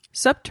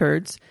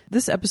Subturds.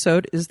 This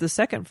episode is the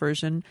second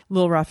version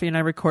Lil Rafi and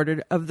I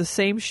recorded of the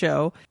same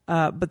show,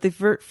 but the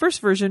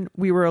first version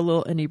we were a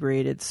little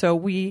inebriated, so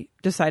we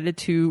decided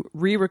to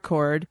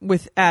re-record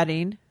with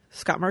adding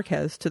Scott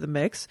Marquez to the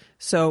mix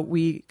so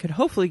we could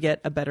hopefully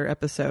get a better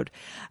episode.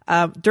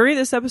 During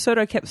this episode,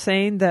 I kept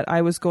saying that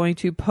I was going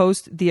to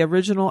post the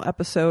original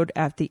episode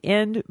at the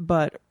end,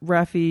 but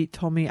Rafi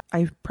told me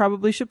I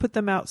probably should put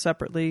them out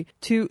separately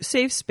to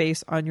save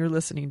space on your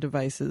listening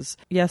devices.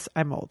 Yes,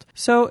 I'm old.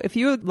 So if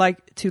you would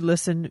like to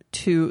listen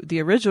to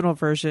the original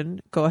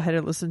version, go ahead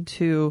and listen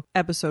to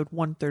episode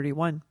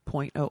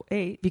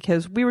 131.08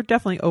 because we were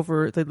definitely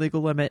over the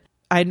legal limit.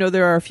 I know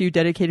there are a few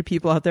dedicated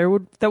people out there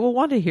that will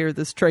want to hear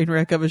this train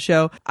wreck of a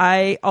show.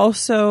 I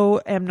also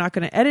am not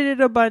going to edit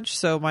it a bunch,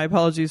 so my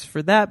apologies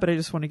for that, but I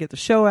just want to get the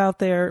show out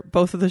there,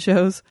 both of the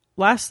shows.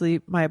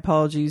 Lastly, my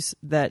apologies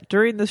that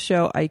during the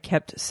show I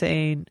kept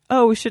saying,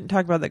 oh, we shouldn't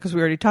talk about that because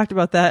we already talked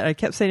about that. And I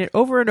kept saying it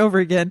over and over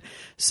again.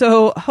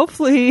 So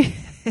hopefully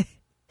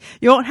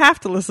you won't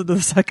have to listen to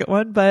the second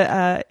one,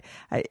 but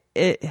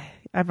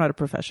I'm not a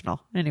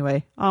professional.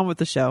 Anyway, on with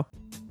the show.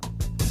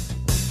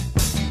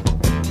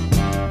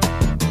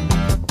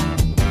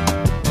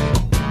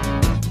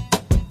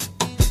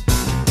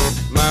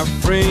 My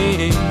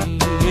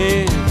friends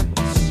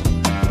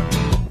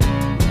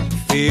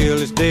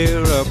feel it's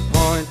their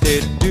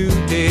appointed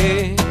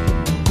duty.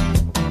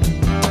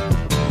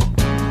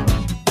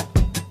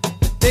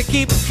 They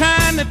keep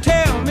trying to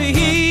tell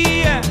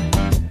me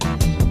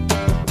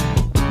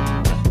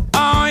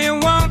all you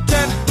want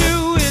to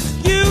do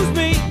is use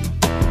me.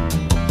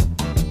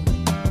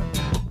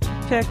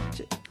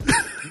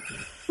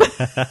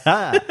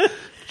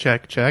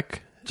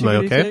 Check. Am I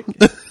okay?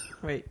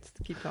 Wait,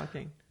 keep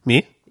talking.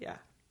 Me? Yeah.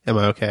 Am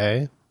I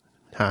okay?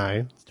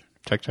 Hi.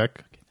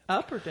 Check.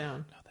 Up or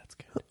down? Oh, that's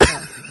good.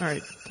 Oh, all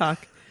right,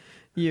 talk.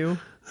 You.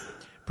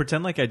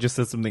 Pretend like I just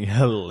said something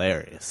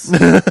hilarious.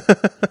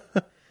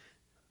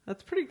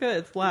 That's pretty good.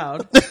 It's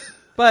loud.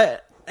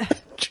 But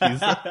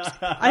Jesus.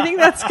 I think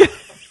that's good.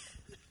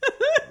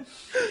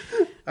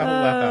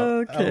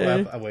 I'll Okay.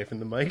 laugh away from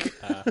the mic.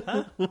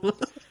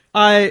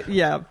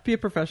 Be a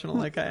professional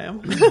like I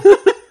am.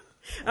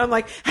 I'm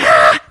like,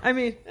 I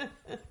mean,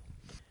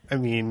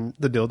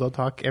 the dildo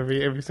talk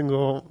every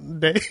single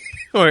day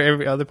or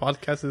every other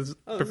podcast is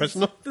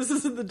professional. This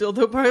isn't the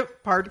dildo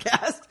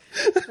podcast.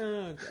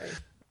 Oh, great.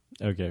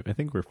 Okay, I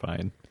think we're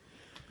fine.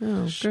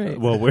 Oh, great.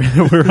 Well,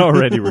 we're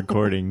already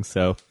recording,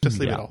 so Just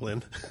leave it all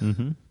in.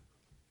 Mm-hmm.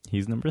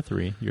 He's number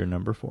 3. You're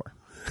number 4.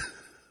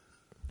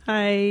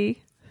 Hi.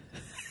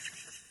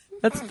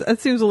 That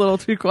seems a little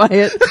too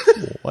quiet.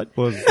 What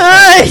was?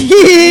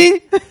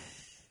 Hi.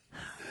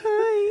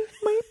 Hi,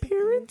 my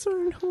parents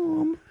aren't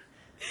home.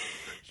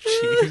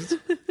 Jeez.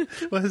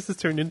 What has this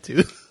turned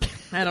into?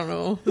 I don't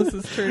know. This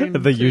is turning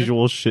The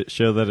usual shit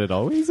show that it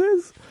always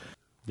is.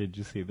 Did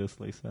you see this,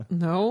 Lisa?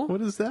 No.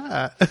 What is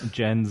that?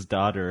 Jen's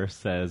daughter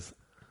says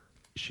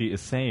she is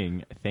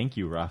saying, "Thank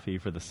you, Rafi,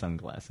 for the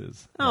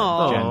sunglasses that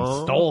Aw.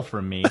 Jen stole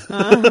from me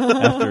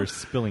after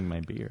spilling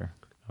my beer."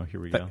 Oh, here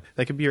we go.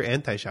 That could be your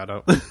anti-shout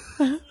out.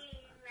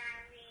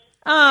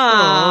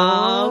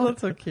 Oh,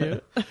 that's so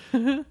cute.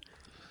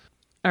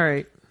 All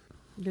right.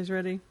 You guys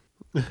ready?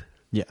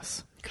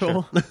 Yes.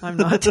 Cool. I'm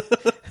not.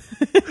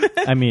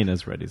 I mean,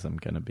 as ready as I'm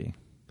going to be.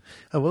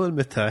 I will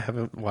admit that I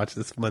haven't watched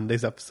this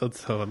Monday's episode,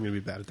 so I'm going to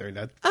be bad during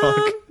that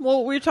talk.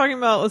 Well, we're talking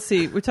about, let's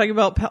see. We're talking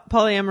about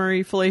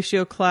polyamory,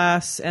 fellatio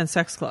class, and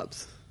sex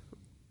clubs.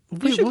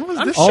 Wait, what was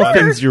this? All show?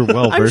 things you're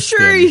well I'm versed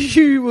sure in.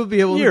 you will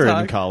be able You're to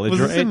talk. in college, Was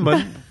this,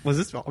 right? was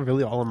this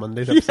really all on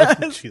Monday's episode?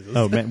 Yes. Jesus.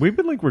 Oh man, we've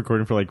been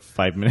recording for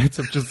 5 minutes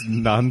of just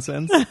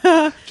nonsense.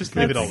 Just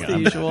leave it all That's the in.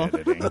 usual.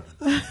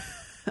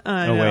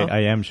 I know. Wait,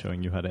 I am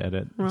showing you how to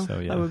edit. Well, so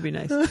yeah, that would be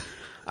nice.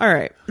 All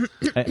right.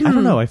 I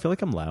don't know. I feel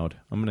like I'm loud.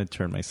 I'm gonna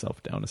turn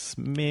myself down a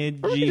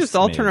smidge. We can just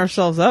all turn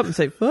ourselves up and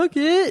say, fuck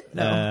it.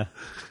 No.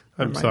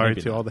 I'm mind, sorry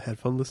maybe to not. all the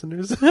headphone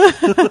listeners.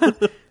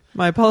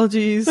 My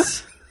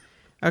apologies.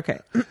 Okay.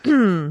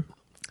 I'm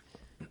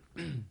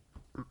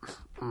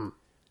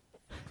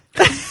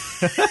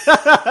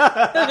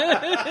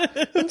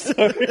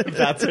sorry.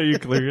 That's how you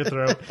clear your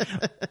throat.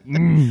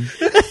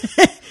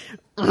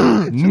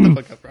 Shut the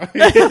fuck up, Brian.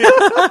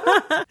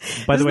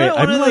 By the Isn't way, that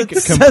one I'm of the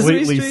Sesame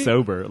completely Street?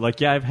 sober.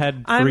 I've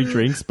had 3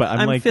 drinks, but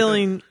I'm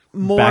feeling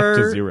more back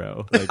to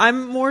zero.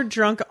 I'm more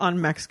drunk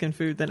on Mexican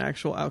food than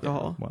actual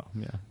alcohol. Well,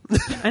 yeah,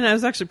 And it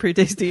was actually pretty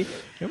tasty.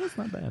 it was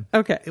not bad.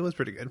 Okay. It was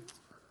pretty good.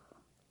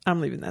 I'm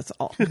leaving that's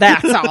all.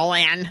 That's all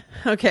in.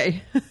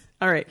 Okay.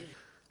 All right.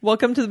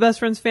 Welcome to the Best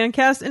Friends fan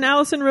cast and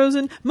Allison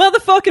Rosen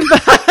motherfucking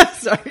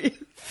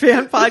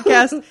fan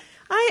podcast.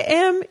 I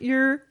am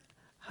your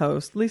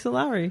host, Lisa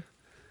Lowry.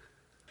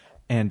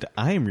 And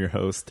I am your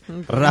host,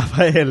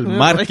 Rafael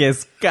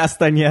Marquez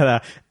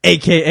Castañeda,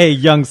 a.k.a.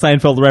 Young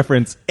Seinfeld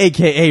Reference,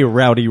 a.k.a.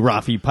 Rowdy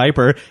Rafi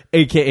Piper,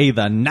 a.k.a.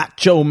 the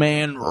Nacho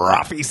Man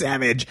Rafi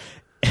Savage,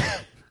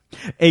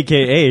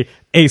 a.k.a.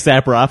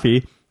 ASAP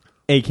Rafi,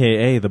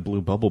 a.k.a. the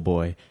Blue Bubble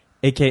Boy,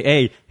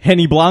 a.k.a.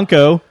 Henny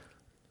Blanco.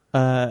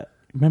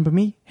 Remember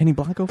me? Henny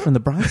Blanco from the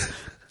Bronx?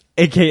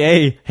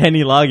 a.k.a.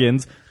 Henny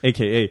Loggins,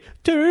 a.k.a.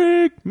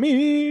 Take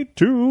Me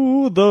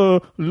to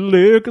the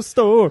Liquor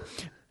Store,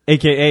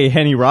 a.k.a.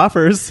 Henny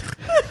Roffers,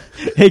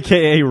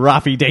 a.k.a.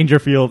 Rafi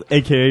Dangerfield,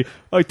 a.k.a.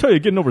 I tell you,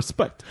 get no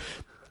respect,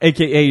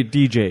 a.k.a.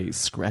 DJ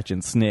Scratch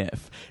and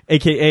Sniff,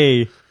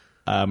 a.k.a.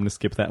 I'm going to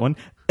skip that one.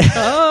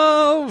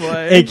 Oh,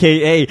 boy.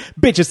 A.k.a.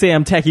 Bitches say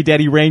I'm Tacky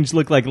Daddy Range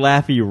look like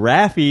Laffy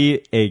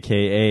Raffy,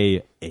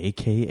 a.k.a.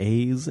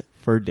 AKAs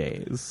for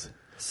days.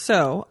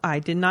 So, I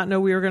did not know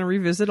we were going to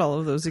revisit all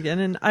of those again.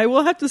 And I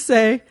will have to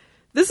say,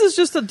 this is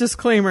just a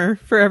disclaimer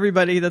for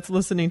everybody that's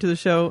listening to the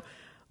show.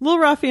 Lil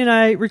Rafi and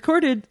I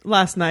recorded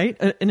last night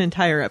an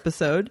entire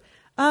episode.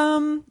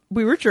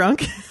 We were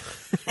drunk.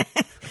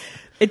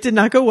 It did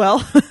not go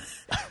well.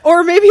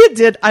 Or maybe it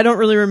did. I don't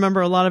really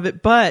remember a lot of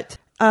it. But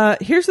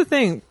here's the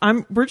thing.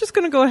 We're just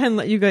going to go ahead and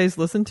let you guys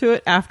listen to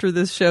it after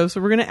this show. So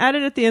we're going to add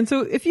it at the end.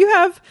 So if you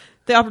have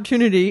the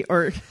opportunity,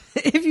 or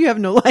if you have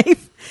no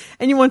life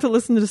and you want to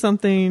listen to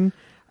something,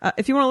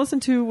 if you want to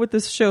listen to what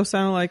this show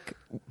sounded like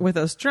with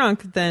us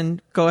drunk, then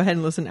go ahead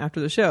and listen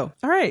after the show.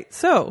 All right.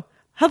 So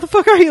how the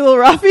fuck are you, Lil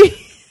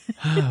Rafi?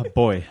 Oh,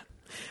 boy.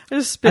 I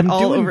just spit I'm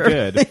all doing over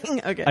good.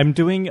 everything. Okay. I'm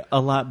doing a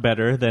lot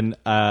better than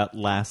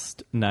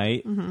last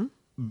night. Mm-hmm.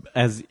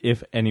 As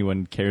if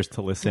anyone cares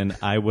to listen,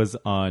 I was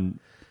on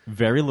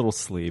very little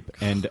sleep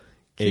and a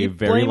Keep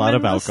very lot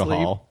of blaming the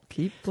alcohol. sleep.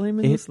 Keep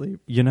blaming the sleep.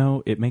 You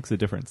know, it makes a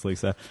difference,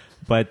 Lisa.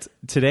 But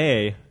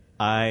today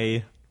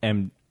I'm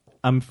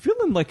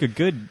feeling like a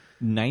good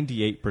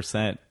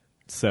 98%.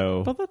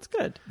 So Well, that's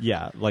good.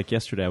 yeah, like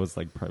yesterday I was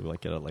like probably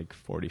like at like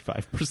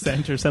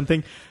 45% or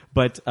something.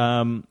 But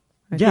I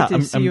yeah, hate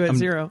to see you at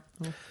zero.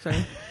 Oh,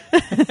 sorry.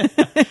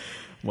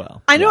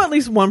 Well, I know yeah. at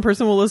least one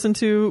person will listen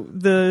to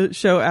the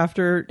show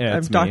after. Yeah,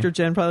 it's Dr. me.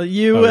 Jen, probably.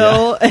 You Oh,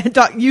 will. And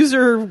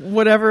user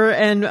whatever.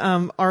 And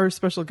our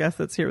special guest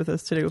that's here with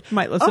us today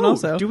might listen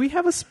also. Do we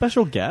have a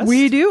special guest?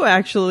 We do,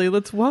 actually.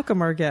 Let's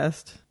welcome our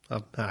guest.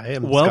 I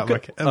am Welcome.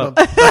 Scott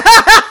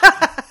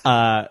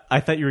I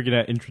thought you were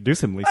going to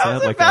introduce him, Lisa,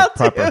 was like a about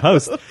proper to.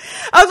 host.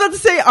 I was about to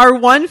say our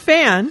one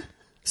fan,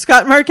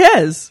 Scott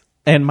Marquez.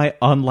 And my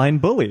online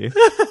bully.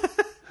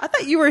 I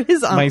thought you were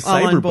his My online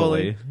cyber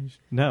bully. bully.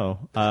 No,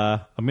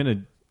 I'm going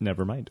to...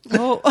 Never mind.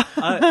 Oh,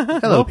 Hello,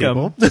 Welcome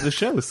people. to the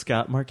show,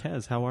 Scott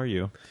Marquez. How are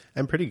you?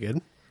 I'm pretty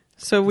good.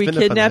 so we It's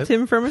been a fun kidnapped night.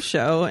 him from a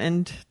show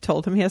and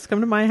told him he has to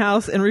come to my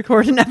house and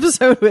record an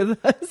episode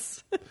with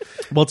us.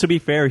 Well, to be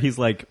fair, he's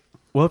like,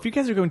 well, if you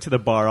guys are going to the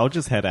bar, I'll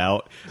just head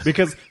out.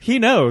 Because he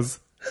knows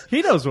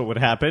what would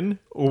happen.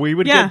 We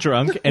would get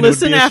drunk and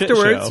listen it would be a shit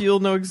afterwards. show. You'll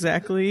know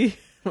exactly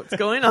what's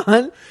going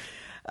on.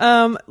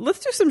 Let's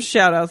do some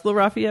shout outs. Lil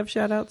Rafi, you have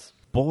shout outs?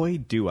 Boy,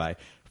 do I.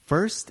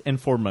 First and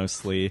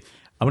foremostly,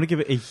 I want to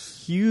give a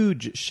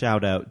huge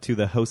shout out to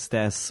the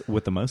hostess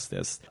with the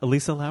mostest,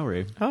 Elisa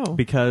Lowry. Oh.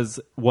 Because,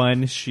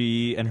 one,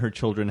 she and her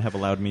children have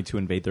allowed me to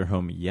invade their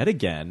home yet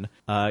again.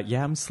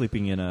 Yeah, I'm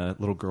sleeping in a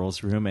little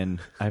girl's room, and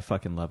I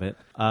fucking love it.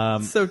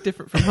 So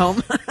different from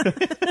home.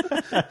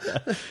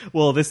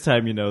 Well, this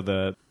time,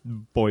 the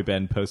boy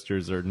band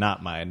posters are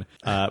not mine.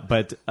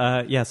 But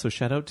yeah, so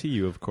shout out to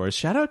you, of course.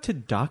 Shout out to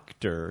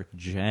Dr.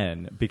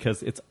 Jen,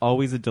 because it's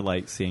always a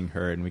delight seeing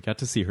her, and we got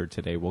to see her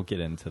today. We'll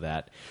get into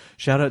that.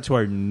 Shout out to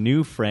our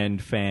new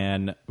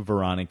fan,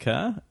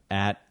 Veronica,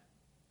 at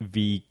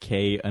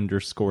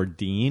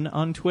VK_Dean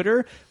on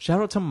Twitter.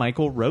 Shout out to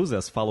Michael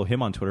Rosas. Follow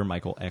him on Twitter,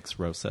 Michael X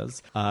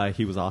Rosas.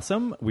 He was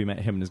awesome. We met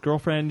him and his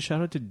girlfriend.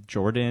 Shout out to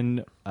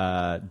Jordan,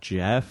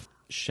 Jeff.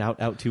 Shout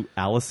out to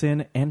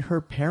Allison and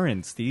her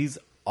parents. These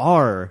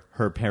are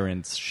her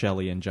parents,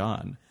 Shelly and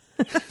John.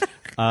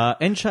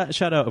 And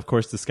shout out, of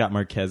course, to Scott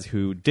Marquez,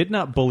 who did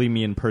not bully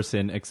me in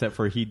person, except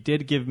for he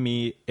did give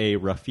me a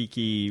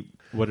Rafiki.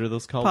 What are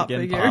those called Pop again?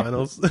 figure. Pop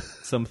Finals.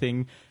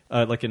 something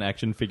like an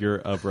action figure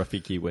of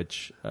Rafiki,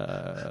 which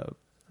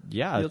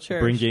yeah, You'll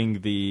cherish.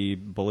 bringing the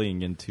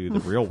bullying into the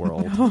real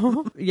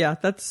world. Yeah,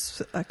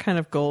 that's kind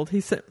of gold.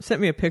 He sent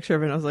me a picture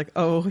of it, and I was like,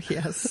 oh,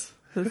 yes.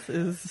 This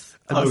is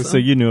awesome. Oh, so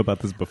you knew about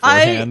this I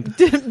beforehand?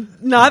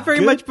 did not very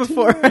Good much to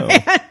beforehand.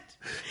 know.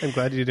 I'm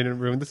glad you didn't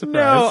ruin the surprise.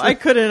 No, I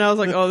couldn't. I was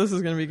like, oh, this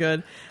is going to be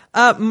good.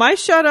 My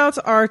shout outs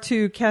are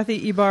to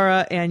Kathy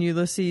Ibarra and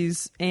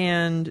Ulysses,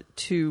 and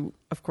to,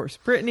 of course,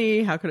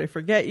 Brittany. How could I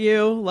forget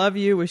you? Love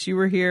you. Wish you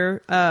were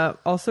here.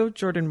 Also,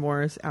 Jordan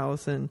Morris,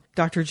 Allison,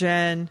 Dr.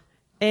 Jen,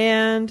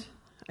 and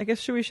I guess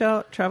should we shout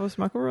out Travis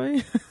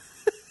McElroy?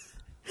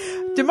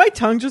 Did my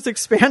tongue just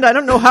expand? I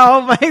don't know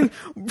how I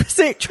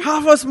say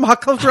Travis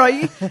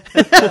McElroy.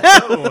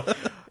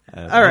 That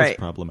All was right.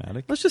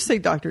 problematic. Let's just say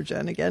Dr.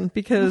 Jen again,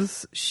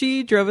 because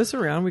she drove us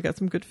around. We got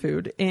some good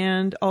food.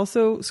 And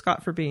also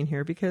Scott for being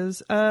here,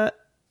 because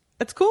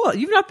it's cool.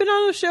 You've not been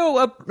on a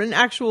show, an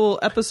actual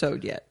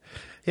episode yet.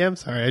 Yeah, I'm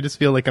sorry. I just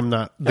feel like I'm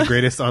not the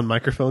greatest on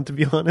microphone, to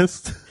be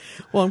honest.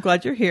 Well, I'm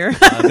glad you're here.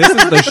 This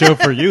is the show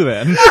for you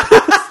then.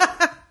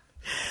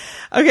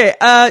 Okay,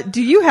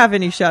 do you have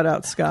any shout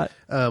outs, Scott?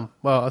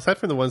 Well, aside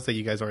from the ones that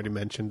you guys already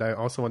mentioned, I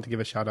also want to give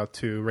a shout out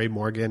to Ray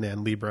Morgan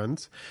and Lee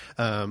Bruns.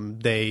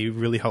 They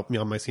really helped me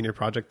on my senior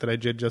project that I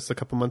did just a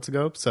couple months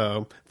ago.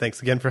 So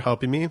thanks again for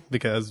helping me,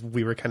 because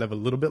we were kind of a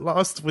little bit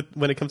lost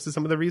when it comes to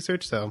some of the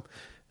research. So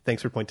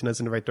thanks for pointing us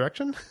in the right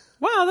direction.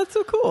 Wow, that's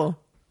so cool.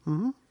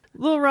 Mm-hmm.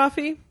 Little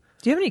Rafi,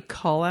 do you have any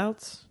call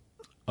outs?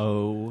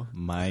 Oh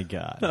my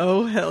God.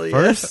 Oh, hell yes.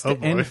 First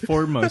and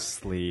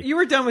foremostly, You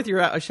were done with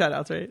your shout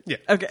outs, right? Yeah.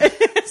 Okay.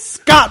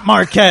 Scott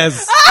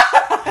Marquez.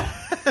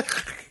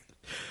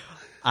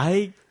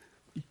 I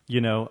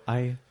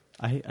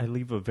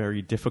leave a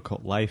very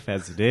difficult life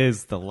as it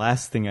is. The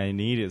last thing I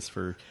need is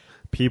for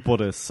people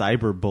to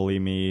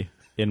cyberbully me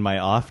in my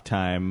off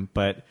time,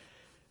 but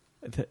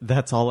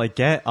that's all I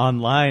get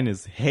online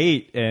is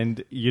hate,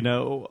 and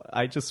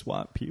I just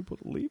want people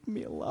to leave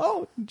me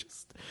alone.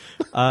 Just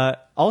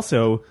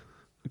also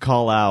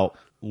call out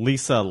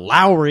Lisa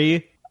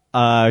Lowry.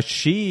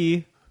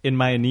 She, in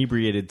my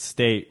inebriated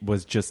state,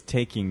 was just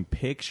taking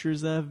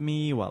pictures of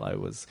me while I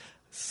was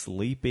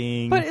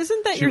sleeping. But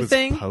isn't that she your was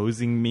thing?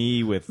 Posing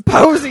me with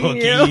Posing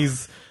you.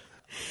 cookies.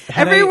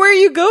 Had Everywhere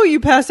you go, you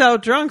pass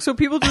out drunk, so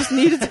people just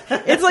need it.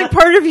 It's like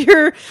part of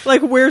your,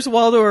 like, Where's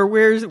Waldo, or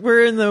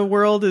where in the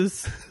world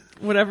is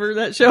whatever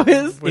that show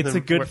is. It's a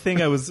good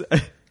thing I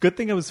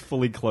was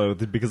fully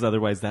clothed, because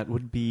otherwise that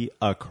would be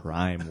a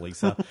crime,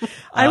 Lisa.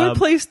 I would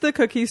place the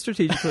cookie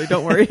strategically.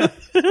 Don't worry.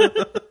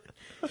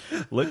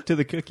 Look to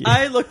the cookie.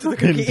 I look to the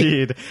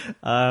cookie. Indeed.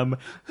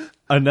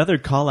 Another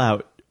call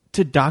out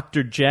to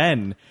Dr.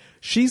 Jen.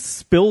 She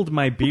spilled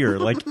my beer,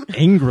 like,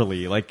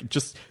 angrily. Like,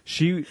 just,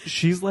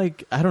 she's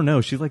like, I don't know,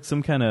 she's like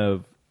some kind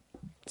of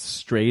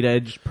straight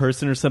edge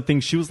person or something.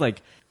 She was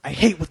like, I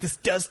hate what this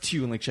does to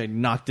you. And, like, she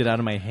knocked it out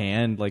of my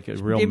hand like a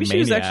real Maybe maniac. she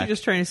was actually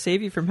just trying to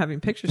save you from having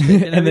pictures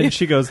taken. And then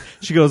she goes,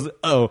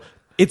 oh,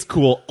 it's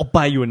cool, I'll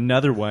buy you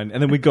another one.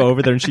 And then we go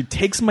over there and she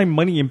takes my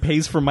money and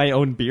pays for my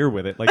own beer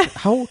with it. Like,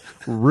 how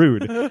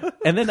rude.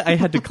 And then I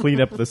had to clean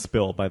up the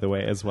spill, by the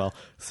way, as well.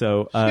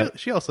 So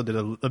She also did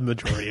a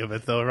majority of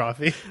it, though,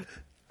 Rafi.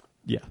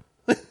 yeah.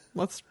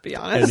 Let's be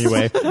honest.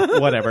 Anyway,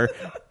 whatever.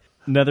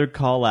 Another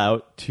call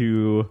out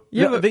to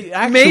You have a the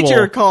actual,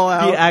 major call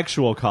out. The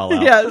actual call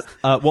out. Yes.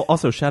 Well,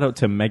 also shout out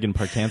to Megan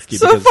Parkansky.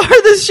 So because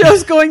far, this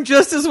show's going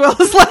just as well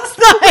as last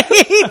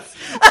night.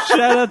 shout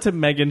out to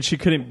Megan. She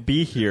couldn't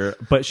be here,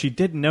 but she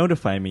did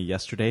notify me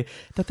yesterday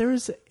that there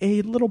is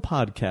a little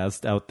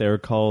podcast out there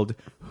called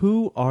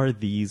Who Are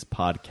These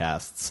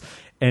Podcasts?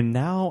 And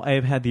now I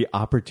have had the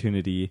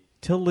opportunity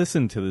to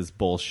listen to this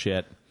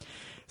bullshit.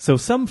 So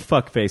some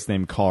fuckface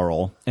named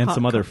Carl and Hot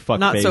some other Carl. fuckface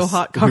Not so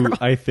hot Carl. who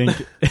I think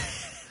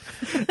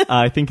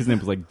I think his name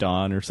was like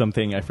Don or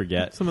something. I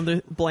forget. Some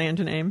other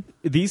bland name.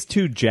 These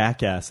two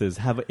jackasses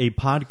have a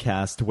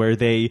podcast where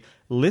they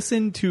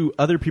listen to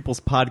other people's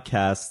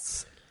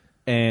podcasts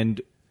and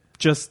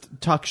just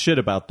talk shit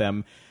about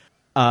them.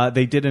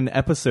 They did an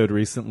episode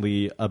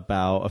recently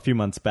a few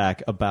months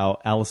back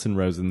about Allison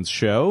Rosen's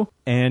show,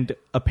 and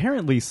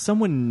apparently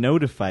someone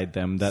notified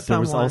them that there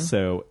was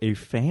also a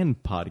fan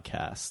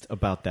podcast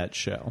about that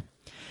show.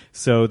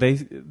 So they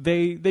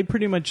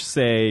pretty much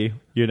say,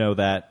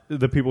 that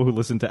the people who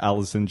listen to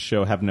Allison's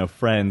show have no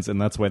friends,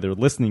 and that's why they're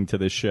listening to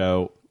this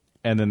show.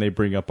 And then they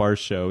bring up our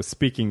show.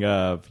 Speaking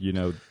of,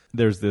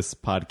 there's this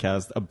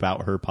podcast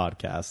about her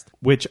podcast,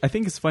 which I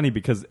think is funny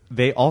because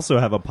they also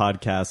have a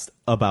podcast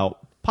about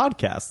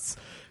podcasts.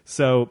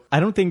 So I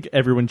don't think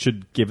everyone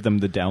should give them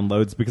the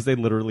downloads because they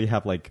literally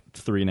have like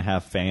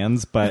 3.5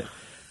 fans, but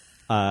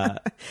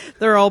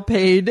they're all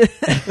paid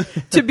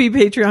to be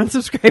Patreon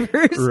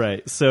subscribers.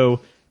 Right.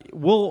 So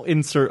we'll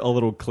insert a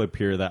little clip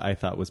here that I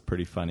thought was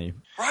pretty funny.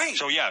 Right.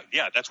 So yeah,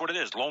 that's what it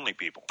is. Lonely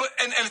people. But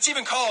and it's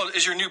even called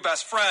Is Your New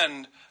Best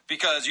Friend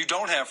because you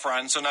don't have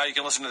friends, so now you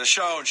can listen to the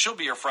show and she'll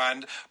be your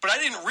friend. But I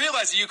didn't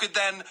realize that you could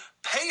then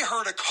pay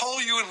her to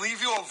call you and leave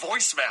you a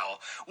voicemail.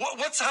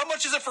 How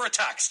much is it for a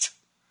text?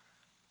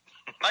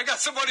 I got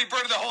some money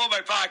burning the hole in my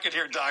pocket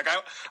here, Doug.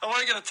 I want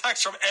to get a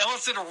text from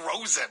Allison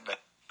Rosen.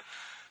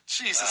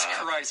 Jesus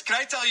Christ. Can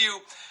I tell you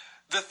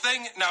the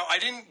thing? Now, I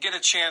didn't get a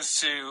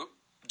chance to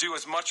do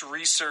as much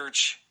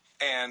research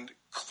and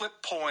clip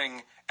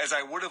pulling as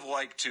I would have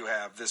liked to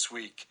have this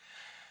week.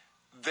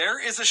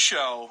 There is a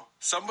show,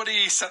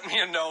 somebody sent me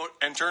a note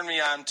and turned me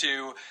on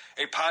to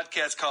a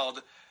podcast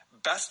called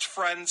Best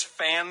Friends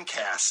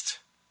Fancast.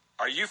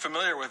 Are you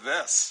familiar with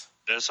this?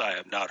 This I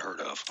have not heard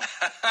of.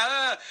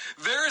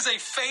 There is a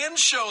fan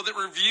show that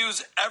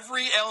reviews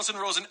every Allison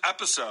Rosen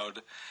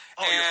episode.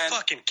 Oh, you're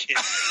fucking kidding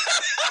me.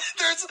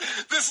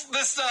 There's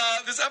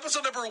this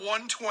episode number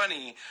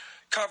 120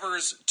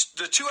 covers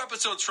the 2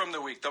 episodes from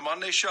the week, the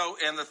Monday show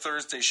and the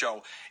Thursday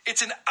show.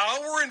 It's an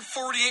hour and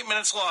 48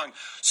 minutes long.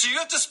 So you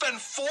have to spend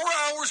 4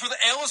 hours with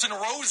Allison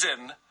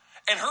Rosen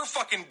and her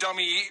fucking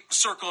dummy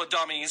circle of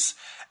dummies.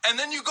 And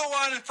then you go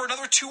on and for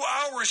another 2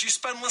 hours you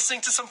spend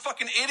listening to some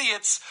fucking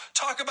idiots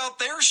talk about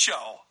their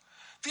show.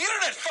 The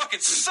internet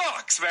fucking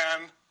sucks,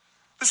 man.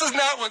 This is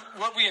not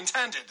what we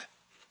intended.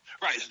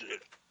 Right.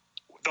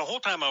 The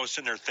whole time I was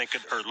sitting there thinking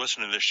or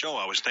listening to this show,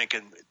 I was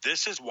thinking,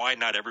 this is why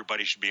not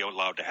everybody should be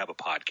allowed to have a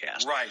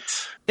podcast. Right.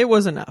 It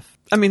was enough.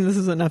 I mean, this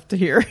is enough to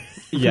hear.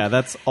 Yeah,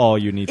 that's all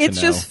you need to know.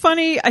 It's just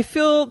funny. I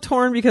feel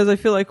torn because I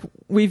feel like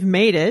we've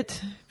made it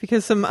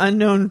because some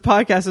unknown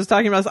podcast is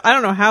talking about us. I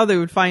don't know how they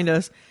would find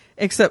us,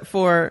 except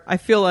for I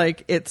feel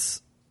like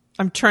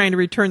I'm trying to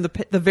return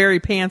the very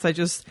pants I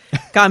just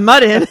got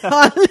mud in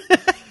on.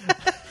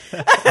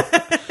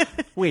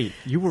 Wait,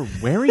 you were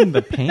wearing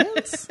the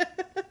pants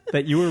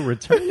that you were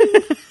returning?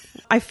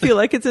 I feel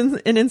like it's an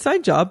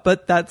inside job,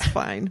 but that's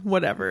fine.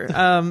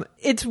 Whatever.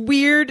 It's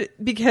weird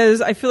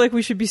because I feel like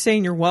we should be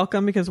saying you're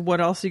welcome because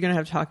what else are you going to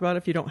have to talk about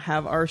if you don't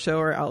have our show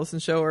or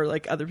Allison's show or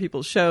like other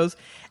people's shows?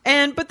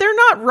 But they're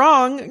not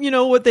wrong. You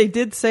know, what they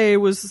did say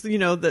was, you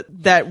know,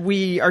 that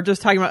we are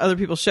just talking about other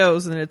people's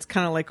shows and it's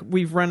kind of like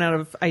we've run out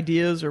of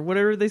ideas or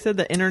whatever they said.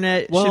 The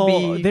internet should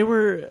be. They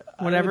were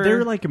whatever. They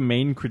were like a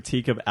main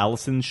critique of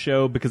Allison's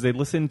show because they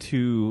listened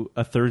to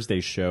a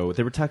Thursday show.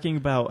 They were talking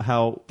about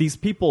how these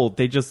people,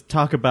 they just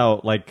talk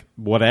about like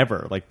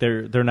whatever. Like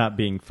they're not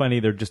being funny.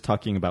 They're just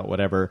talking about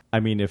whatever.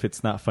 I mean, if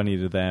it's not funny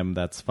to them,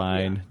 that's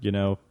fine. Yeah. You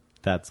know,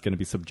 that's going to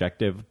be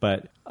subjective.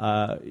 But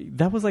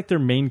that was like their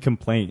main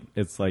complaint.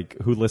 It's like,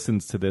 who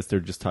listens to this?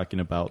 They're just talking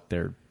about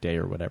their day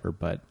or whatever.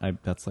 But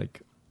that's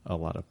like a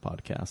lot of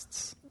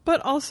podcasts.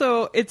 But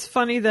also, it's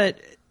funny that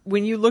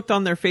when you looked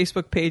on their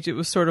Facebook page, it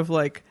was sort of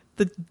like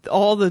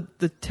all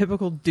the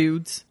typical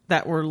dudes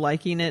that were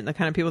liking it and the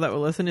kind of people that would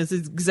listen is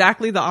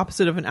exactly the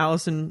opposite of an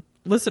Allison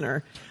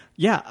listener.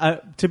 Yeah,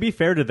 to be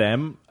fair to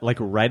them, like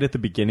right at the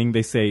beginning,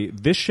 they say,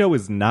 this show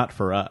is not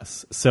for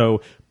us.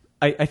 So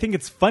I think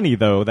it's funny,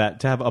 though,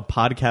 that to have a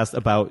podcast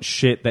about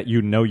shit that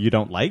you know you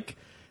don't like.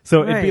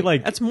 So it'd be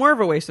like... That's more of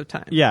a waste of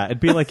time. Yeah, it'd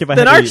be like if I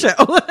than had our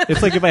show.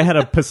 It's like if I had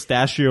a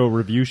pistachio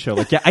review show.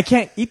 Like, yeah, I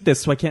can't eat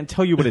this, so I can't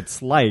tell you what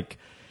it's like.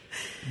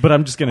 But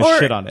I'm just going to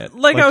shit on it.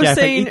 Like I was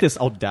saying, if I eat this,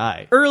 I'll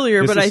die.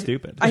 Earlier, this but is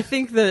stupid. I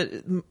think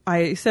that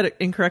I said it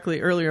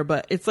incorrectly earlier,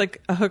 but it's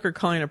like a hooker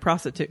calling a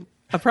prostitute.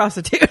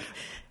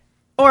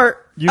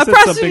 Or you said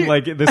something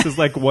like, this is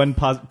like one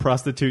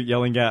prostitute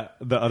yelling at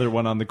the other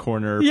one on the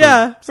corner.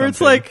 Yeah, where it's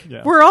like,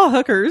 we're all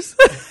hookers.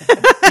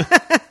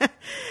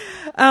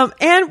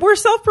 And we're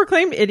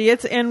self-proclaimed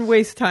idiots and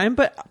waste time,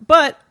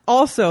 but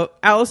also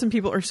Allison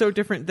people are so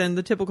different than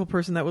the typical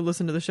person that would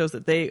listen to the shows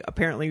that they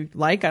apparently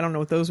like. I don't know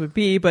what those would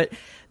be, but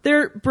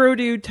they're bro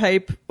dude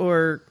type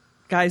or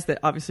guys that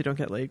obviously don't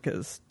get laid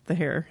because the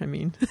hair, I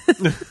mean.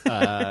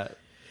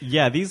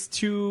 Yeah, these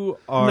two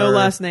are... No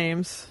last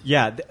names.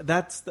 Yeah,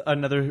 that's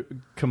another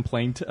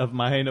complaint of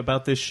mine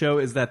about this show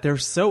is that they're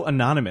so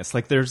anonymous.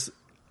 Like, there's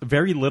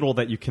very little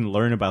that you can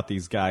learn about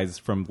these guys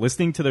from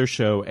listening to their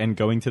show and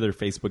going to their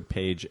Facebook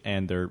page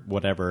and their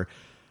whatever.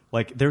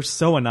 Like, they're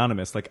so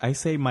anonymous. Like, I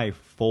say my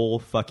full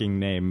fucking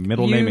name,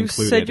 middle name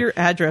included. You said your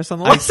address on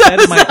the last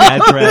episode. I said my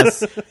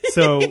address.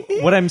 So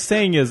what I'm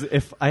saying is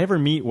if I ever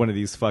meet one of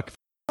these fuck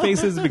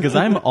faces, because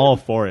I'm all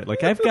for it.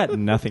 Like, I've got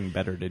nothing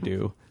better to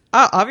do.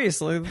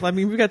 Obviously. I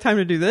mean, we've got time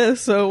to do this,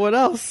 so what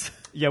else?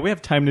 Yeah, we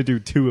have time to do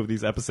 2 of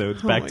these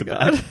episodes back to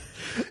back.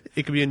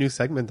 It could be a new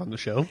segment on the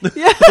show.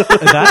 Yeah.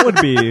 That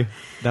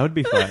would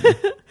be fun.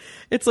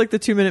 It's like the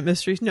 2-minute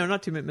mysteries. No,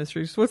 not 2-minute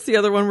mysteries. What's the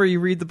other one where you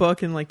read the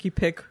book and like you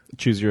pick?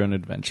 Choose your own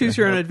adventure. Choose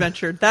your own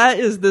adventure. That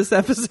is this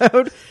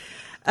episode.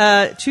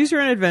 Choose your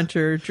own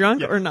adventure,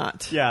 drunk or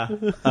not. Yeah.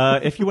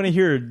 If you want to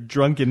hear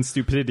drunken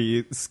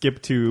stupidity,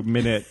 skip to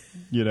minute,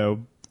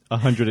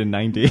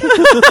 190.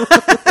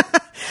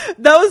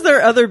 That was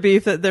their other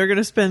beef, that they're going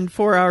to spend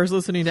 4 hours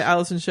listening to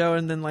Allison's show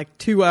and then like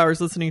 2 hours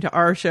listening to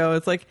our show.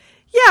 It's like,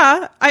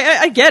 yeah,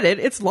 I get it.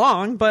 It's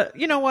long, but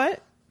you know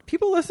what?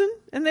 People listen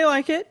and they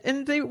like it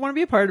and they want to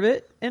be a part of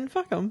it, and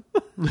fuck them.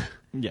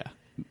 Yeah.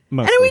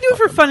 And we do it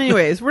for fun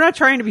anyways. We're not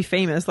trying to be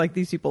famous like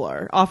these people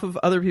are off of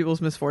other people's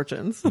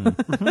misfortunes.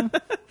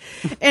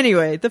 Mm-hmm.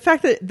 Anyway, the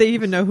fact that they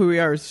even know who we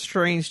are is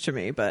strange to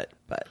me, but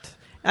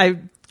I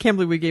can't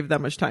believe we gave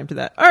that much time to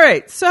that. All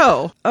right.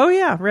 So,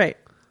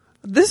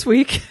 this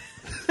week,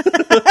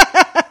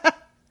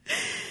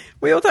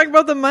 we will talk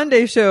about the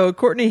Monday show.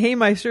 Courtney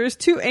Haymeister is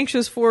too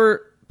anxious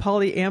for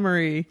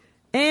polyamory.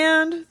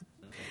 And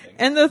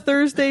the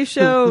Thursday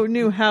show,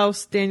 New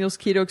House, Daniel's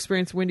Keto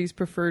Experience, Wendy's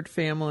Preferred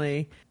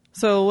Family.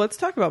 So let's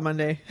talk about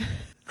Monday.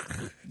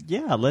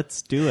 Yeah,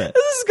 let's do it.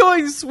 This is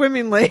going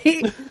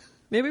swimmingly.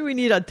 Maybe we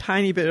need a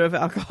tiny bit of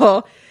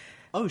alcohol.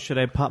 Oh, should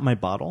I pop my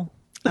bottle?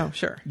 Oh,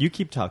 sure. You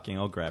keep talking.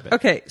 I'll grab it.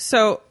 Okay,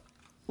 so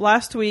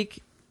last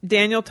week,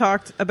 Daniel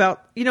talked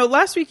about,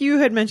 last week you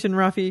had mentioned,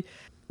 Rafi,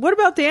 what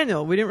about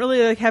Daniel? We didn't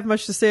really have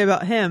much to say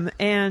about him.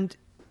 And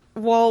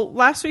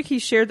last week he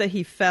shared that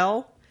he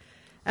fell.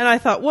 And I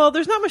thought, well,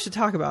 there's not much to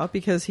talk about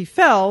because he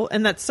fell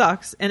and that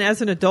sucks. And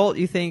as an adult,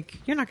 you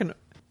think you're not going to,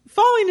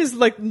 falling is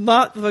like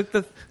not like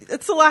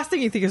it's the last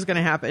thing you think is going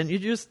to happen.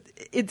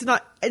 It's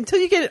not until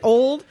you get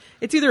old.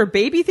 It's either a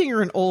baby thing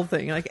or an old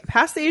thing. Like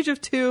past the age of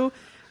 2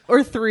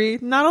 or 3,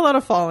 not a lot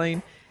of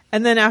falling.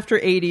 And then after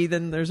 80,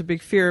 then there's a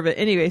big fear of it.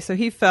 Anyway, so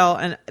he fell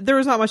and there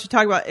was not much to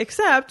talk about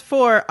except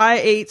for I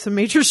ate some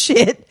major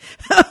shit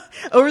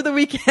over the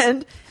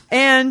weekend.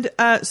 And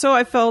so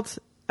I felt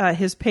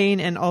his pain,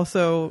 and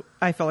also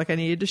I felt like I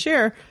needed to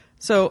share.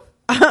 So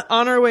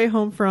on our way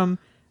home from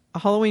a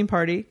Halloween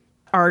party,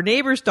 our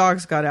neighbor's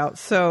dogs got out.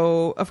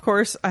 So, of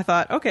course, I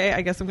thought, okay,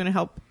 I guess I'm going to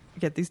help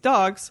get these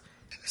dogs.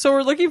 So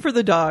we're looking for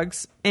the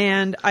dogs,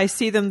 and I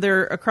see them.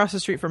 They're across the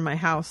street from my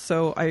house.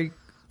 So I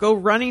go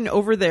running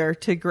over there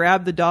to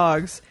grab the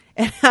dogs.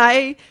 And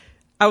I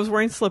was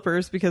wearing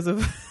slippers because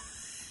of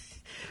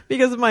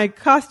my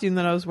costume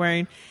that I was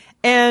wearing.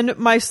 And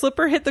my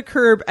slipper hit the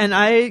curb, and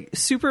I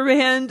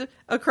Superman'd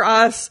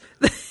across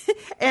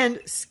and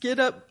skid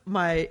up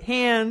my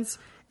hands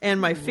and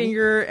my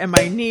finger and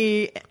my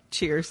knee.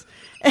 Cheers.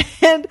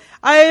 And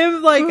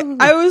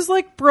I was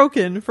like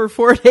broken for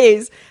 4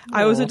 days.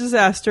 I was a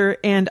disaster,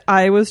 and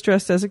I was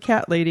dressed as a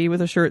cat lady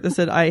with a shirt that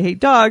said, I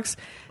hate dogs.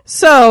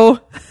 So,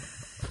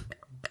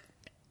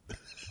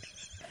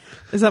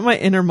 is that my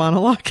inner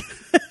monologue?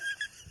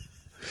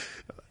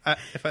 I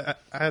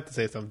have to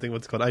say something.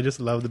 What's called? I just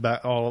love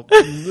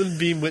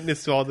being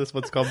witness to all this.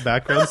 What's called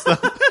background stuff.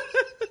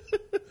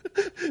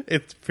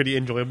 It's pretty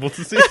enjoyable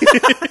to see.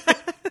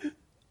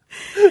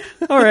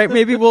 All right,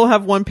 maybe we'll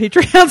have one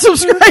Patreon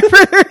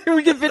subscriber and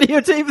we can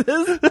videotape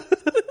this.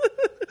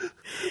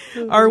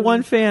 Our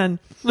one fan.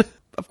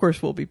 Of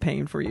course, we'll be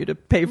paying for you to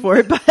pay for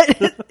it,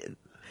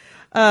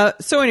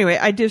 but so anyway,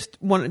 I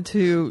just wanted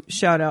to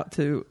shout out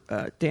to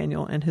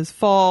Daniel and his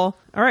fall.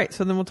 All right,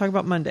 so then we'll talk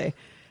about Monday.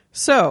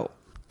 So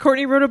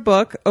Courtney wrote a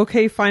book,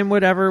 Okay, Fine,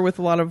 Whatever, with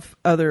a lot of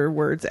other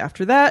words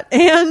after that.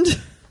 And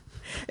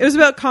it was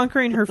about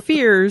conquering her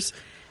fears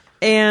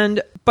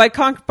and by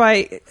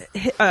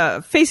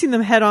facing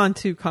them head on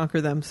to conquer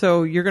them.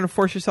 So you're going to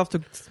force yourself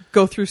to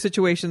go through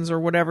situations or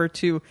whatever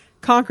to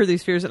conquer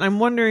these fears. And I'm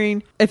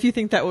wondering if you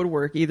think that would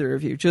work, either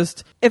of you.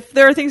 Just if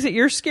there are things that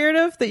you're scared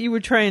of that you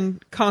would try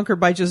and conquer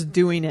by just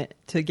doing it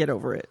to get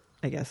over it,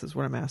 I guess is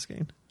what I'm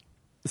asking.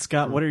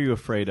 Scott, what are you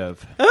afraid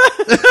of?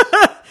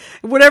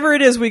 Whatever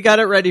it is, we got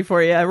it ready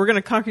for you. We're going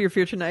to conquer your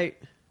fear tonight.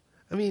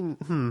 I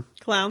mean,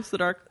 Clowns, the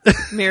dark,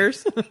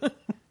 mirrors.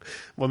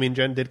 Well, I mean,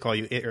 Jen did call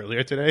you it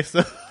earlier today,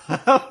 so.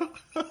 Forgot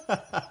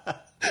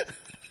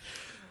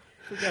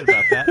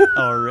about that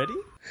already.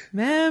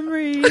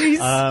 Memories.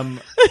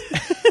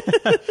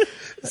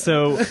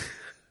 So,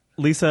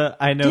 Lisa,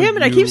 I know. Damn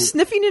it, I keep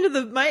sniffing into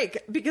the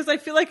mic because I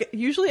feel like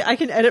usually I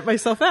can edit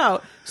myself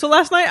out. So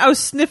last night I was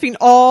sniffing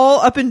all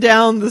up and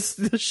down the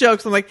show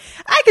because I'm like,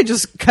 I could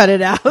just cut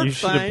it out. You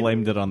should have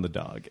blamed it on the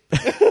dog.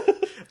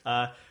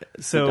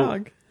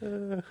 So,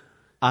 the dog.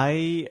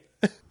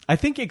 I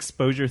think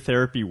exposure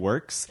therapy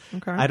works.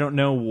 Okay. I don't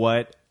know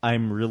what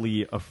I'm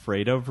really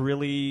afraid of,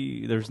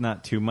 really. There's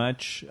not too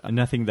much.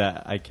 Nothing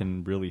that I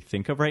can really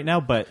think of right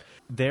now, but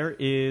there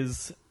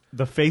is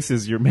the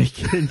faces you're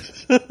making.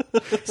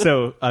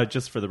 So,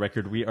 just for the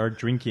record, we are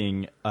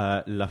drinking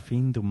La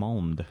Fin du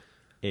Monde,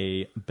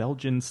 a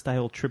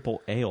Belgian-style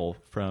triple ale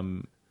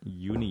from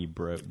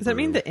Unibrew. Does that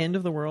mean the end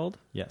of the world?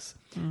 Yes.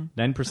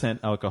 9%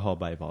 alcohol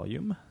by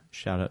volume.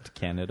 Shout out to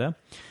Canada.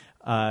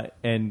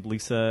 And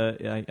Lisa,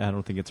 I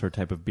don't think it's her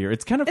type of beer.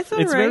 It's kind of, it's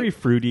right. Very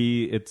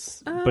fruity.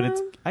 But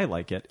I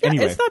like it. Yeah,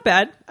 anyway. It's not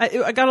bad.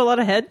 I got a lot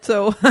of head,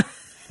 so.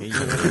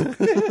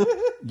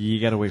 You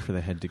got to wait for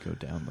the head to go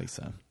down,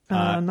 Lisa.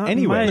 Not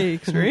anyway, in my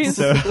experience.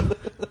 So,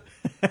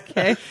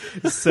 okay.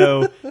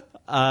 So,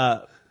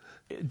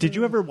 did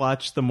you ever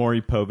watch the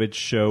Maury Povich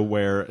show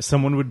where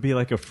someone would be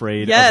like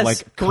afraid of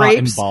like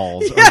grapes. cotton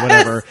balls or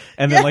whatever,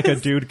 and then like a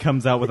dude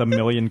comes out with 1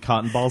 million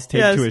cotton balls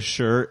taped to his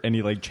shirt, and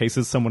he like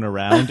chases someone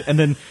around, and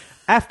then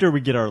after we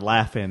get our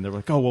laugh in, they're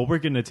like, "Oh well, we're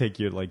gonna take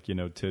you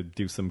to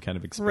do some kind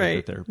of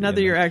exposure therapy." Now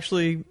that you're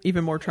actually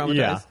even more traumatized.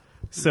 Yeah.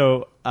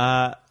 So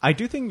I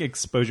do think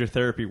exposure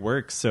therapy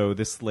works. So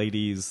this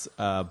lady's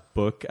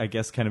book, I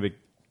guess, kind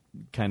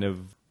of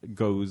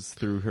goes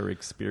through her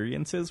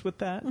experiences with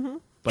that. Mm-hmm.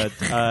 But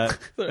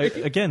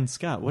again,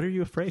 Scott, what are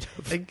you afraid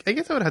of? I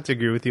guess I would have to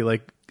agree with you.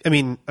 Like, I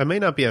mean, I may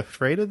not be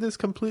afraid of this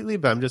completely,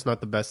 but I'm just not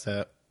the best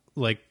at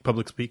like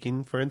public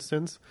speaking, for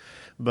instance.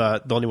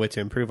 But the only way to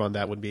improve on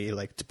that would be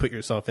like to put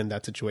yourself in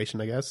that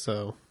situation, I guess.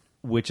 So,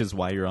 which is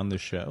why you're on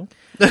this show.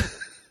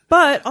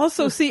 But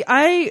also, see,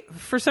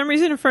 for some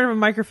reason in front of a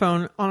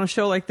microphone on a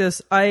show like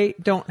this, I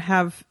don't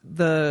have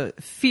the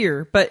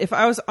fear. But if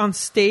I was on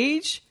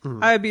stage,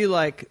 I would be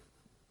like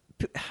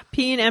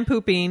peeing and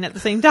pooping at the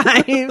same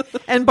time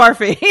and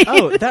barfing.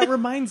 Oh, that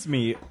reminds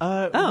me.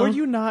 Were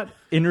you not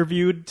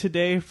interviewed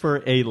today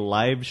for a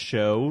live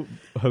show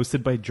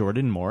hosted by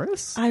Jordan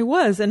Morris? I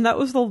was, and that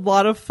was a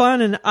lot of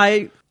fun. And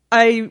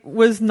I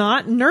was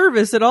not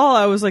nervous at all.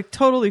 I was like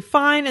totally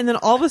fine. And then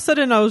all of a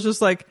sudden I was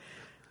just like,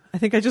 I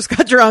think I just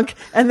got drunk.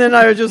 And then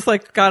I just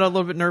like got a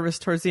little bit nervous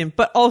towards the end.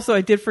 But also I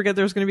did forget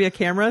there was going to be a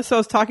camera. So I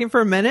was talking for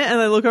a minute and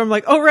I look over, I'm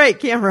like, oh, right,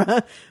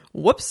 camera.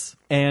 Whoops.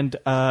 And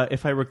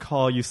if I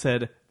recall, you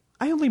said,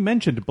 I only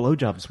mentioned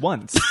blowjobs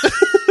once.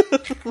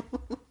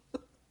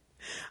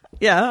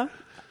 Yeah.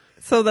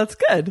 So that's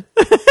good.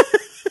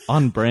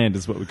 On brand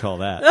is what we call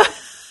that.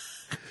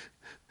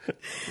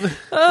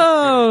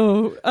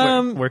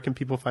 Oh, Where can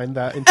people find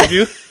that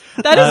interview?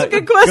 that is a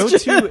good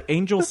question. Go to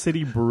Angel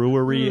City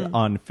Brewery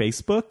on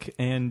Facebook,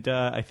 and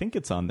I think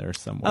it's on there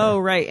somewhere. Oh,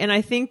 right. And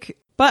I think,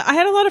 but I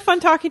had a lot of fun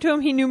talking to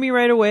him. He knew me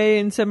right away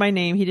and said my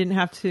name. He didn't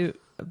have to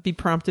be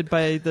prompted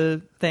by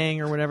the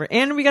thing or whatever.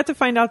 And we got to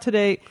find out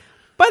today.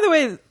 By the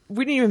way,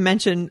 we didn't even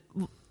mention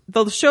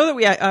the show that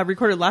we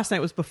recorded last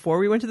night was before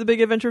we went to the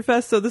Big Adventure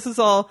Fest. So this is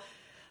all.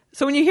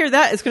 So when you hear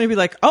that, it's going to be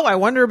like, oh, I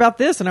wonder about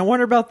this and I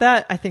wonder about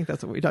that. I think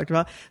that's what we talked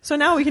about. So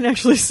now we can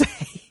actually say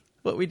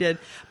what we did.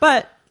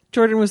 But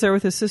Jordan was there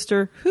with his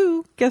sister,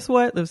 who, guess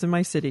what, lives in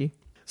my city.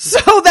 So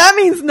that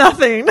means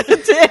nothing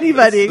to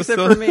anybody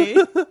except for me.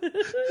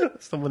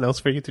 Someone else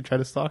for you to try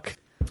to stalk.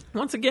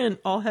 Once again,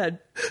 all head.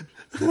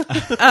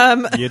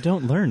 You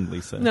don't learn,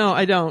 Lisa. No,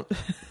 I don't.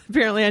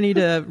 Apparently, I need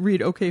to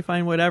read Okay,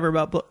 Fine, Whatever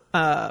about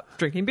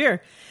drinking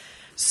beer.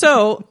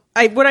 So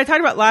what I talked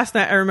about last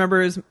night, I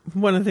remember is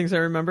one of the things I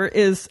remember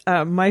is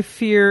my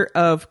fear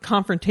of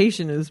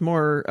confrontation is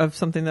more of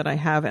something that I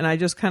have. And I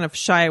just kind of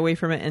shy away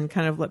from it and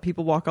kind of let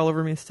people walk all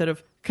over me instead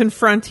of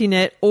confronting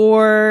it.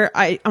 Or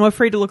I'm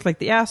afraid to look like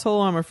the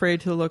asshole. I'm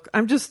afraid to look,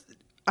 I just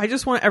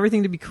want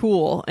everything to be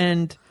cool.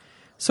 And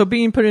so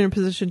being put in a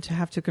position to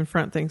have to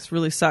confront things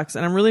really sucks.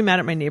 And I'm really mad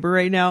at my neighbor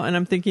right now. And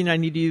I'm thinking I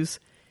need to use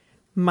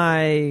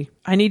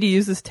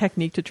this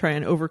technique to try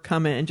and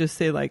overcome it and just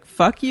say like,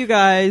 fuck you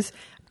guys.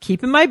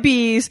 Keeping my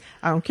bees.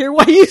 I don't care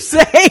what you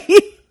say.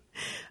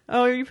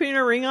 Oh, are you putting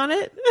a ring on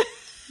it?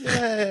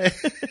 Yay.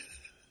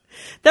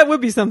 That would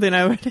be something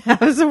I would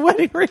have as a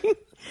wedding ring.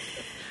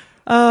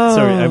 Oh.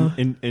 Sorry,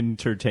 I'm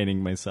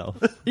entertaining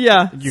myself.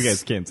 Yeah. You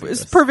guys can't see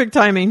It's this. perfect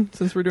timing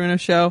since we're doing a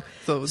show.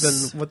 So then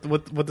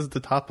what is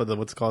the top of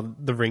what's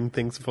called the ring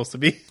thing supposed to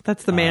be?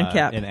 That's the man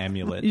cap. An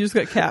amulet. You just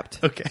got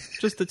capped. Okay.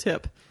 Just the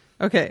tip.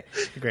 Okay.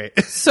 Great.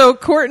 So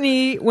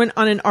Courtney went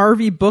on an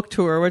RV book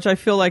tour, which I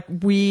feel like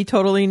Allison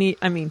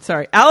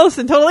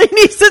totally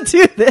needs to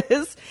do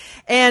this.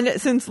 And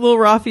since Lil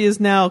Rafi is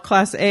now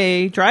Class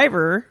A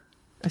driver,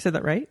 I said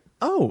that right?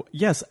 Oh,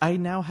 yes. I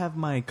now have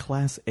my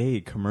Class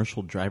A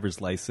commercial driver's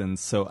license,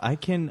 so I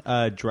can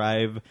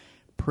drive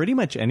pretty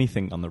much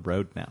anything on the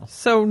road now.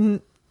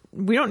 So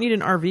we don't need an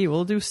RV.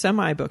 We'll do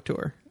semi book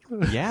tour.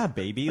 Yeah,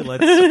 baby.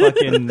 Let's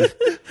fucking...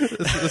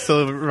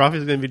 So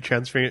Rafi's going to be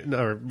transferring,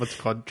 or what's it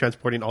called,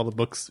 transporting all the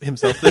books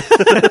himself.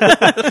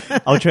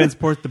 I'll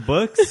transport the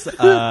books,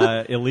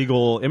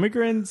 illegal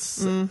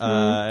immigrants,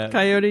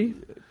 Coyote.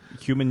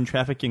 human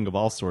trafficking of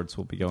all sorts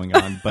will be going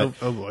on. But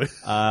oh boy.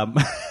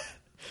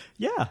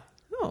 yeah,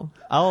 Oh.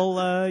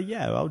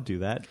 I'll do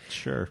that.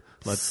 Sure.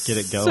 Let's get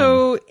it going.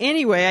 So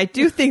anyway, I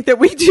do think that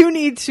we do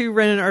need to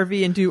rent an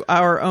RV and do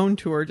our own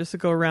tour just to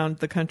go around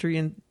the country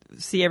and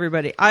see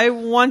everybody. I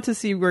want to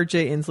see where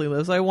Jay Inslee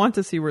lives. I want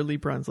to see where Lee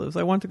Bruns lives.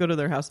 I want to go to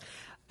their house.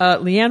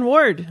 Leanne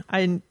Ward,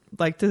 I'd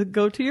like to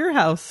go to your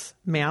house,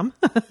 ma'am.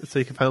 So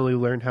you can finally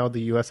learn how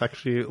the U.S.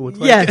 actually looks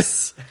like.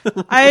 Yes.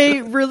 I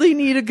really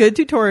need a good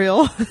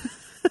tutorial.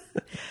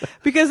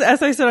 Because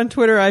as I said on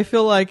Twitter, I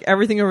feel like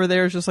everything over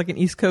there is just like an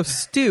East Coast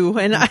stew.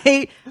 And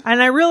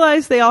I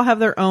realize they all have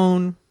their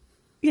own,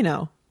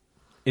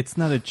 it's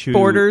not a chew.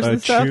 Borders a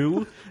and stuff?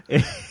 chew. I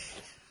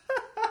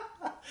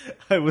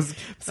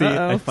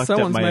fucked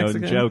someone's up my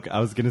Mexican. own joke. I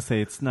was gonna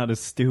say it's not a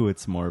stew;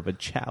 it's more of a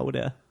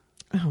chowder.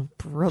 Oh,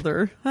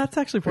 brother. That's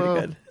actually pretty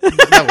Well, good.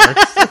 That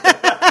works.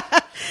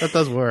 That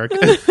does work.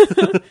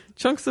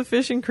 Chunks of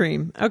fish and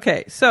cream.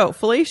 Okay, so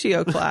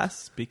fellatio class.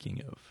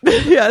 Speaking of,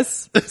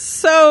 Yes.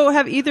 So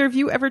have either of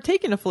you ever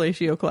taken a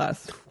fellatio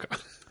class?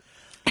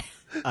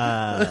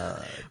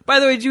 By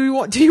the way, do you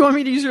want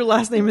me to use your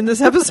last name in this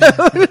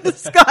episode,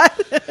 Scott?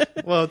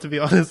 Well, to be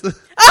honest, to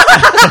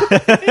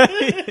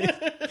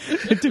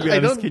be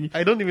honest, can you?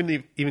 I don't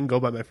even go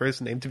by my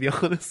first name, to be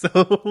honest. So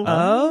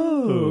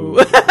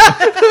Oh.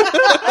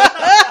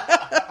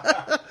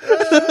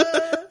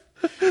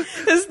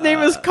 His name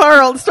is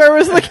Carl. Star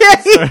Wars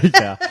McKay.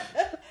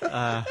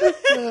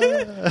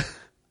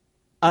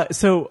 Yeah.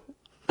 So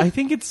I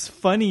think it's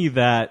funny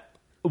that.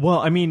 Well,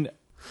 I mean.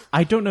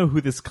 I don't know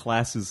who this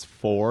class is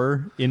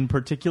for in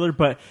particular,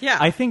 but Yeah.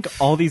 I think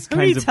all these Who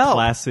kinds needs of help?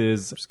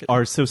 classes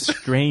are so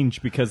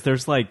strange because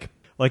there's like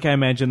I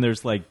imagine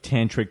there's like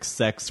tantric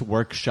sex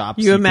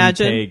workshops You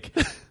imagine? can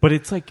take, but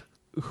it's like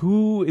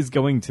who is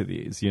going to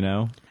these,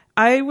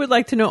 I would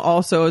like to know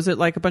also, is it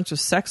like a bunch of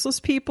sexless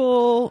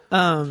people?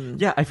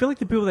 Yeah, I feel like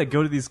the people that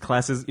go to these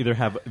classes either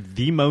have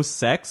the most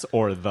sex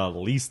or the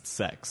least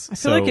sex. I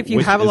feel like if you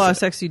have a lot of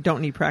sex, you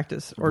don't need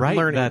practice or right,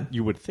 learning. that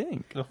you would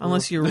think.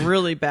 Unless you're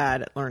really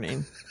bad at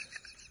learning.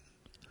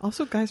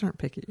 Also, guys aren't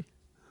picky.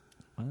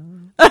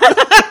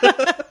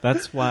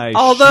 That's why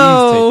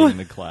Although- she's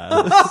taking the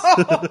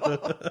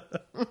class.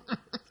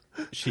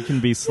 She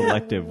can be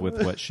selective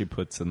with what she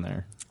puts in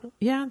there.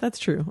 Yeah, that's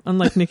true.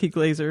 Unlike Nikki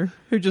Glazer,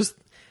 who just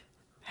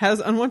has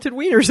unwanted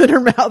wieners in her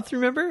mouth.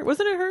 Remember?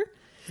 Wasn't it her?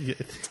 yeah,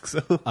 I think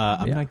so.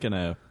 I'm not going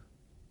to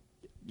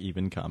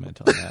even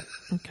comment on that.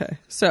 Okay.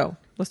 So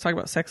let's talk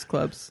about sex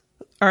clubs.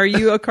 Are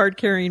you a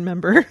card-carrying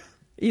member?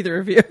 Either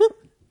of you?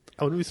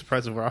 I wouldn't be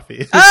surprised if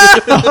Rafi is.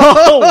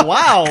 Oh,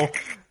 wow.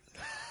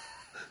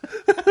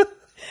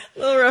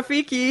 Lil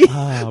Rafiki.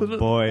 Oh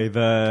boy,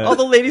 All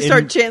the ladies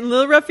start chanting,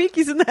 Lil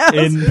Rafiki's in the house.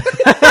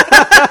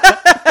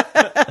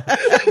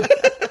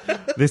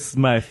 This is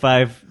my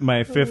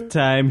fifth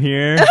time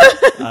here.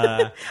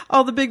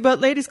 All the big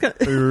butt ladies come.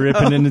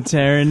 Ripping and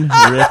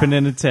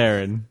a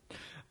tearing.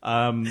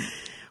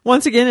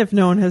 Once again, if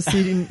no one has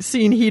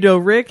seen Hito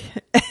Rick,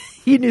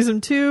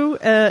 Hedonism 2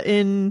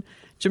 in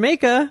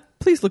Jamaica,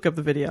 please look up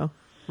the video.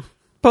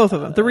 Both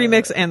of them, the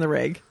remix and the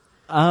reg.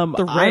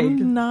 The reg.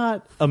 I'm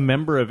not a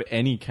member of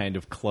any kind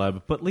of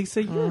club, but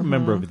Lisa, you're a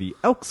member of the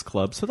Elks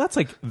Club, so that's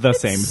like the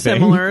same thing.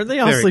 Similar. They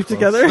all Very sleep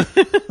close.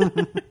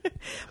 together.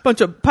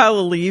 Bunch of pile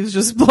of leaves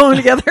just blown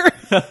together.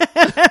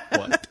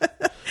 What?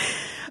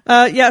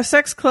 Yeah,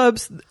 sex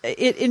clubs.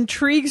 It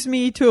intrigues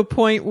me to a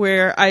point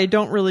where I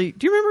don't really.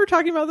 Do you remember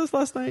talking about this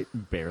last night?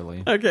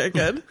 Barely. Okay,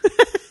 good.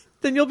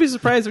 Then you'll be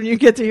surprised when you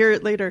get to hear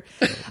it later.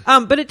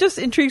 But it just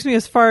intrigues me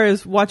as far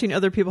as watching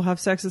other people have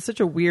sex is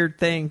such a weird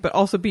thing, but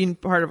also being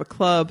part of a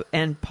club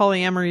and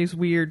polyamory is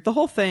weird. The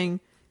whole thing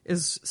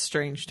is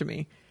strange to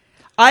me.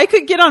 I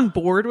could get on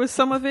board with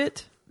some of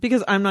it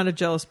because I'm not a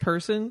jealous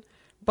person,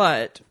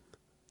 but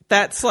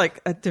that's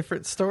like a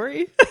different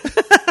story.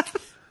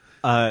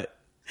 Are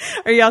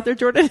you out there,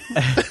 Jordan?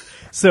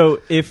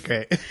 So if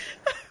Great.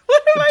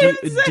 What am I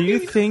even do you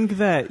saying? think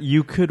that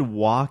you could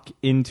walk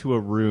into a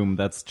room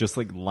that's just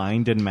like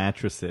lined in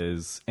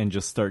mattresses and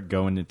just start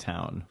going to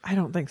town? I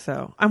don't think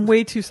so. I'm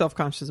way too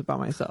self-conscious about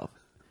myself.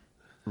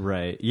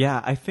 Right.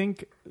 Yeah, I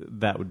think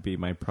that would be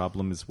my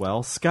problem as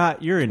well.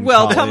 Scott, you're in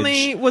Well, college. tell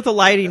me what the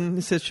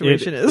lighting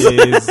situation It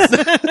is.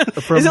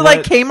 from Is it what-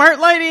 like Kmart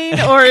lighting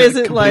or is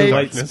it Blue like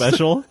light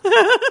special?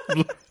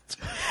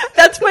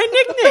 that's my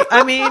nickname?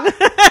 I mean,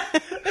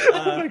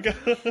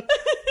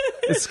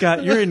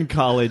 Scott, you're in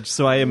college,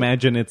 so I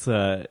imagine it's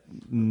a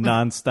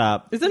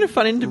nonstop. isn't it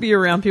funny to be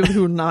around people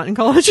who are not in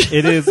college?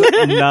 It is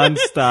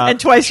nonstop And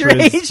twice your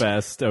Trizz age.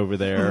 fest over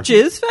there.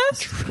 Jizz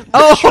fest?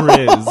 Oh,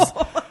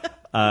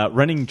 Trizz.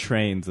 Running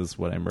trains is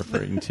what I'm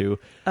referring to.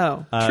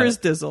 oh, Triz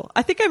Dizzle.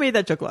 I think I made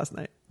that joke last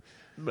night.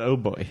 Oh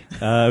boy.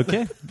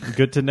 Okay.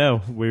 Good to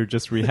know. We're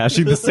just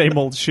rehashing the same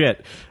old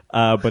shit.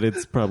 But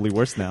it's probably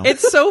worse now.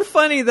 It's so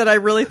funny that I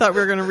really thought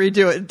we were going to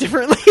redo it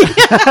differently.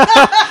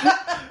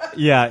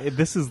 Yeah,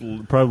 this is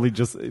probably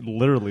just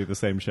literally the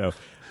same show.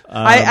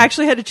 I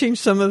actually had to change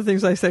some of the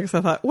things I said because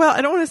I thought, well,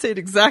 I don't want to say it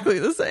exactly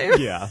the same.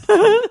 Yeah.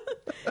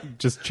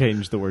 Just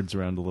change the words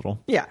around a little.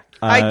 Yeah.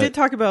 I did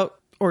talk about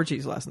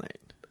orgies last night.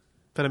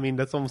 But I mean,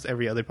 that's almost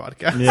every other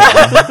podcast.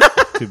 Yeah.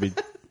 To be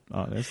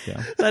honest,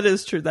 yeah. That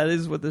is true. That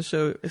is what the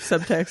show is.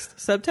 Subtext,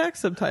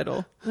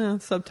 subtitle.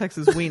 Subtext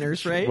is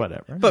wieners, right?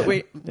 Whatever. But Yeah,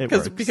 wait, it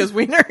because works.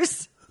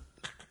 wieners.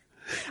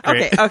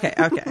 Great.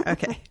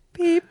 Okay.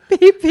 Beep,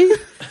 beep, beep.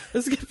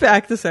 Let's get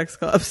back to sex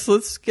clubs.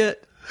 Let's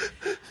get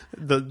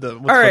The what's All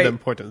called right. the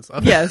importance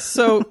of yes.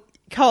 So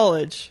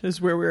college is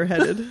where we're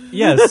headed.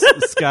 Yes,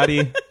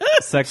 Scotty,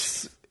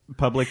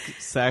 public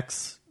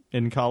sex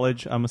in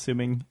college, I'm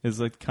assuming, is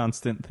a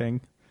constant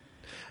thing.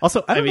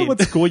 Also, I don't know mean-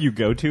 what school you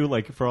go to.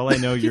 Like, for all I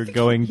know, you're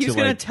going He's to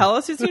going like to tell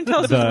us. He's going to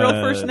tell us his real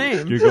first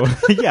name. You're going,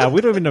 yeah,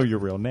 we don't even know your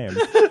real name.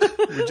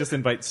 We just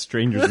invite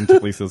strangers into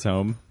Lisa's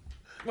home.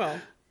 Well,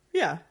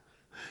 yeah.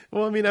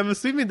 Well, I mean, I'm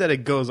assuming that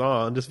it goes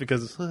on just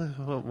because,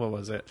 what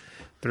was it,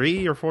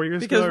 3 or 4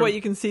 years Because ago? what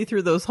you can see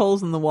through those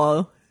holes in the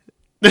wall.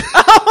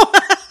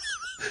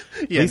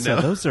 Yeah, Lisa,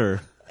 no. those are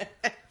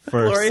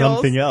for Glory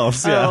something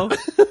holes? else. Yeah.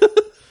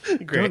 Oh.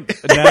 Great.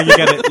 Now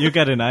you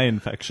got an eye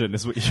infection,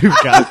 is what you've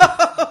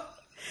got.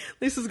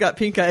 Lisa's got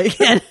pink eye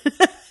again.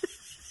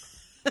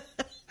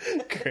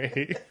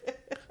 Great.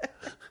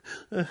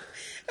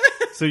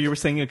 So you were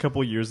saying a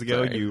couple years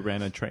ago Sorry. you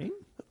ran a train?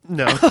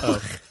 No.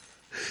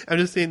 I'm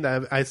just saying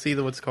that I see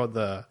what's called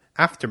the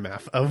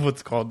aftermath of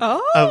what's called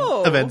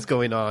Oh. of events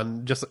going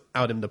on just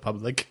out in the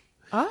public.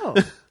 Oh.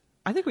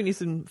 I think we need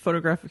some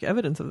photographic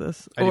evidence of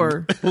this. I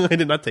Or didn't- I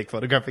did not take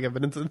photographic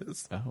evidence of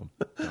this. Oh,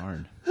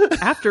 darn.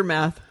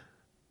 aftermath.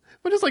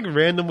 But just like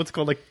random what's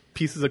called like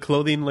pieces of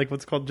clothing, like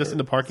what's called just in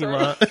the parking Sorry.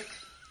 lot.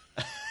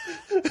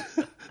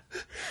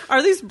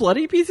 Are these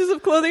bloody pieces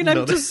of clothing? No,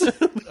 I'm just.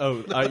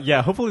 Oh,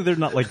 yeah. Hopefully they're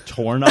not like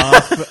torn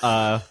off.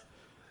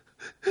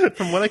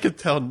 From what I could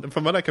tell,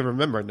 from what I can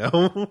remember,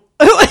 no.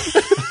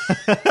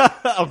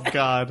 Oh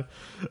God.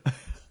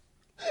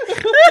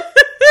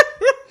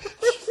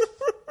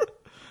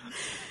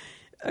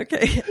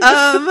 Okay.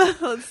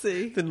 Let's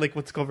see. Then like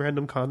what's called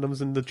random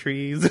condoms in the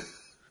trees.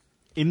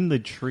 In the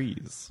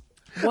trees.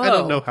 Whoa. I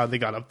don't know how they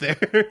got up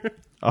there.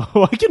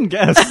 Oh, I can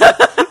guess.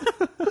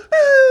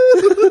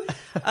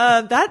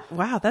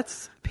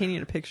 That's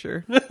painting a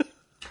picture.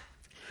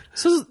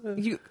 So do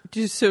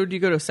you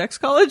go to sex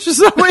college? Is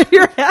that where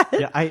you're at?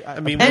 Yeah, I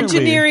mean, apparently-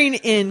 Engineering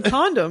in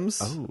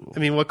condoms. I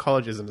mean, what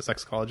college isn't a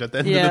sex college at the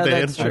end Yeah, of the day?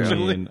 that's true. I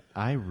Unfortunately, mean,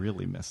 I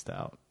really missed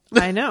out.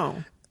 I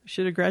know.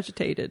 Should have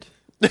graduated.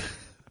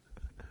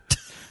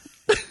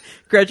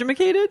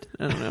 Gradumacated?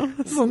 I don't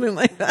know. Something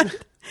like that.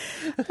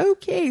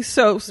 Okay,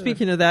 so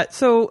speaking of that,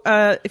 so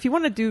if you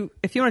want to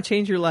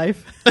change your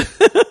life,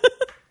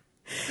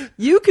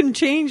 You can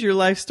change your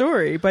life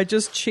story by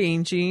just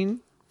changing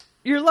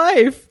your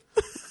life.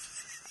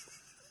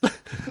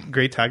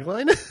 Great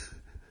tagline.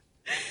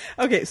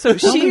 Okay, so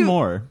Tell me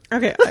more.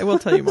 Okay, I will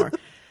tell you more.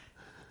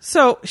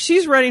 So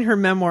she's writing her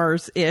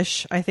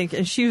memoirs-ish, I think,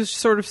 and she was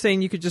sort of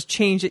saying you could just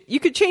change it. You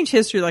could change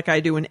history like I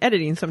do in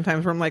editing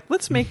sometimes, where I'm like,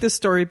 let's make this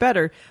story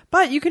better.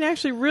 But you can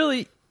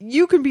actually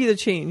you can be the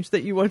change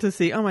that you want to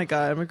see. Oh my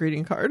God, I'm a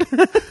greeting card.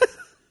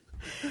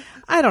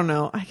 I don't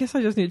know. I guess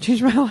I just need to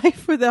change my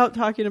life without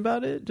talking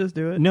about it. Just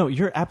do it. No,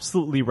 you're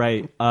absolutely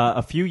right.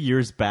 A few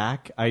years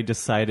back, I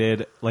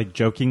decided, like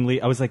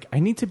jokingly, I was like, I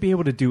need to be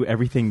able to do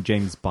everything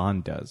James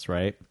Bond does,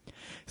 right?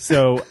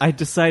 So I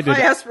decided.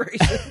 My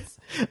aspirations.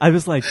 I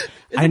was like, Is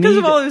I it because need.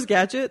 of all of his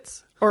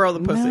gadgets or all the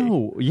pussy?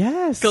 No,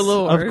 yes,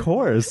 Galore. of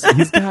course.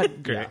 He's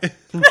got Great.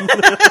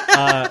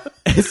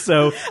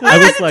 So I I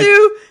was had to like,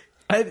 do.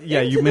 yeah,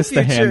 Into you the missed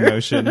the hand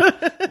future. motion.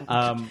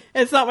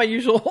 It's not my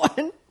usual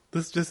one.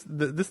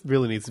 This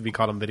really needs to be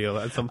caught on video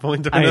at some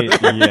point.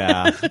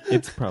 Yeah,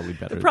 it's probably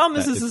better. The problem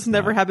is that this it's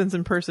never not. happens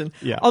in person.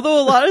 Yeah.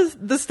 Although a lot of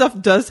this stuff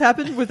does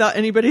happen without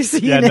anybody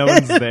seeing Yeah, it. no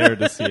one's there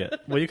to see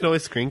it. Well, you can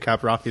always screen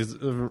cap Rafi's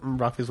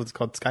what's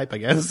called Skype, I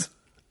guess.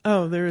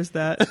 Oh, there is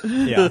that.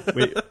 Yeah,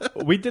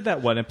 we did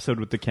that one episode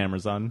with the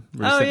cameras on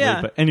recently.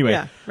 yeah. But anyway,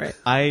 Yeah, right.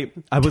 I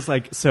was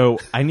like, so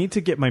I need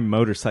to get my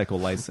motorcycle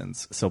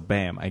license. So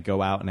bam, I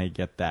go out and I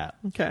get that.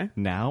 Okay.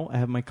 Now I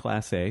have my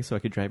Class A, so I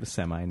could drive a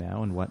semi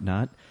now and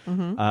whatnot.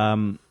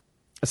 Mm-hmm.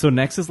 So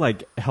next is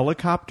like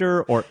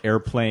helicopter or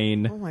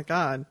airplane. Oh my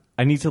God.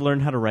 I need to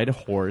learn how to ride a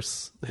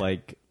horse.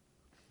 Like,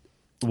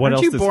 what Aren't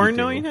else you does born he do?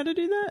 knowing how to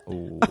do that?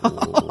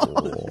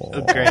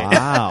 Great.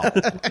 Wow.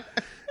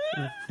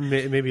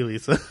 Maybe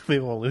Lisa.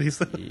 Maybe only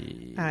Lisa.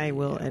 I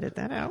will edit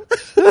that out.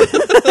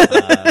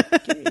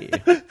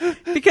 Okay.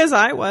 Because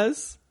I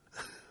was.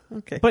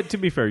 Okay. But to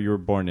be fair, you were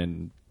born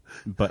in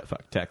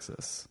buttfuck,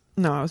 Texas.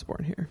 No, I was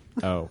born here.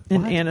 Oh.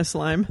 In What?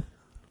 Annaslime.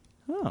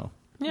 Oh.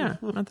 Yeah,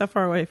 not that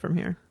far away from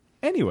here.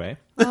 Anyway.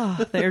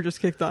 Oh, the air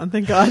just kicked on.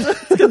 Thank God.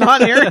 It's getting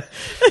hot here.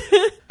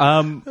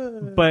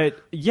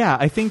 But yeah,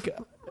 I think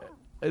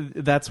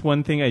that's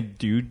one thing I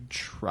do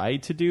try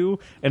to do.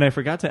 And I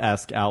forgot to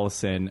ask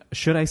Allison,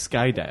 should I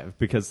skydive?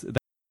 Because that's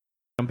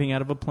jumping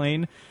out of a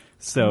plane.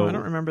 So Oh, I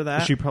don't remember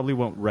that. She probably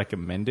won't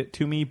recommend it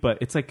to me, but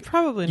it's like,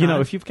 Probably you know,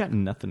 not. if you've got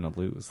nothing to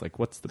lose, like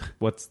what's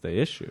the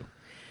issue?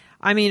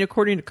 I mean,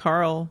 according to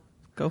Carl,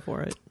 go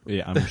for it.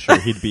 Yeah, I'm sure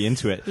he'd be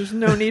into it. There's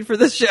no need for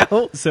this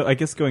show. So I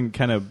guess going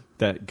kind of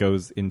that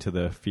goes into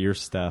the fear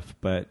stuff,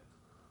 but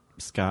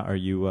Scott, are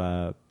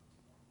you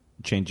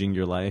changing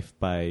your life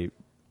by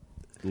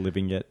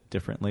living it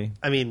differently?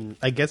 I mean,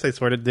 I guess I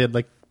sort of did.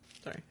 Like,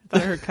 Sorry. I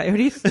thought I heard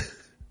coyotes.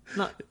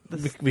 Not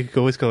this. we could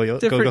always go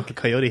Different-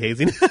 coyote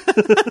hazing.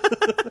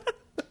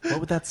 What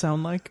would that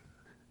sound like?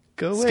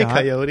 Go away, Scott?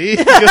 coyote.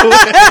 Go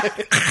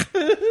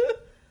away.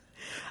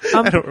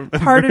 I don't remember.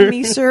 Pardon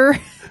me, sir.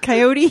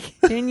 Coyote,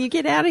 can you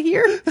get out of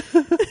here?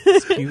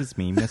 Excuse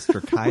me,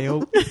 Mr.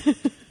 Coyote.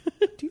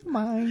 Do you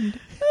mind?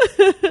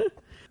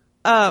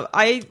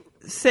 I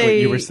say.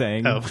 What you were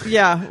saying? Oh.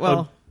 Yeah,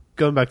 well.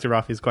 Going back to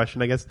Rafi's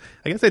question, I guess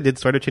I did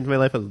sort of change my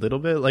life a little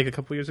bit. Like a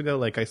couple years ago,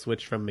 like I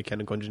switched from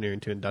mechanical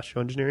engineering to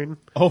industrial engineering.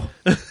 Oh,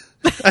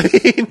 I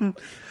mean,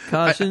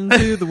 Caution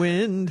to the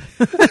wind.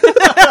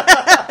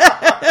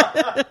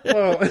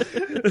 well,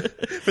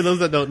 for those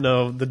that don't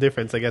know the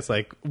difference, I guess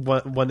like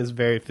one is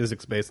very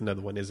physics based, and the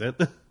other one isn't.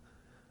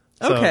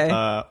 So, Okay.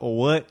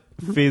 what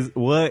is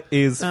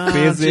Oh,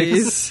 physics?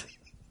 jeez.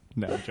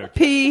 No, I'm joking.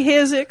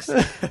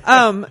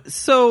 P-hisics.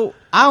 So,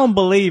 I don't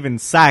believe in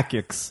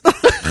psychics.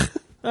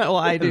 well,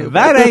 I do.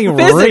 That ain't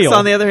Physics, real.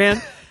 on the other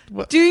hand.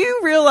 Do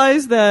you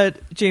realize that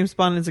James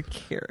Bond is a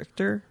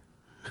character?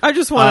 I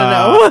just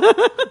want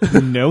to know.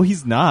 No,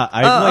 he's not.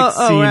 I've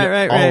seen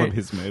right. all of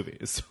his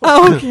movies.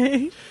 Oh,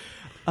 okay.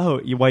 Oh,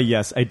 why,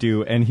 yes, I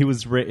do. And he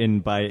was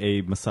written by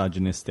a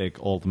misogynistic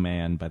old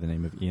man by the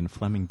name of Ian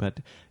Fleming. But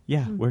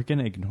yeah, we're going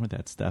to ignore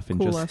that stuff and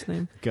Cool just last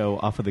name. go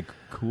off of the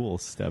cool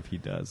stuff he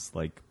does.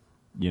 Like,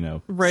 you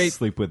know, Right.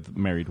 sleep with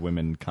married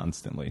women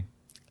constantly.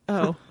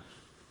 Oh.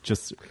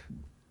 Just,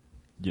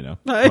 you know,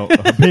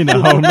 being a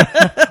home.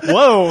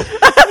 Whoa.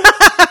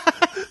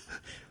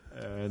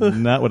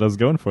 Not what I was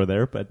going for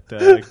there, but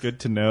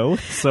good to know.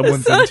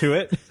 Someone's into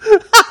it.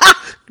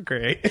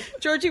 great.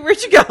 Georgie,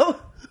 where'd you go?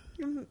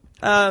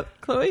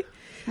 Chloe?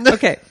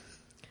 Okay.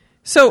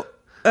 So,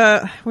 we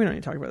don't need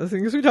to talk about this thing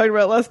because we talked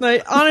about it last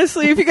night.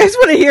 Honestly, if you guys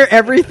want to hear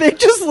everything,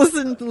 just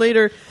listen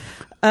later.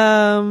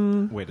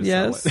 Way to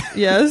Yes. sell it.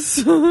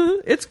 Yes.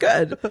 It's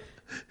good.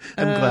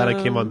 I'm glad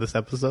I came on this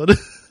episode.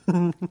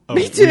 Oh,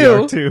 Me we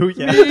too. are too.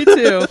 Yeah. Me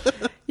too.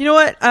 You know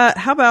what?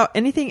 How about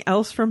anything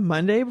else from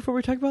Monday before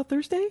we talk about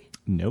Thursday?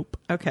 Nope.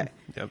 Okay.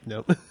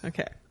 Nope.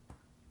 Okay.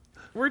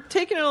 We're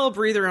taking a little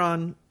breather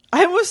on.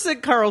 I almost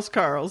said Carl's.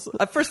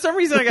 For some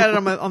reason, I got it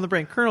on the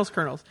brain.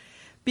 Colonel's.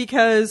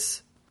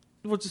 Because,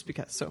 well, just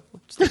because. So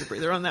we'll just take a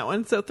breather on that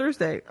one. So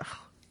Thursday.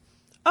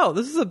 Oh,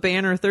 this is a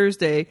banner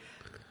Thursday.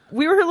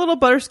 We were a little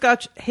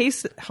butterscotch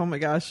haste. Oh my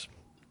gosh.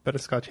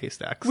 Butterscotch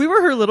haystacks. We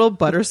were her little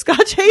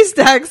butterscotch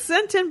haystacks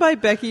sent in by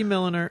Becky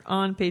Milliner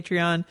on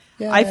Patreon.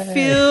 I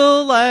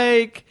feel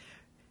like,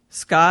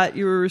 Scott,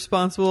 you were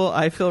responsible.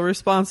 I feel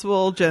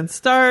responsible. Jen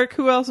Stark.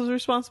 Who else was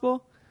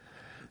responsible?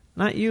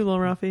 Not you, Lil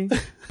Ruffy.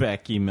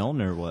 Becky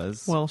Milner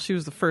was. Well, she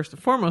was the first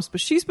and foremost, but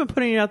she's been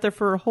putting it out there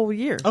for a whole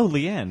year. Oh,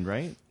 Leanne,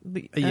 right?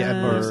 Yeah,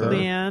 I believe so.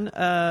 Leanne.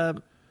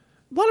 A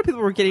lot of people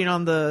were getting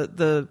on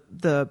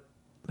the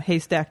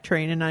haystack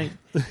train, and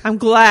I'm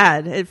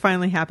glad it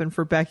finally happened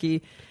for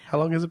Becky. How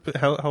long has it been?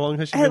 How long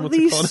has she At been? What's it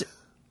least, called?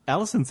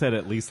 Allison said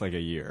at least like a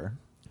year.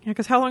 yeah,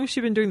 because how long has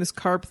she been doing this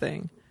carb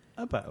thing?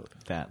 About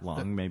that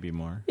long, maybe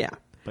more. Yeah.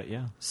 But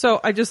yeah. So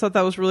I just thought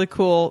that was really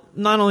cool.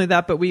 Not only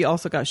that, but we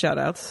also got shout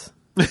outs.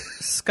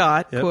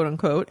 Scott, Yep. quote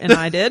unquote, and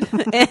I did.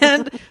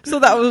 And so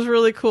that was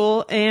really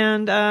cool.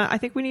 And I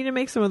think we need to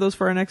make some of those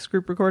for our next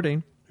group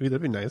recording. Ooh,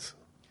 that'd be nice.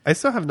 I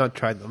still have not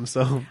tried them,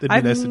 so it'd be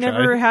I've nice to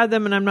never try. had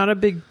them, and I'm not a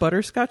big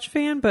butterscotch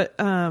fan, but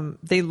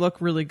they look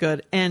really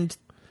good. And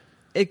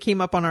it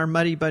came up on our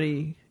Muddy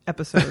Buddy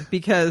episode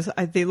because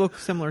they look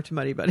similar to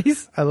Muddy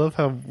Buddies. I love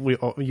how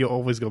you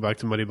always go back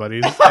to Muddy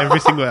Buddies every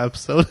single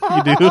episode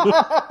you do.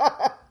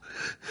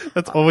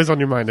 That's always on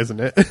your mind, isn't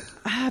it?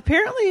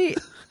 Apparently,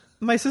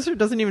 my sister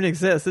doesn't even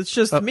exist. It's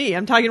just me.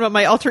 I'm talking about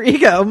my alter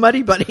ego,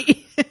 Muddy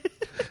Buddy.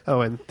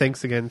 Oh, and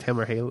thanks again,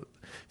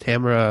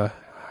 Tamara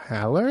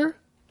Haller.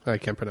 I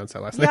can't pronounce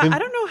that last Yeah, name. I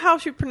don't know how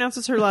she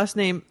pronounces her last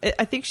name.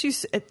 I think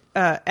she's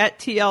at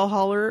TL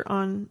Holler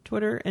on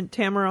Twitter and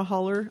Tamara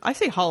Holler. I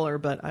say Holler,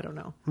 but I don't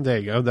know. There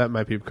you go. That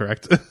might be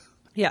correct.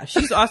 Yeah,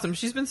 she's awesome.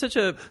 She's been such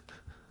a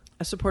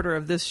supporter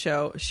of this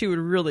show. She would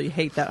really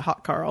hate that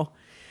Hot Carl.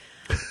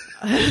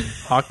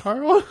 Hawk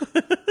Carl?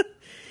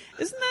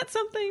 Isn't that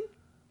something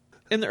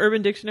in the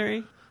Urban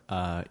Dictionary?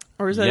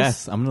 Or is that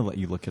yes, I'm going to let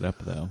you look it up,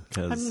 though,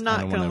 because I'm not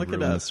I don't gonna want to look it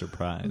ruin up. the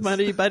surprise.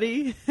 Muddy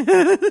Buddy?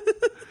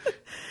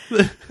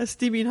 A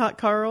steaming Hot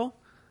Carl?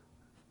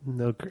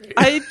 No, great.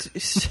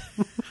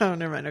 Oh,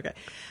 never mind. Okay.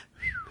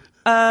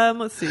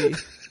 Let's see.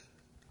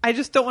 I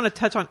just don't want to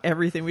touch on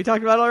everything we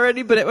talked about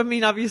already, but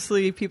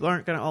obviously people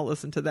aren't going to all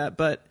listen to that,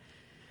 but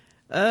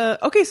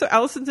okay, so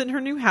Allison's in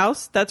her new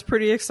house. That's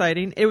pretty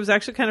exciting. It was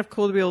actually kind of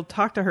cool to be able to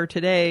talk to her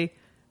today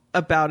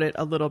about it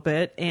a little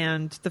bit,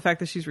 and the fact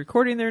that she's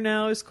recording there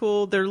now is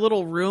cool. Their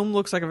little room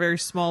looks like a very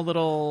small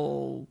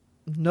little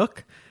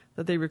nook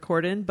that they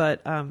record in,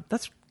 but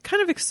that's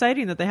kind of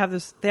exciting that they have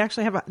this. They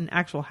actually have an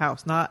actual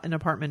house, not an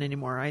apartment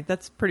anymore, right?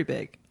 That's pretty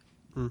big.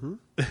 Mm-hmm.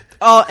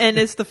 Oh, and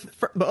it's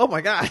oh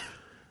my god,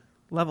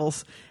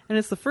 levels, and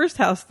it's the first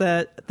house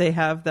that they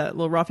have that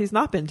Lil Rafi's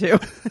not been to.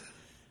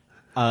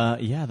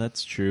 Yeah,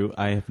 that's true.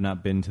 I have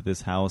not been to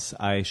this house.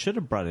 I should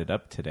have brought it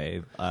up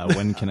today.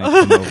 When can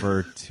I come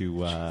over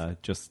to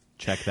just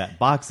check that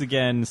box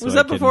again? So Was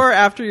that before or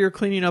after you're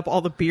cleaning up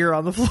all the beer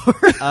on the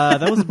floor?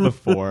 That was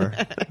before.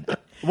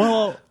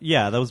 Well,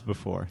 yeah, that was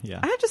before. Yeah.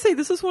 I have to say,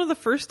 this is one of the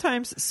first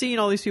times seeing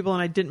all these people,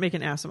 and I didn't make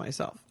an ass of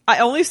myself. I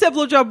only said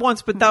blowjob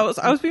once, but I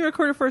was being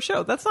recorded for a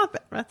show. That's not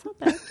bad. That's not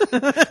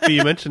bad. But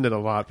you mentioned it a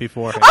lot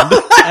beforehand.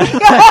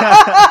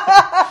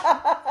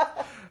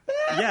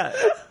 Yeah,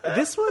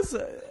 this was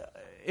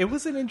it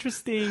was an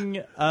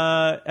interesting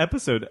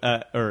episode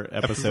live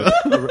show.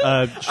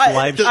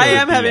 I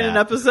am having an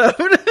episode.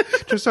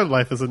 Just our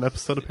life is an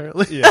episode,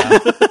 apparently.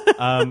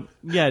 Yeah.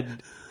 Yeah.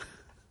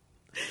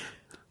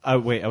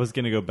 Wait, I was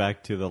going to go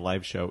back to the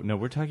live show. No,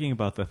 we're talking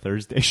about the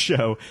Thursday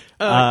show.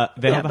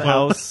 They have a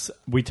house.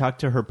 We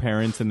talked to her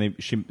parents, and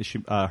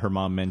her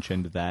mom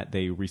mentioned that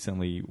they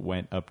recently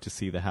went up to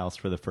see the house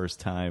for the first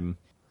time.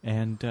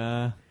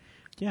 And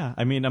yeah,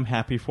 I mean, I'm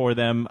happy for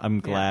them. I'm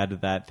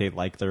glad that they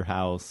like their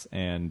house,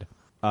 and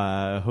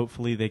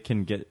hopefully they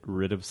can get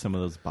rid of some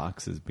of those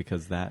boxes,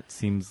 because that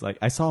seems like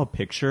I saw a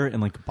picture and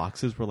like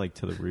boxes were like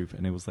to the roof,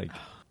 and it was like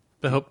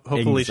But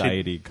hopefully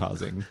anxiety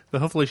causing.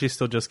 But hopefully she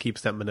still just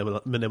keeps that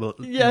manila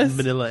Yes.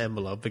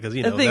 envelope, because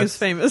you know That thing is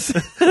famous.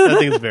 that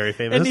thing is very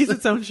famous. It needs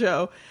its own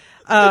show.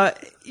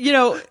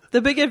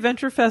 The Big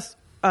Adventure Fest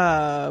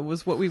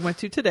was what we went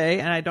to today,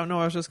 and I don't know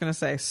what I was just going to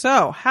say.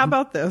 So, how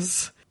about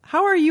this?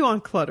 How are you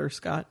on clutter,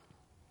 Scott?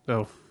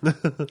 Oh,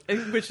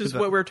 Which is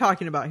what we're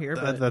talking about here.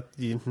 But...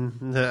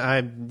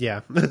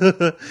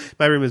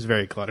 My room is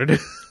very cluttered.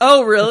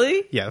 Oh,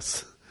 really?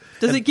 Yes.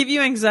 Does it give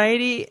you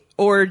anxiety,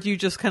 or do you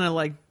just kind of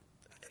like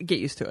get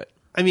used to it?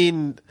 I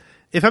mean,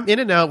 if I'm in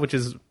and out, which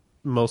is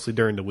mostly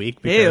during the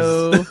week,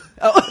 because Ew.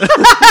 Oh,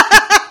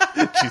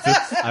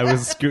 Jesus, I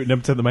was scooting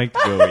up to the mic to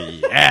go,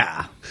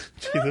 yeah.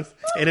 Jesus,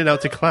 in and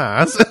out to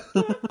class.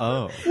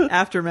 Oh,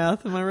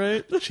 aftermath, am I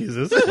right?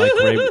 Jesus, like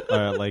Ray,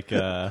 let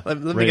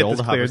me Ray get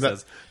this Oldhopper clear.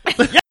 says.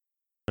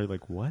 They're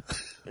like, what?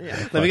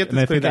 Yeah. Let me get And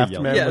I this clear. think The I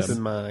yelled aftermath at was them.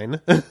 in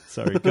mine.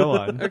 Sorry, go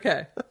on.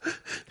 Okay.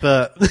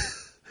 But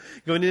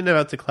going in and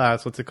out to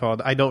class, what's it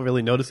called? I don't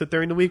really notice it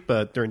during the week,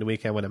 but during the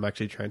weekend when I'm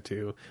actually trying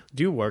to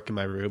do work in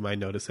my room, I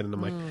notice it, and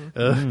I'm like,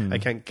 I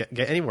can't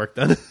get any work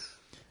done.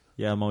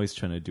 Yeah, I'm always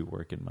trying to do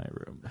work in my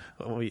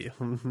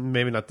room.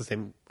 Maybe not the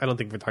same. I don't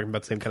think we're talking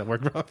about the same kind of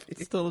work,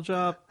 Rafi. Still a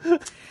job.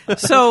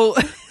 So,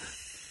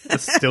 A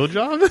still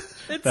job?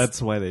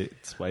 That's why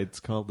it's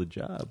called the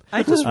job.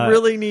 I just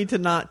really need to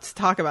not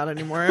talk about it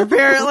anymore,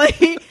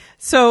 apparently.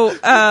 So,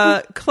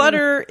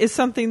 clutter is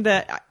something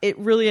that it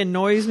really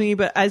annoys me,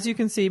 but as you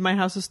can see, my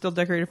house is still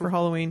decorated for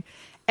Halloween,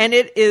 and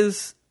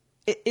it's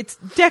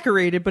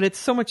decorated, but it's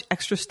so much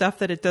extra stuff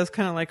that it does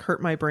kind of like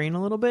hurt my brain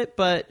a little bit,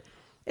 but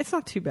it's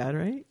not too bad,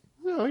 right?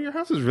 No, your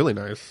house is really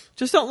nice.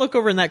 Just don't look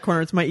over in that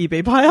corner. It's my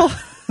eBay pile.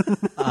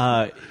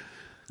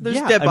 There's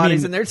dead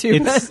bodies in there too.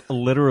 It's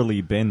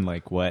literally been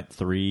like, what,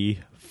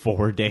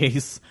 3-4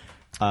 days?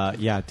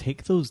 Yeah,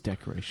 take those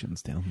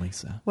decorations down,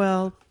 Lisa.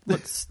 Well,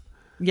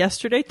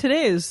 yesterday?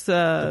 Today is Day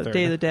of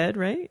the Dead,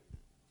 right?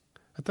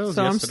 I thought it was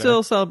So I'm yesterday.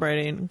 still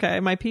celebrating. Okay,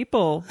 my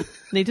people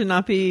need to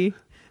not be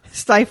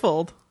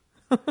stifled.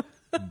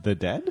 The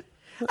dead?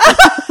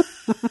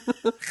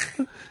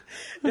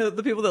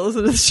 The people that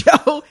listen to the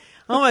show.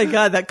 Oh my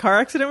god, that car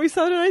accident we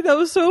saw tonight, that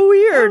was so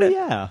weird. Oh,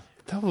 yeah.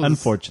 That was-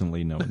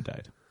 Unfortunately, no one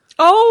died.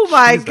 Oh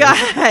my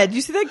god. Did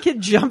you see that kid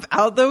jump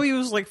out though? He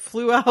was like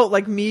flew out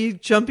like me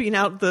jumping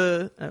out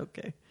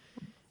okay.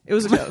 It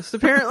was a ghost,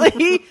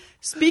 apparently.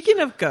 Speaking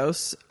of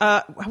ghosts,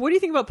 what do you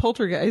think about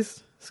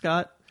Poltergeist,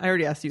 Scott? I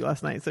already asked you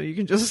last night, so you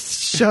can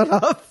just shut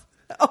up.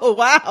 Oh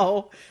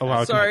wow. Oh,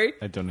 wow. Sorry.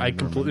 I don't. I even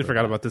completely remember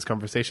forgot that. about this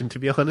conversation, to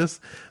be honest.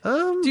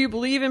 Do you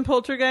believe in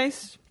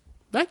Poltergeist?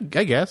 I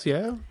guess,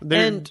 yeah.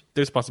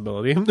 There's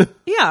possibility.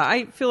 Yeah,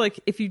 I feel like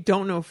if you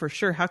don't know for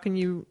sure, how can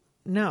you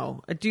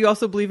know? Do you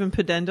also believe in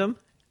pedendum?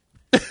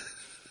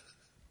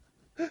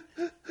 I'm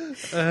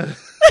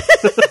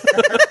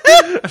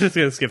just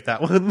going to skip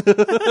that one.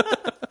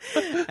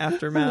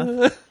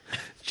 Aftermath.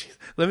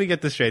 Let me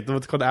get this straight.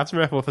 What's called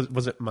Aftermath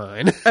wasn't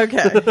mine.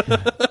 Okay.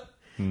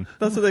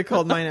 That's what they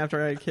called mine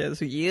after I had kids.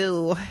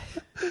 You.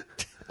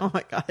 Oh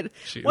my god.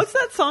 Jeez. What's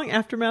that song,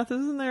 Aftermath?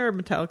 Isn't there a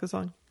Metallica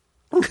song?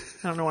 I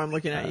don't know why I'm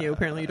looking at you.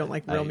 Apparently you don't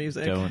like real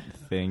music. I don't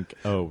think.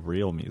 Oh,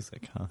 real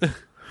music, huh?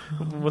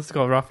 What's it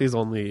called? Rafi's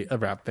only a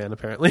rap band,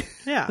 apparently.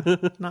 Yeah,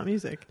 not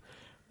music.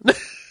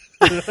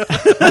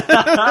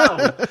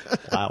 Wow.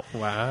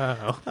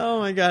 Wow. Oh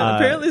my god.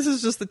 Apparently this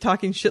is just the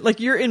talking shit.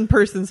 Like you're in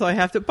person, so I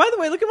have to. By the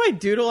way, look at my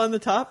doodle on the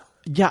top.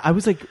 Yeah, I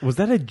was like, was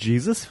that a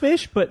Jesus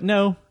fish? But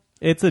no,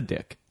 it's a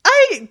dick.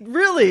 I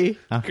really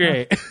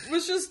Great.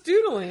 was just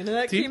doodling, and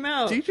that came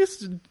out. Do you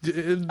just...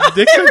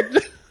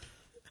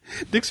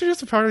 Dicks are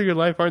just a part of your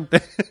life, aren't they?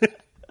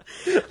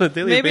 On a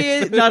daily Maybe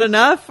basis. not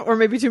enough, or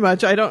maybe too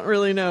much. I don't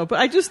really know. But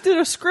I just did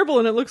a scribble,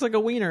 and it looks like a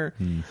wiener.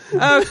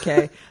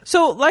 Okay.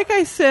 So, like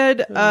I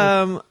said,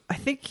 I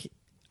think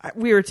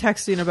we were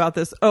texting about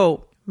this.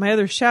 Oh, my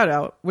other shout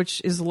out,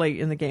 which is late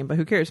in the game, but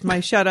who cares?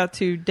 My shout out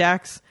to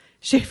Dax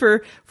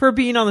Schaefer for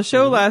being on the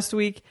show last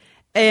week.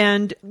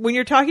 And when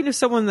you're talking to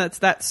someone that's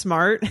that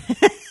smart,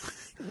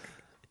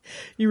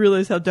 you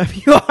realize how dumb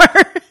you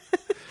are.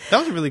 That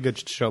was a really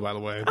good show, by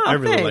the way. Oh, I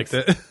really thanks.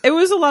 liked it. It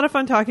was a lot of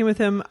fun talking with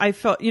him. I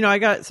felt, I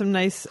got some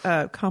nice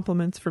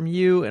compliments from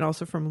you and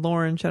also from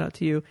Lauren. Shout out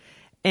to you.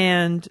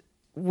 And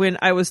when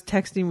I was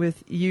texting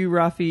with you,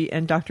 Rafi,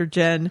 and Dr.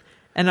 Jen,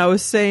 and I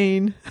was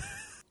saying,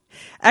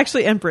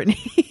 actually, and Brittany.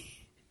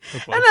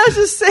 And I was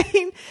just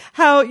saying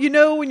how,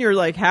 when you're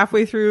like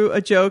halfway through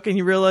a joke and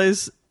you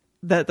realize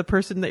that the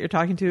person that you're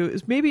talking to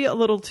is maybe a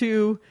little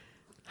too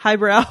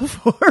highbrow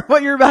for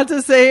what you're about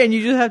to say, and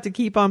you just have to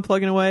keep on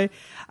plugging away.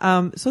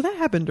 So that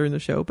happened during the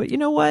show, but you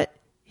know what?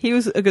 He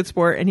was a good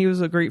sport, and he was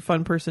a great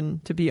fun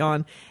person to be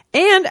on.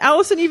 And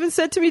Allison even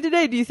said to me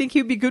today, do you think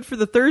he would be good for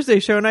the Thursday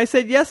show? And I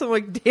said, yes. I'm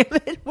like, damn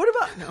it. What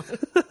about, no.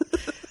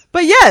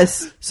 But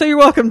yes. So you're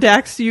welcome,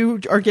 Dax.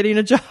 You are getting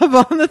a job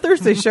on the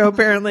Thursday show,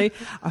 apparently.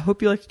 I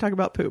hope you like to talk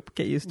about poop.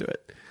 Get used to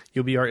it.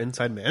 You'll be our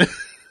inside man.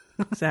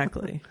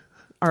 Exactly.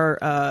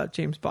 Our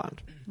James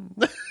Bond.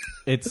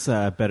 It's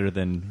better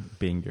than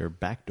being your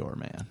backdoor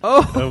man.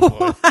 Oh,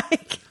 boy. my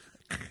God.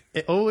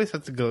 It always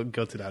has to go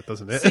to that,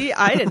 doesn't it? See,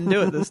 I didn't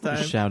do it this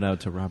time. Shout out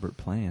to Robert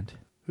Plant.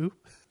 Who?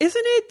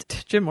 Isn't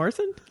it Jim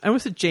Morrison? I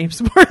almost said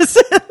James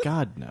Morrison.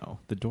 God, no.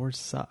 The Doors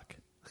suck.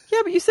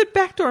 Yeah, but you said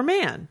backdoor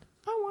man.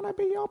 I want to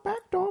be your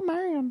backdoor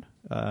man.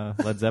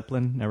 Led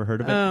Zeppelin. Never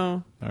heard of it?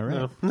 Oh. All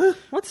right.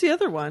 What's the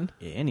other one?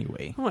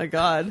 Anyway. Oh my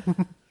god.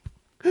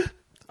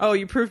 Oh,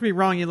 you proved me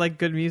wrong. You like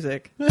good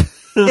music.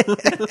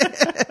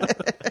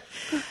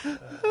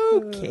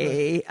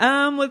 Okay.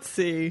 Let's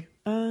see.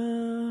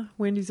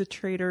 Wendy's a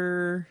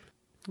traitor.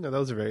 No, that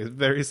was very,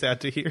 very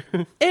sad to hear.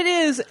 It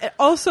is.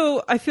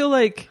 Also, I feel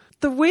like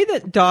the way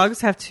that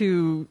dogs have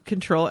to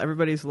control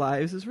everybody's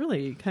lives is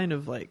really kind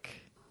of like,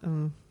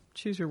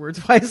 choose your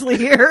words wisely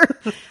here.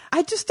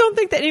 I just don't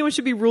think that anyone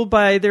should be ruled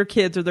by their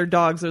kids or their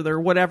dogs or their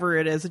whatever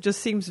it is. It just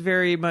seems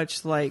very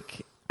much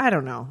like, I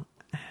don't know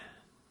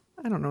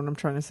what I'm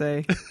trying to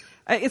say.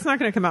 It's not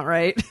going to come out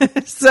right.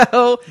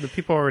 So The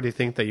people already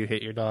think that you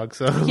hate your dog,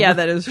 so yeah,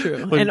 that is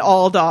true. And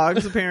all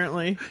dogs,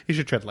 apparently. you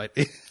should tread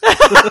lightly.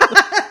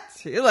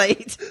 Too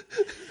late.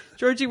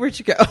 Georgie, where'd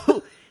you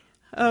go?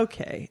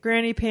 Okay.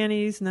 Granny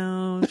panties,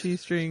 no.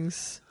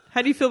 G-strings.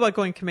 How do you feel about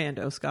going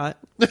commando, Scott?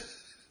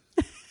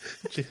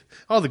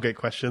 All the great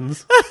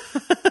questions.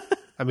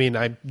 I mean,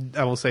 I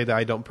will say that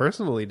I don't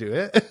personally do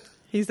it.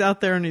 He's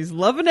out there and he's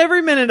loving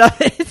every minute of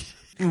it.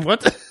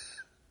 What?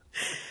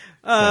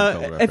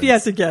 Seinfeld If you have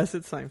reference. to guess,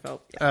 it's Seinfeld.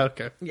 Yeah.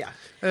 Okay. Yeah.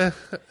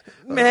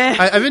 Meh.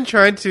 I've been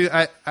trying to.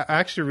 I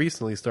actually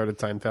recently started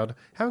Seinfeld.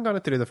 Haven't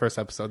gotten through the first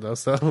episode though.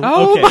 So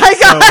Oh Okay, my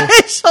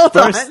so gosh! Hold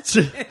on.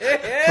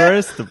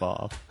 First of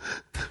all,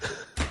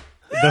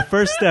 the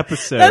first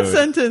episode That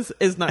sentence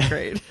is not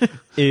great.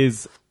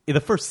 is the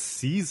first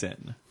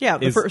season. Yeah,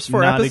 the is first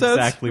 4 not episodes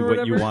exactly or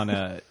what you whatever. want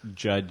to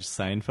judge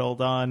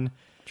Seinfeld on.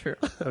 True.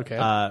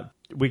 okay.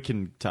 We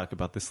can talk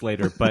about this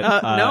later,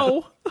 but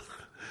No.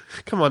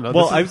 Come on. No,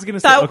 Well, this I is, was going to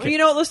say, That, okay, You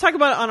know what? Let's talk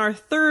about it on our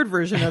third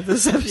version of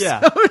this episode.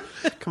 yeah,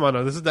 come on.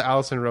 No, this is the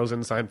Allison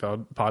Rosen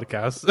Seinfeld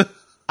podcast.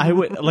 I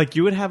would like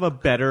you would have a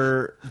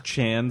better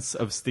chance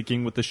of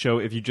sticking with the show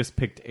if you just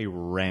picked a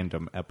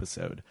random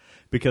episode,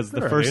 because the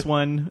Alright. first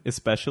one,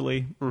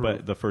 especially,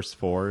 but the first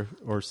 4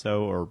 or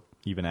so, or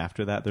even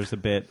after that, there's a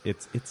bit.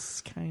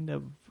 It's kind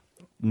of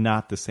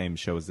not the same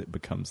show as it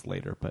becomes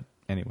later, but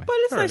anyway. But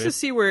it's nice Alrighty. to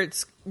see where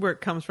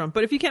it comes from.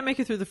 But if you can't make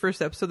it through the first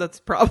episode, that's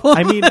a problem.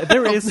 I mean,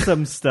 there is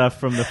some stuff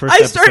from the first. I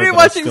episode started that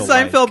watching still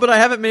Seinfeld, like. but I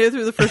haven't made it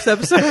through the first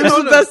episode. It's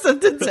the best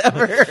sentence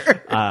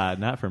ever.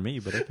 Not for me,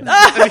 but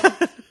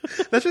okay.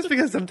 That's just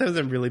because sometimes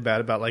I'm really bad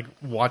about like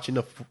watching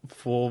a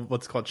full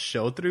what's called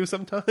show through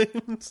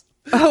sometimes.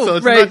 Oh, so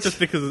it's right. not just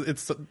because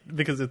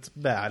it's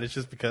bad. It's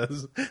just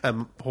because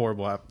I'm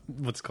horrible at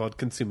what's called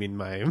consuming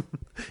my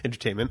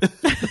entertainment.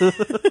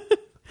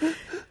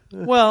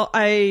 Well,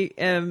 I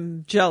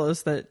am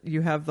jealous that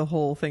you have the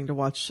whole thing to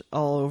watch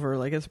all over.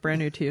 Like, it's brand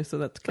new to you, so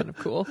that's kind of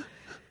cool.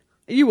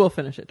 You will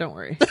finish it, don't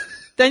worry.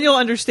 Then you'll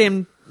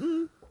understand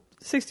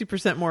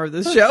 60% more of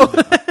this show.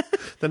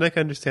 Then I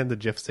can understand the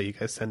gifs that you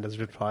guys send as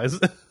replies.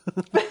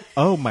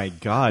 Oh my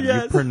god,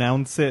 Yes. you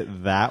pronounce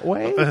it that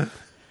way?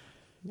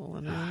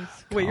 Millennials.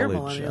 Wait, you're a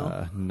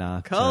millennial.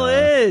 Not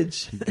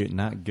College.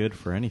 not good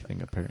for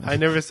anything apparently. I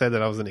never said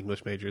that I was an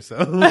English major, so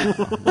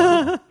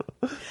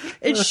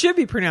It should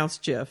be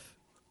pronounced GIF.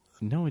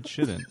 No, it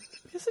shouldn't.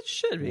 Yes, it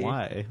should be.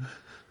 Why?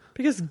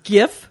 Because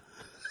GIF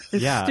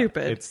is Yeah,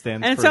 stupid. it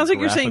stands and it for sounds like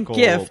you're saying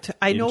graphical gift.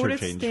 I know what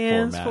it interchange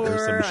stands format or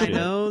for. some I shit.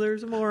 know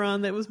there's a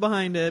moron that was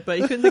behind it, but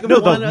you couldn't think of No,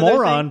 one the other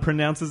moron thing.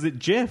 pronounces it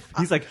GIF.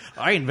 He's like,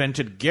 I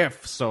invented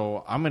GIF,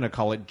 so I'm going to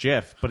call it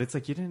GIF. But it's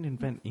like, you didn't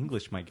invent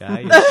English, my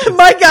guy.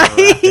 My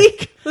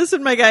guy.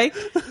 Listen, my guy.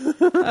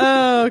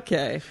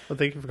 Okay. well,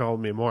 thank you for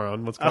calling me a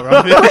moron. What's going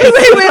on?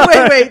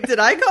 Wait. Did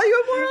I call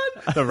you a moron?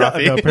 The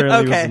Rafi. No, apparently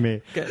it Okay, was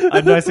me. good.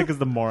 I know I said because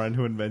the moron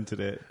who invented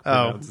it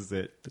Oh. pronounces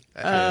it.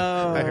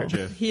 I heard you.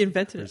 GIF. He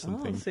invented it.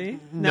 something. Oh, see?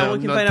 Now No, we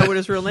can not find that. out what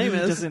his real name He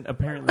is. doesn't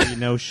apparently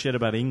know shit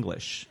about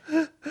English.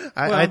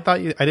 I thought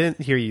you. I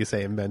didn't hear you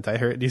say invent. I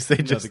heard you say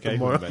No, just the guy the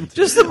who moron. invented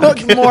Just it.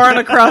 a moron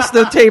across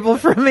the table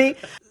from me.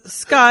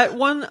 Scott,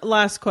 one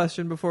last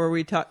question before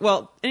we talk.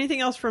 Well,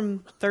 anything else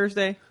from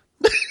Thursday?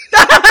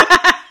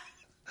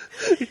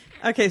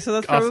 Okay, so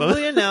that's Awesome.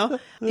 probably a no.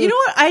 You know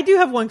what? I do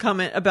have one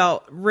comment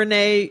about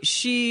Renee.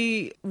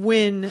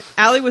 When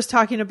Allie was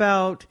talking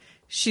about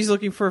she's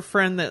looking for a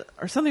friend that,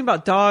 or something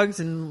about dogs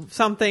and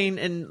something,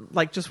 and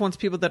like just wants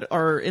people that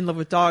are in love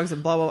with dogs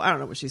and blah, blah, blah. I don't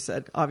know what she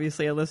said.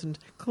 Obviously, I listened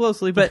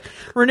closely, but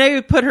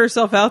Renee put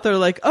herself out there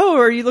like, oh,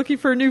 are you looking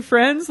for new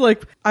friends?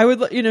 Like, I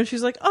would,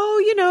 she's like,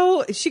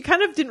 oh, she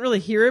kind of didn't really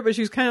hear it, but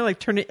she was kind of like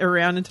turning it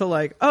around into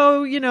like,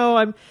 oh,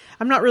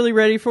 I'm not really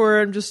ready for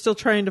it. I'm just still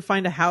trying to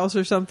find a house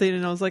or something.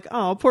 And I was like,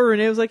 oh, poor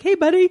Renee. I was like, hey,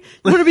 buddy, you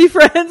want to be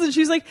friends? And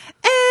she's like,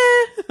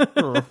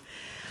 eh.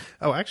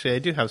 Oh, actually, I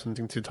do have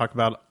something to talk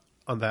about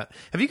on that.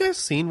 Have you guys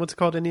seen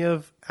any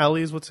of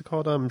Allie's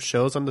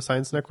shows on the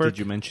Science Network? Did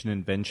you mention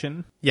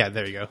invention? Yeah,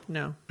 there you go.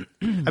 No.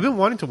 I've been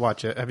wanting to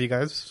watch it. Have you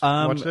guys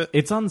watched it?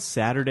 It's on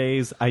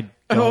Saturdays. I don't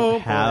Oh, boy.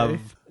 have Here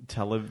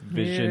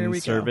television we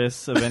go.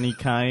 service of any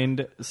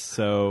kind,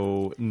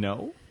 so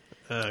no.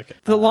 Okay.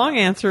 The long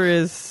answer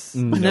is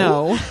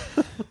no.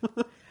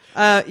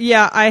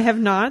 Yeah, I have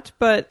not.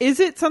 But is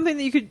it something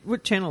that you could?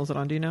 What channel is it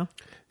on? Do you know?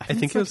 I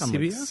think It's it was like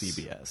on, like, CBS.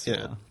 CBS. Yeah.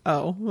 Yeah.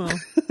 Oh, well,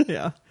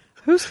 yeah.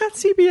 Who's got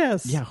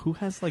CBS? Yeah. Who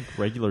has like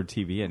regular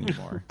TV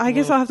anymore? I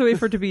guess I'll have to wait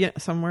for it to be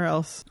somewhere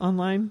else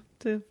online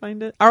to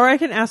find it. Or I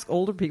can ask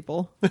older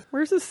people.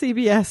 Where's the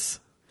CBS?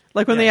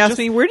 Like when Yeah, they ask just-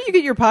 me, where do you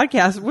get your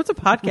podcast? What's a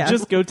podcast?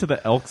 Just go to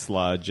the Elks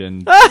Lodge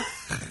and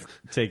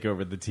take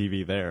over the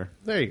TV there.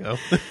 There you go.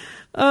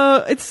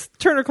 It's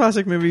Turner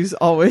Classic Movies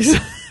always.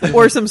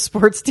 Or some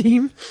sports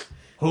team.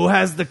 Who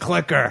has the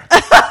clicker?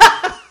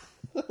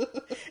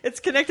 It's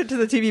connected to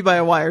the TV by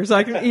a wire, so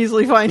I can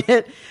easily find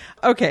it.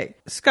 Okay,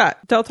 Scott,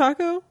 Del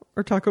Taco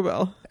or Taco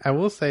Bell? I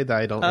will say that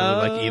I don't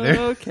really like either.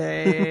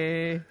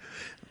 Okay.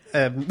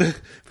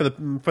 For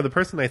the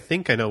person I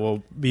think I know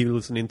will be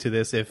listening to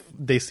this if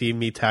they see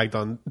me tagged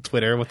on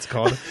Twitter, what's it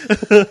called?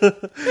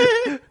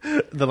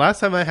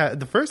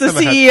 The first The time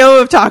I had,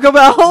 CEO of Taco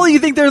Bell? You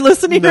think they're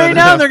listening No, right no,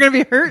 now? no. And they're going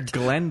to be hurt?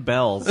 Glenn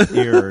Bell's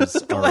ears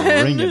are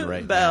ringing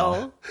right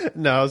now.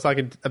 no, I was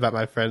talking about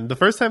my friend. The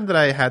first time that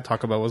I had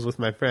Taco Bell was with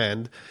my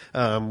friend.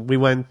 We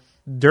went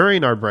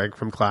during our break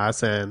from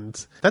class, and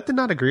that did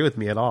not agree with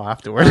me at all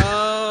afterward.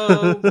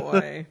 Oh,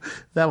 boy.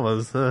 That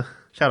was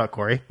shout out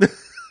Corey.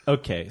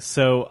 Okay,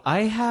 so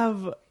I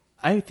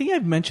think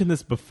I've mentioned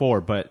this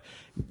before, but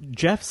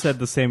Jeff said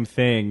the same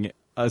thing.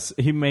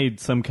 He made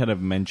some kind of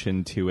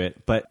mention to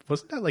it, but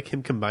Wasn't that like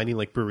him combining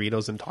like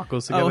burritos and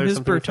tacos together? or his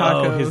something like that?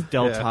 burrito. his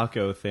Del Yeah.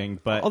 Taco thing.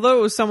 But Although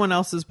it was someone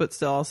else's, but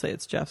still, I'll say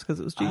it's Jeff's because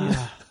it was genius.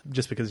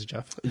 Just because it's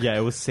Jeff. yeah,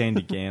 it was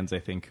Sandy Gans, I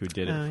think, who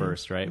did it yeah.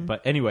 first, right?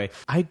 But anyway,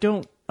 I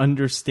don't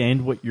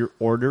understand what you're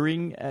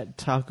ordering at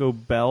Taco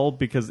Bell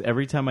because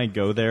every time I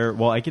go there,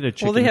 well, I get a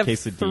chicken Well, they have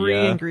quesadilla.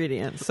 3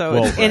 ingredients, so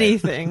Well, it's right.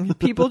 anything.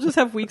 People just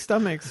have weak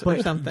stomachs or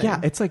something. Yeah,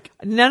 it's like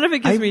None of it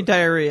gives I've me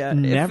diarrhea. If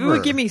it never-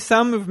 would give me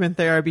some movement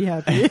there, I'd be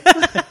happy.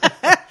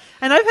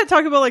 And I've had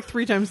Taco Bell like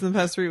 3 times in the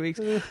past 3 weeks.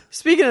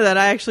 Speaking of that,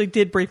 I actually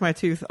did break my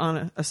tooth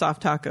on a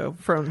soft taco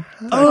from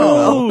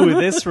oh,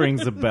 this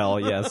rings a bell.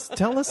 Yes,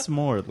 tell us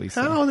more,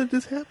 Lisa. How did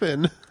this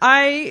happen?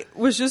 I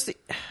was just...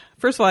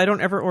 First of all, I don't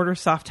ever order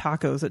soft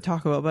tacos at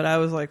Taco Bell, but I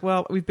was like,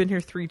 well, we've been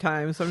here 3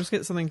 times, so I'm just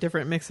getting something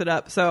different, mix it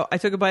up. So I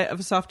took a bite of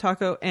a soft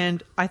taco,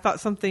 and I thought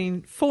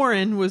something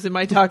foreign was in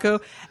my taco,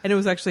 and it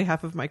was actually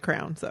half of my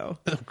crown. So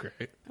Oh,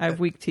 great. I have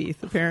weak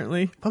teeth,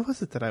 apparently. What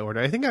was it that I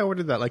ordered? I think I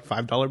ordered that like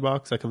 $5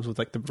 box that comes with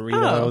like the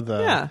burrito.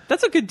 Yeah,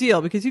 that's a good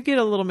deal because you get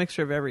a little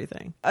mixture of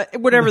everything.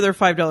 Whatever their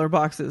 $5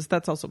 box is,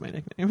 that's also my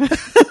nickname.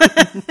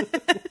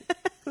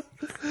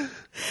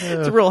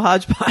 It's a real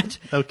hodgepodge.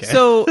 Okay.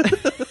 So,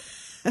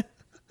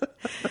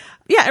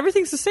 yeah,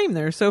 everything's the same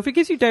there. So if it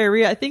gives you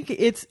diarrhea, I think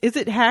is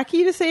it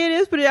hacky to say it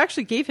is, but it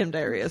actually gave him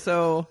diarrhea.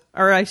 So,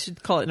 or I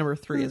should call it number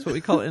 3 is what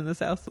we call it in this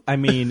house. I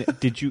mean,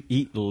 did you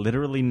eat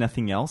literally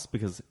nothing else?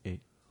 Because it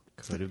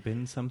could have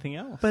been something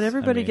else. But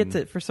everybody I mean, gets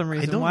it for some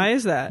reason. don't- Why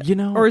is that? You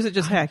know, or is it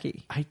just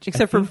hacky?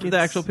 Except for think the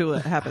it's- actual people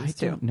that it happens I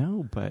to. don't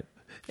know, but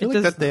I feel It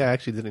like does- that day I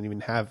actually didn't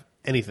even have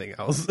anything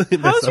else.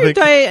 In my How's your stomach.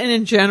 diet and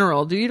in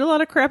general? Do you eat a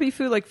lot of crappy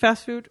food like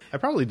fast food? I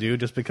probably do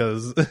just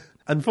because,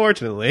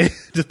 unfortunately,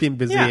 just being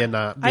busy and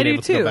not being I do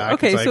able to too. go back.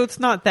 Okay, it's so like, it's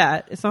not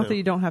that. It's not that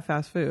you don't have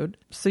fast food.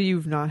 So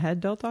you've not had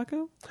Del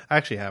Taco? I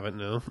actually haven't,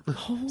 no.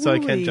 So I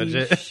can't judge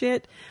Holy it.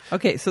 Shit.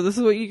 Okay, so this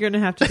is what you're going to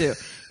have to do.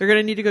 You're going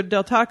to need to go to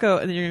Del Taco,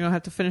 and then you're going to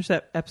have to finish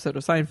that episode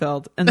of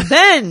Seinfeld, and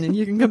then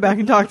you can come back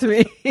and talk to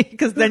me,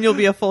 because then you'll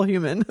be a full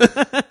human.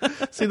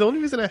 See, the only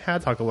reason I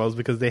had Taco Bell is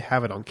because they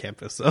have it on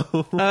campus. So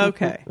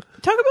Okay.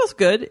 Taco Bell's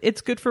good.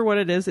 It's good for what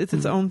it is. It's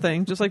its own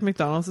thing, just like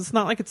McDonald's. It's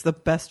not like it's the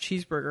best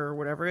cheeseburger or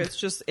whatever. It's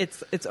just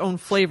its own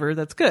flavor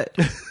that's good.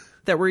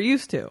 That we're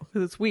used to,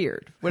 because it's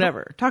weird.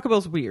 Whatever. Taco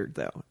Bell's weird,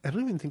 though. I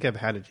don't even think I've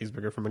had a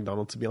cheeseburger from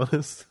McDonald's, to be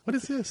honest. What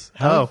is this?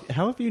 how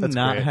have you that's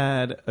not great.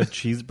 had a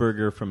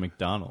cheeseburger from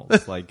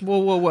McDonald's? Like,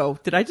 Whoa.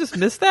 Did I just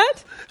miss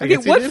that? I Okay,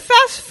 guess you what did.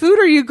 fast food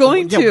are you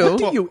going yeah, to? what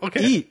do you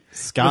okay. eat, With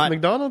Scott?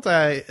 McDonald's,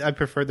 I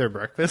prefer their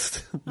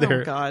breakfast.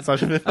 Their Oh, God.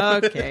 sausage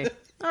McMuffin. Okay.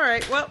 All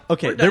right. Well,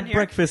 Okay, we're their done here.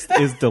 breakfast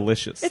is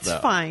delicious. It's though.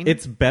 fine.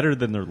 It's better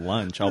than their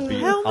lunch. Hell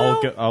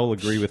no. I'll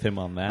agree with him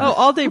on that. Oh,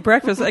 all day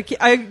breakfast.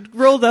 I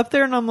rolled up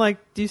there and I'm like,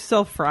 "Do you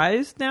sell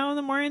fries now in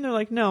the morning?" They're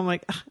like, "No." I'm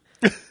like,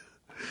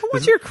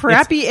 "What's your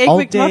crappy egg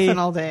McMuffin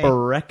all day?"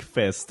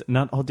 breakfast,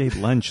 not all day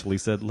lunch.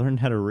 Lisa, learn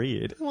how to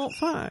read. Well,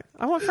 fuck.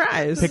 I want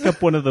fries. Pick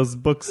up one of those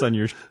books on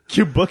your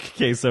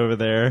bookcase over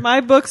there. My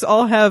books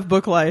all have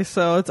book lice,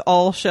 so it's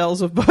all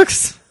shelves of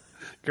books,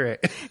 Great.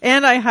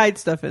 and I hide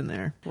stuff in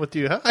there. What do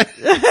you have?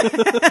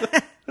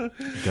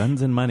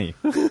 Guns and money.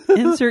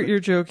 Insert your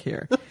joke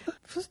here.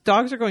 Those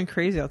dogs are going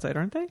crazy outside,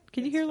 aren't they?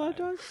 Can you hear a lot of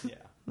dogs?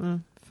 Yeah.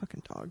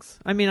 Fucking dogs.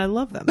 I mean, I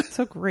love them. It's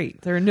so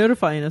great. They're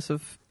notifying us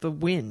of the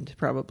wind,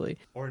 probably.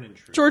 Or an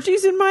intruder.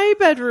 Georgie's in my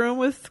bedroom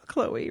with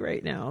Chloe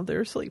right now.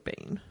 They're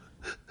sleeping.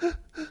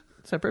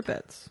 Separate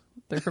beds.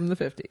 They're from the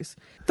 50s.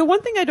 The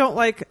one thing I don't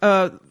like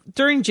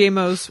during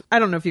JMO's, I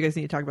don't know if you guys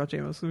need to talk about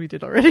JMO's because we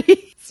did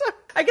already. So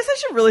I guess I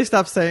should really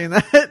stop saying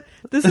that.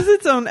 This is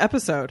its own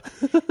episode.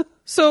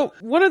 So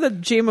one of the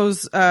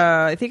JMO's,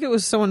 I think it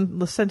was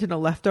someone sent in a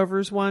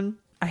leftovers one.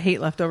 I hate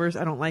leftovers.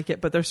 I don't like it,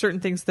 but there's certain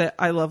things that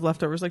I love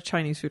leftovers, like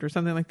Chinese food or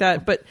something like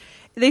that. But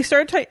they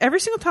started every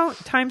single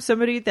time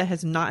somebody that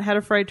has not had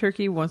a fried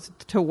turkey wants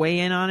to weigh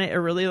in on it. It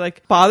really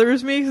like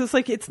bothers me because it's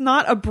like it's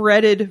not a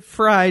breaded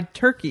fried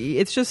turkey.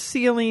 It's just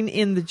sealing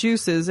in the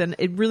juices, and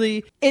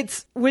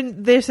it's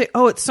when they say,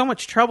 "Oh, it's so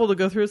much trouble to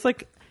go through." It's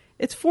like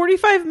it's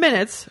 45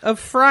 minutes of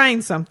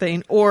frying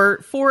something or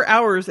 4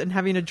 hours and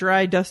having a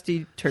dry,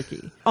 dusty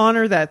turkey.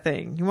 Honor that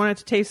thing. You want it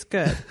to taste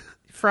good.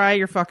 Fry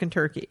your fucking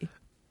turkey.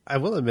 I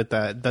will admit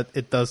that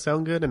it does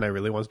sound good, and I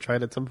really want to try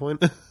it at some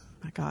point.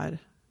 My God.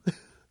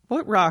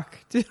 What rock?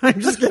 I'm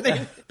just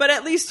kidding. But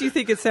at least you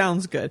think it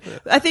sounds good.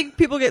 I think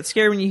people get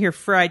scared when you hear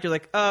fried. You're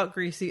like, oh,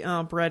 greasy,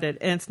 oh, breaded.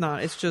 And it's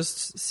not. It's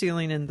just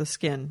sealing in the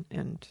skin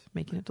and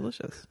making it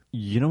delicious.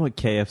 You know what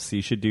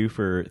KFC should do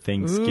for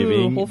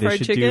Thanksgiving? Ooh, whole fried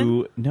should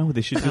chicken?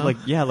 they should do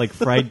like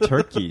fried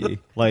turkey.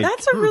 Like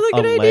That's a really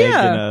good a idea.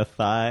 leg and a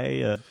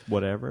thigh,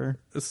 whatever.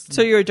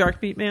 So you're a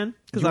dark meat man?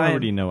 You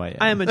already know I am.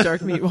 I am a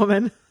dark meat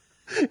woman.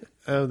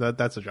 Oh,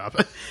 that's a drop.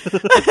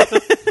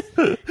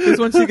 Because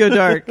once you go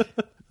dark.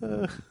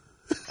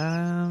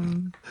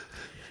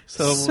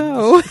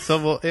 So-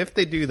 well, if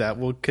they do that,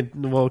 will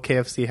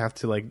KFC have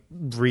to like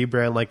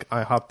rebrand like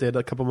IHOP did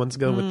a couple months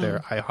ago with their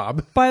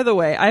IHOB? By the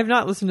way, I have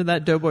not listened to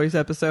that Doughboys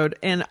episode,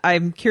 and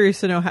I'm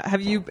curious to know,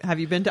 have you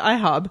been to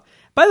IHOB?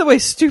 By the way,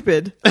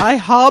 stupid.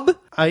 IHOB?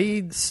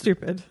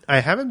 Stupid. I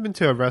haven't been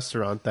to a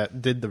restaurant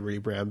that did the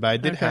rebrand, but I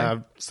did Okay.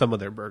 have some of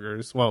their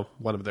burgers. Well,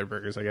 one of their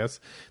burgers, I guess.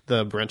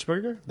 The brunch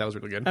burger, that was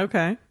really good.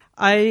 Okay.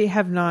 I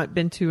have not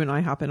been to an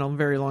IHOP in a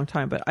very long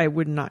time, but I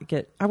would not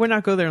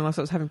go there unless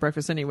I was having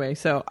breakfast anyway.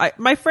 So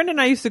my friend and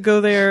I used to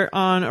go there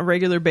on a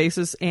regular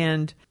basis,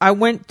 and I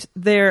went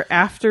there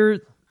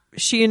after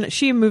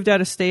she moved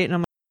out of state, and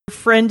I'm like, your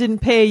friend didn't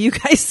pay. You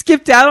guys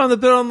skipped out on the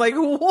bill. I'm like,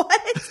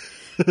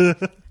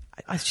 what?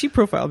 She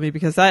profiled me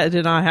because that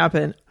did not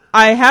happen.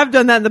 I have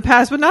done that in the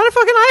past, but not a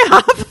fucking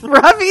IHOP.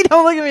 Ravi,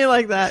 don't look at me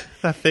like that.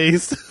 That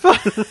face.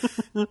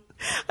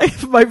 I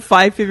have my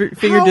 5-figure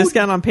How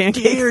discount on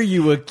pancakes. Dare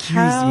you accuse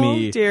How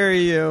me? dare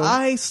you?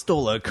 I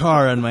stole a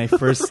car on my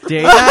first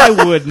date.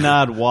 I would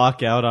not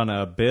walk out on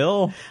a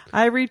bill.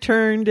 I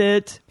returned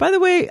it. By the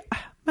way,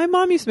 my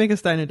mom used to make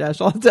us dine and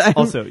dash all the time.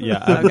 Also,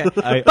 yeah, Okay.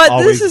 I But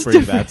always this is bring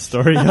different. that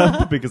story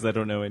up because I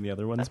don't know any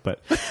other ones.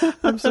 But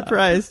I'm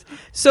surprised.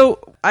 So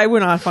I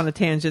went off on a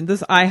tangent.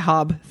 This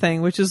IHOB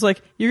thing, which is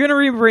like, you're going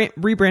to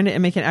rebrand it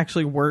and make it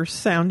actually worse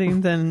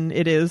sounding than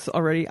it is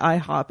already.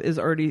 IHOP is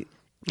already...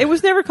 It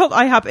was never called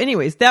IHOP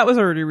anyways. That was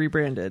already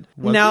rebranded.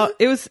 Now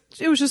it was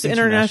just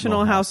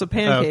International House of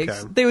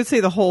Pancakes. Okay. They would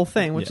say the whole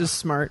thing, which Yeah. is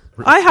smart.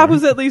 IHOP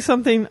was at least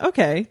something,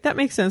 okay, that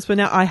makes sense. But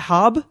now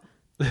IHOB?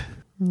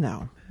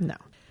 No.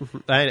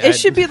 It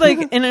should be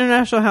like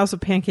International House of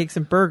Pancakes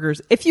and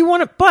Burgers. If you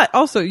want to, but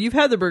also you've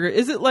had the burger.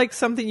 Is it like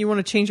something you want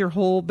to change your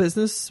whole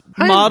business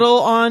model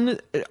on?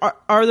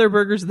 Are their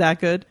burgers that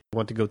good? I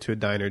want to go to a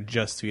diner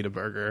just to eat a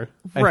burger.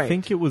 I Right.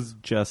 think it was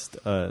just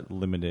a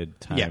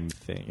limited time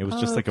thing. It was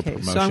just like a Okay,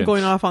 promotion. so I'm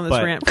going off on this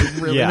But- rant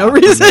for really yeah, no for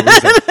reason.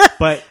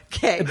 But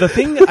Okay. the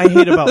thing I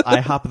hate about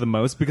IHOP the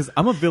most, because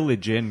I'm a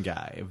Village Inn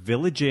guy.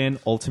 Village Inn,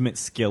 Ultimate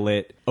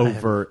Skillet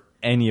over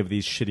any of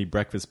these shitty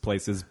breakfast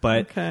places.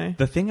 But Okay.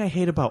 the thing I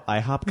hate about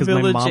IHOP, because my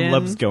Village mom Inn,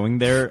 loves going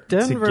there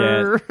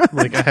Denver. to get...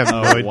 Like I have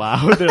no Oh, idea.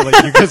 wow. They're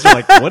like, you guys are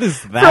like, what is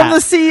that? From the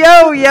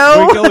CEO,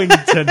 yo. We're going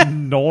to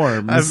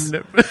Norms.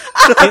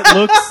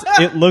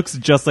 It looks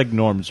just like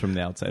Norms from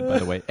the outside, by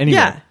the way. Anyway,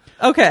 Yeah.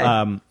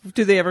 Okay.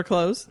 Do they ever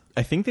close?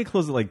 I think they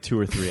close at like 2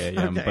 or 3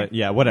 a.m. Okay. But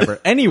yeah, whatever.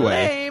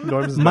 Anyway, Lame.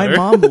 Norm's my better.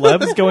 mom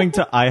loves going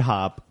to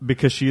IHOP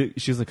because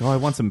she's like, oh, I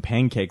want some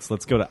pancakes.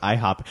 Let's go to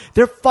IHOP.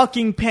 Their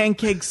fucking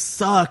pancakes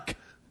suck.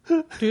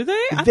 Do they?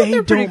 I thought They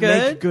they're pretty don't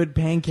good. make good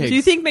pancakes. Do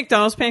you think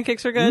McDonald's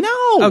pancakes are good?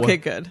 No. Okay,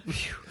 good.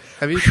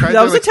 Have you tried?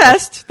 That was their, a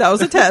test. That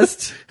was a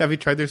test. Have you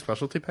tried their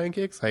specialty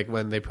pancakes? Like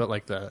when they put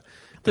like the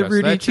The tres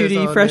Rudy leches Tooty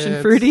on Fresh and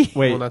it? Fruity.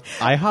 Wait, Well, not-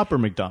 IHOP or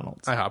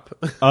McDonald's?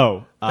 IHOP.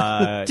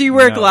 Oh, Do you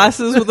wear no.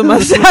 glasses with a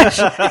mustache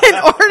and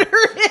order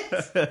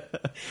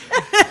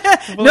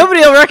it? Nobody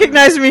will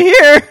recognize me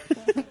here.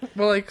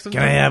 Well, like Can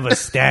I have a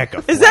stack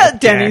of Is that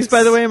Denny's, flapjacks?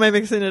 by the way? Am I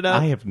mixing it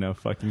up? I have no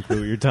fucking clue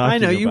what you're talking I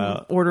know you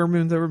about. order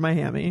moons over my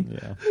hammy.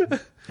 Yeah,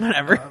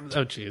 Whatever.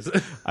 oh,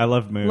 jeez. I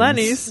love moons.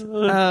 Lenny's.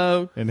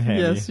 Oh, And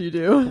hammy. yes, you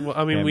do. Well,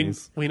 I mean,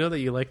 Hammies. we know that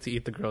you like to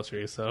eat the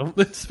groceries, so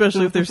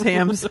Especially if there's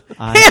hams.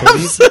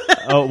 Hams.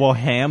 Oh well,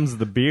 hams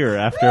the beer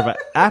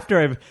after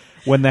I've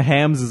when the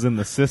hams is in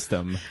the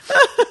system.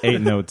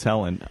 Ain't no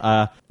telling.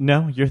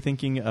 No, you're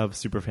thinking of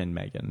Superfan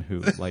Megan, who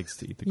likes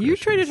to eat the groceries. You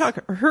try to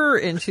talk her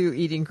into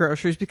eating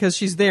groceries because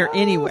she's there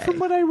anyway. from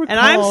what I and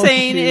I'm recall,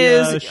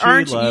 saying she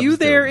aren't loves you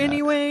there doing that.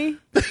 anyway?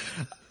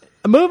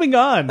 Moving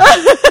on.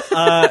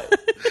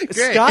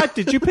 Scott,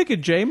 did you pick a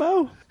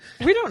JMO?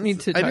 We don't need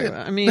to talk did.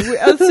 about. I mean,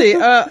 let's see.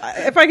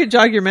 If I could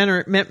jog your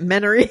memories.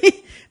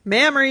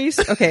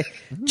 Okay,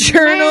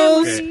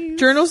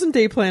 journals and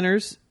day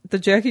planners. The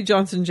Jackie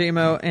Johnson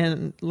JMO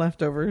and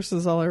leftovers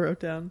is all I wrote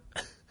down.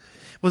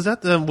 was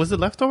that was it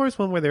leftovers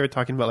one where they were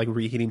talking about like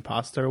reheating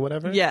pasta or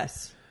whatever?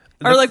 Yes.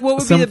 Or like, what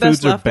would Some be the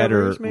best foods are better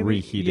leftovers? Maybe?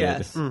 reheated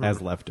Yes.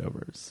 as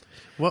leftovers.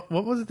 What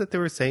was it that they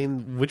were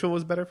saying? Which one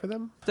was better for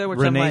them? So, which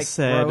Renee I'm like,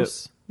 said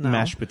gross. No.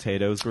 mashed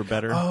potatoes were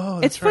better. Oh,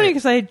 It's funny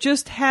because I had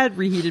just had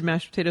reheated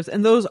mashed potatoes,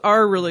 and those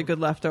are really good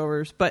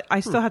leftovers. But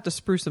I still have to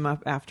spruce them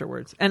up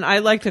afterwards, and I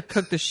like to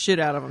cook the shit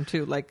out of them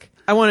too. Like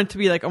I want it to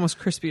be like almost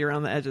crispy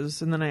around the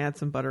edges, and then I add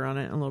some butter on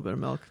it and a little bit of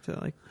milk to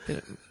like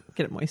get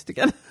it moist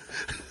again.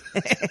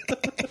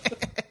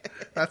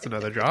 That's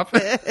another drop.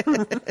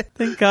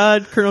 Thank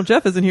God Colonel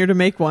Jeff isn't here to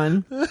make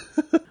one.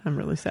 I'm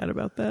really sad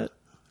about that.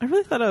 I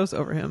really thought I was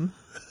over him.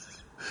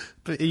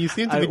 But you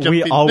seem to be jumping.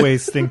 We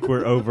always think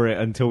we're over it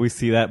until we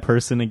see that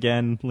person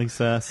again,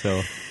 Lisa.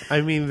 So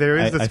I mean, there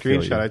is a I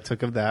feel you. screenshot I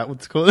took of that.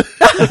 What's cool?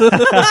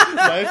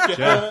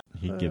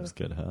 he gives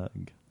good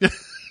hug.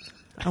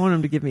 I want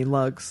him to give me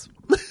lugs.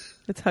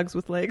 It's hugs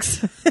with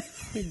legs.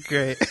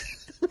 Great.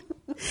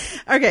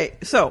 Okay,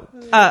 so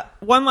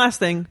one last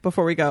thing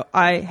before we go.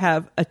 I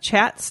have a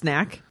chat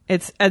snack.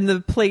 It's on the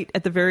plate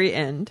at the very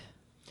end.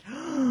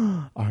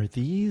 Are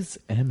these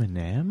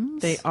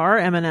M&Ms? They are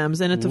M&Ms,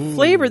 and it's a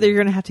flavor that you're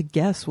going to have to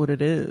guess what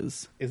it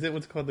is. Is it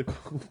what's called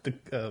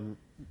the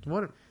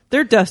what?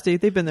 They're dusty.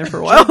 They've been there for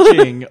a while.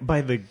 Judging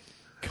by the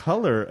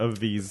color of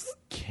these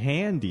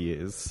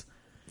candies.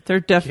 They're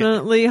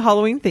definitely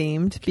Halloween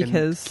themed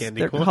because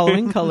candy they're corn.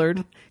 Halloween colored.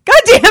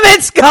 God damn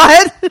it,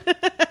 Scott!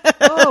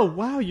 Oh,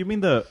 wow. You mean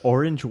the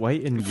orange,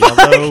 white, and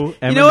yellow M&Ms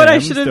You know what I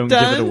should have don't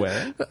done? give it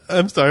away?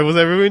 I'm sorry, was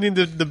I ruining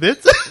the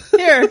bits?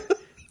 Here,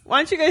 why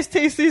don't you guys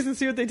taste these and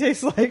see what they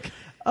taste like?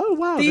 Oh,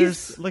 wow. These-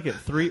 There's, look at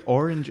 3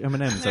 orange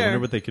M&Ms. I There. wonder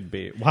what they could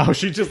be. Wow,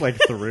 she just, like,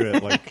 threw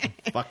it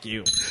like, fuck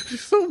you.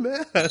 She's so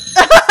mad.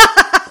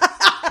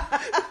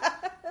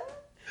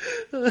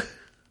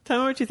 Tell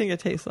me what you think it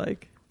tastes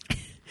like.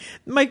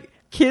 My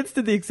kids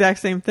did the exact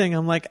same thing.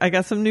 I'm like, I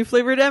got some new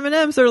flavored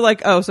M&Ms. They're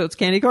like, oh, so it's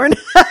candy corn?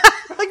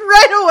 Like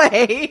right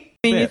away.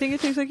 I mean, you Bit. think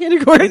it tastes like candy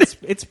corn?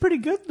 It's pretty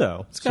good,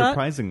 though, Scott?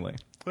 surprisingly.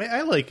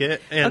 I like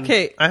it. And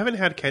Okay. I haven't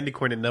had candy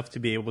corn enough to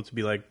be able to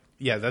be like,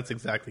 yeah, that's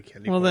exactly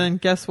candy Well, corn. then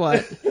guess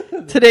what?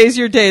 Today's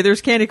your day.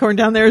 There's candy corn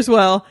down there as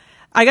well.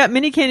 I got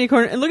mini candy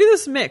corn. And look at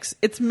this mix.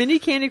 It's mini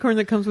candy corn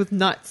that comes with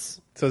nuts.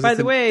 So is By this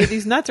the an- way,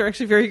 these nuts are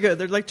actually very good.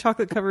 They're like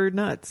chocolate covered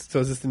nuts. So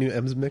is this the new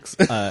M's mix?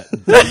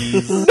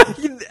 These,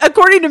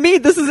 According to me,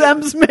 this is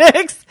M's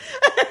mix.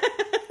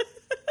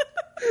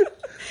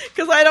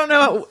 Because I don't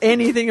know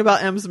anything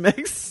about M's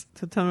mix.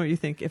 So tell me what you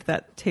think if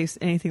that tastes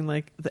anything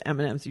like the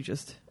M&Ms you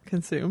just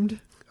consumed.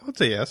 I would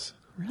say yes.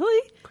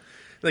 Really?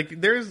 Like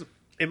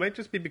it might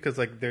just be because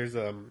like there's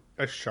a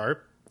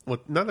sharp, well,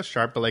 not a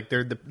sharp, but like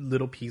they're the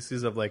little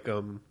pieces of like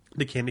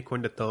the candy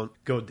corn that don't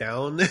go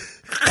down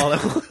all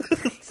at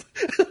once.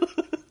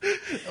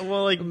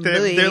 Well, like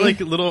they're like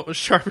little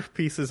sharper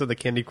pieces of the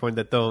candy corn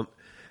that don't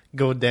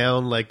go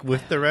down like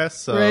with the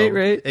rest. So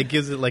Right. it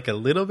gives it like a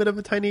little bit of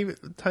a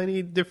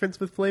tiny difference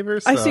with flavor.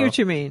 So I see what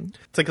you mean.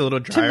 It's like a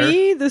little To drier.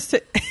 me, this...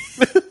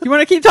 You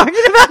want to keep talking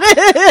about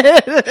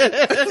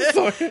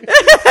it?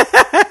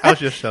 I'll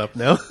just shut up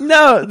now.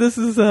 No, this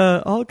is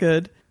all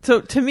good.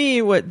 So to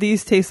me, what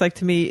these taste like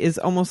to me is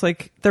almost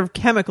like they're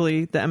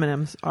chemically, the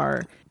M&Ms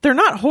are. They're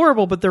not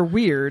horrible, but they're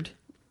weird.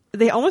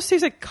 They almost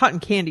taste like cotton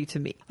candy to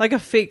me. Like a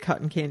fake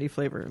cotton candy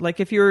flavor. Like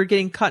if you were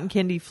getting cotton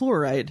candy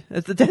fluoride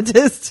at the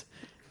dentist.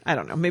 I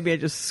don't know. Maybe I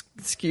just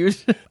skewed.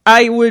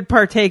 I would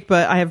partake,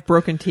 but I have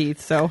broken teeth,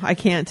 so I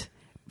can't.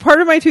 Part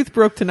of my tooth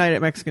broke tonight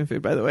at Mexican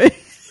food, by the way.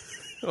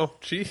 Oh,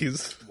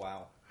 jeez.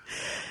 wow.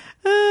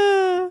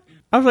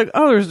 I was like,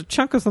 oh, there's a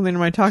chunk of something in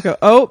my taco.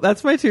 Oh,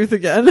 that's my tooth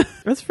again.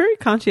 That's very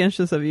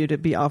conscientious of you to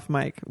be off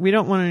mic. We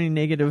don't want any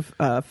negative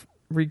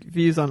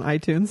reviews on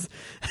iTunes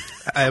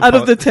out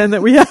of the 10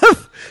 that we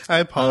have. I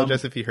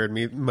apologize if you heard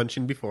me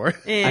munching before.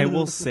 I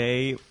will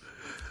say,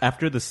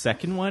 after the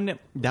second one,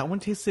 that one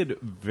tasted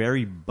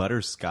very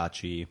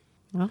butterscotchy.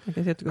 Well, I guess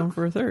you have to go in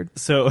for a third.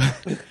 So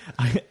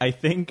I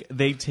think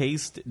they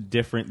taste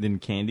different than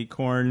candy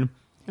corn,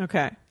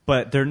 Okay.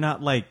 but they're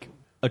not like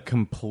a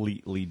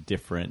completely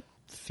different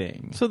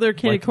thing. So they're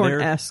candy Like,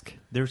 corn-esque.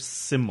 They're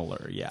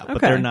similar, yeah, but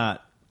Okay. they're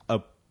not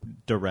a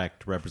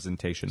direct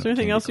representation Is there of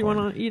anything candy else you corn.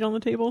 want to eat on the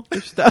table?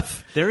 There's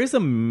stuff. There is a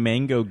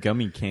mango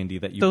gummy candy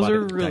that you Those bought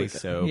are at really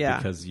Daiso good. Yeah.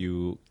 because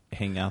you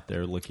hang out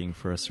there looking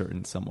for a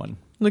certain someone.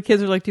 The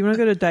kids are like, do you want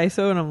to go to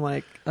Daiso? And I'm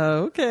like,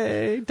 oh,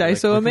 okay. Like,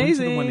 Daiso we're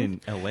amazing. going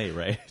to the one in LA,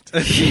 right?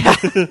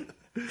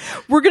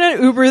 We're going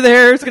to Uber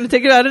there. It's going to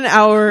take about an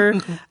hour.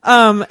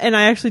 And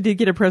I actually did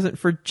get a present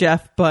for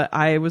Jeff, but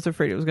I was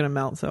afraid it was going to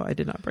melt, so I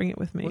did not bring it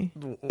with me.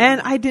 And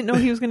I didn't know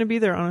he was going to be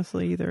there,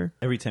 honestly, either.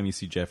 Every time you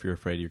see Jeff, you're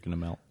afraid you're going to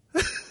melt.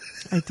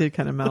 I did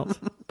kind of melt.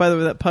 By the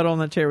way, that puddle on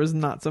that chair was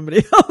not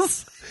somebody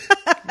else.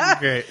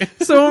 Great.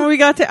 So when we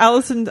got to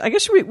Allison's, I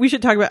guess we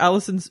should talk about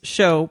Allison's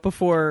show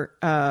before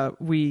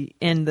we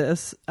end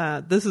this.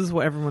 This is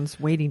what everyone's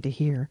waiting to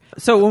hear.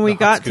 So when we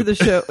got to the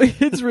show,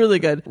 it's really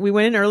good. We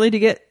went in early to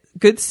get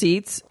good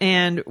seats,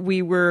 and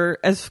we were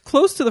as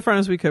close to the front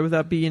as we could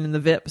without being in the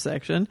VIP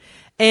section.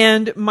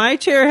 And my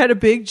chair had a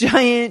big,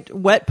 giant,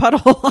 wet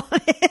puddle on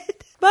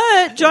it.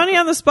 But Johnny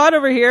on the spot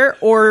over here,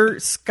 or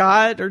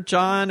Scott, or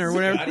John, or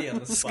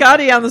whatever,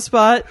 Scotty on the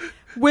spot,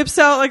 whips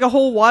out like a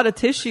whole wad of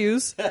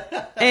tissues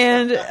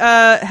and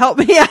helped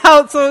me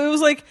out. So it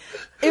was like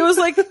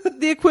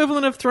the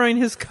equivalent of throwing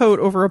his coat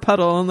over a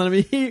puddle and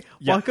letting me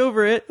walk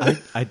over it.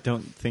 I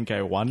don't think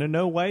I want to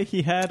know why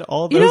he had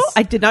all those. You know,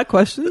 I did not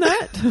question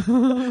that.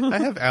 I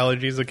have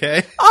allergies,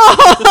 okay?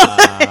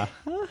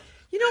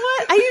 You know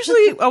what?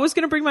 I was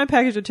going to bring my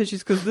package of tissues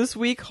because this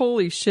week,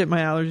 holy shit, my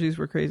allergies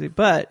were crazy.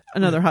 But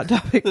another hot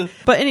topic.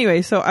 But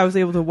anyway, so I was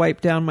able to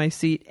wipe down my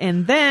seat,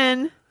 and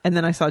then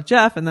I saw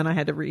Jeff, and then I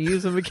had to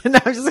reuse them again.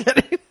 I was just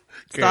kidding.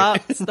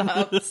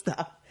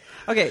 Stop.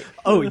 Okay.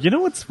 Oh, you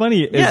know what's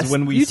funny is Yes,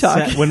 when we you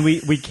talk. when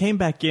we came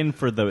back in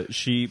for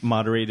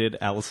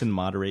Allison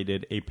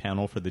moderated a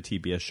panel for the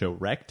TBS show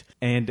Wrecked,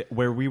 and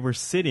where we were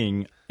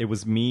sitting, it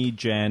was me,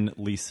 Jen,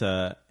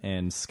 Lisa,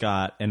 and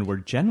Scott, and where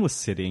Jen was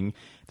sitting,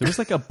 there was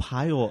like a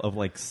pile of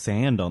like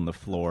sand on the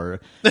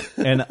floor,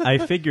 and I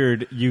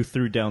figured you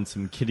threw down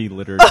some kitty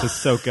litter to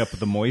soak up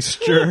the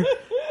moisture.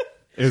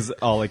 is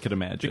all I could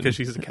imagine. Because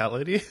she's a cat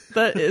lady.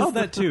 That is. Oh,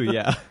 that too,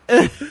 yeah.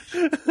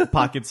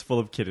 Pockets full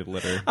of kitty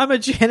litter. I'm a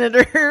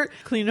janitor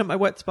cleaning up my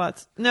wet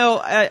spots. No,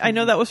 I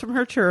know that was from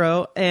her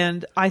churro,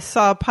 and I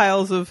saw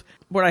piles of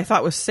what I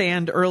thought was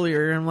sand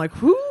earlier, and I'm like,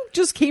 who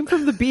just came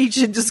from the beach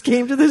and just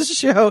came to this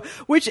show?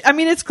 Which, I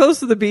mean, it's close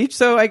to the beach,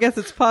 so I guess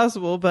it's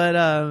possible,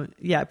 but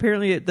yeah,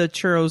 apparently the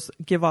churros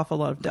give off a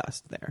lot of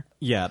dust there.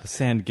 Yeah, the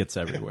sand gets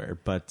everywhere,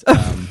 but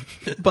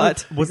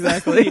But was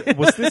this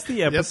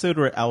the episode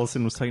where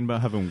Allison was talking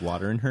about having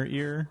water in her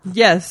ear?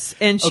 yes,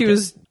 and she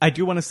was I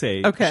do want to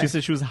say, Okay. she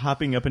said she was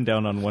hopping up and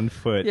down on one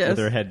foot Yes. with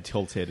her head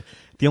tilted.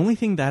 The only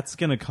thing that's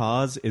going to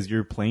cause is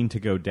your plane to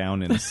go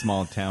down in a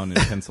small town in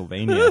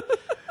Pennsylvania.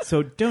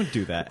 So don't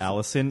do that,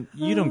 Allison.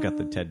 You don't got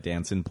the Ted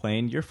Danson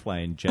plane. You're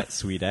flying Jet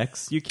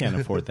SweetX. You can't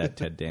afford that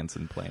Ted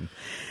Danson plane.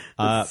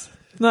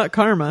 not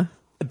karma.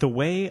 The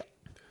way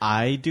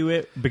I do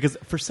it, because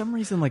for some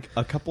reason, like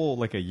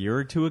a year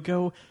or two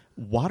ago,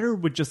 water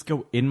would just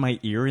go in my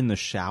ear in the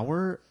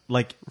shower,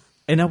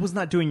 and I was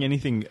not doing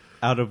anything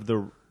out of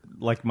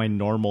my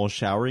normal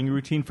showering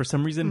routine. For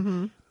some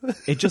reason,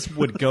 it just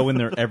would go in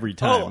there every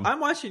time. Oh, I'm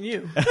watching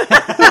you.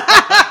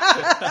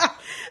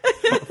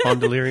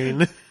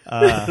 Fondeliering.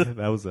 That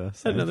was Another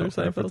Seinfeld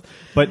Seinfeld. reference.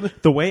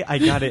 But the way I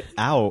got it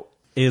out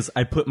is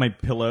I put my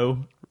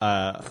pillow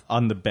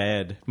on the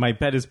bed. My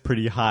bed is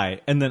pretty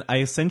high, and then I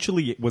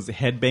essentially was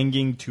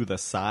headbanging to the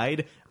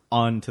side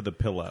onto the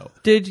pillow.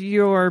 Did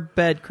your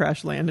bed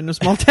crash land in a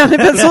small town in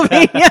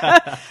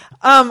Pennsylvania?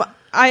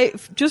 I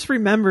just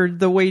remembered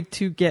the way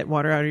to get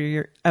water out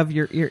of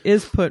your ear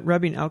is put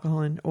rubbing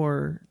alcohol in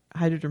or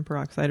hydrogen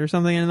peroxide or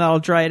something, and that'll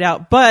dry it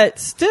out. But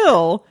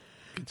still,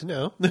 Good to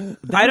know.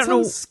 I don't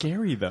know.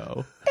 Scary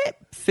though. It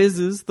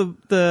fizzes.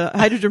 The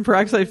hydrogen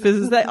peroxide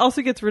fizzes. That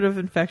also gets rid of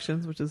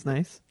infections, which is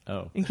nice.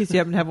 Oh. In case you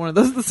happen to have one of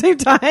those at the same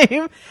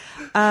time.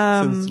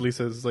 Since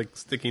Lisa's like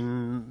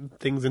sticking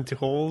things into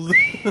holes.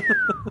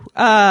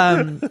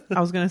 I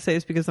was going to say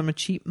it's because I'm a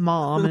cheap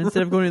mom, and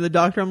instead of going to the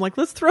doctor, I'm like,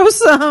 let's throw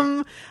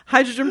some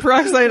hydrogen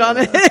peroxide on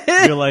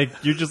it.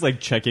 You're just like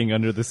checking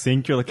under the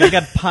sink. You're like, I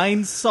got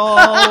Pine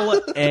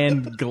Sol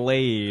and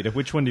Glade.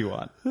 Which one do you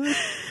want?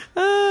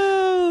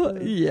 Oh,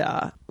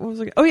 yeah. What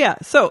was I? Oh, yeah.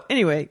 So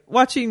anyway,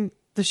 watching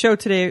the show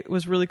today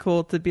was really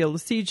cool to be able to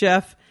see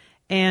Jeff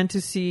and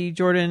to see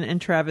Jordan and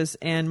Travis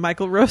and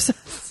Michael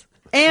Rosas.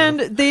 And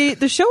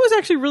the show was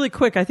actually really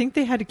quick. I think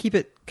they had to keep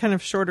it kind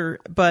of shorter,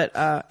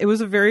 but it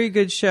was a very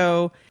good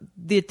show.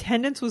 The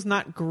attendance was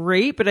not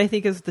great, but I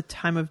think it's the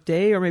time of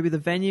day or maybe the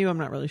venue. I'm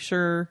not really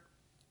sure.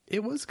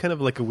 It was kind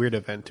of like a weird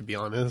event, to be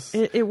honest.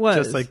 It was.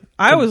 Just like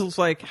I was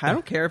like, I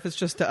don't care if it's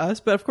just to us,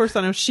 but of course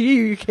I know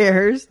she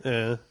cares.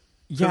 Yeah,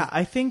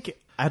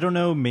 I don't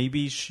know,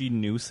 maybe she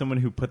knew someone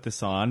who put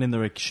this on and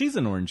they're like, she's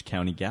an Orange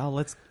County gal,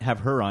 let's have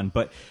her on.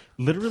 But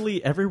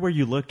literally everywhere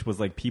you looked was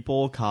like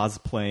people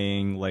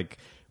cosplaying like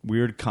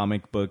weird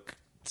comic book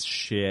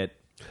shit.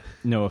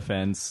 No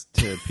offense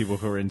to people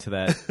who are into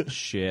that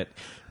shit.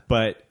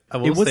 But I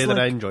will say that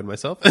I enjoyed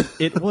myself.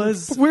 It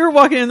was... We were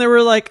walking in there, we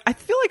were like, I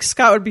feel like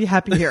Scott would be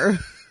happy here.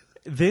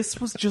 This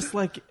was just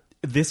like...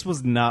 This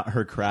was not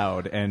her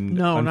crowd. And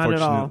No, not at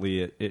all.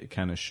 unfortunately, it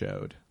kind of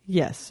showed.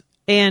 Yes.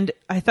 And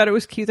I thought it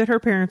was cute that her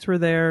parents were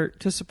there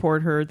to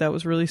support her. That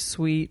was really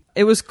sweet.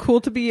 It was cool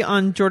to be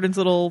on Jordan's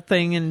little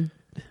thing, and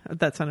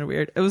that sounded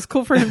weird. It was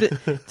cool for him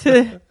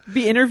to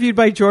be interviewed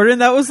by Jordan.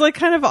 That was like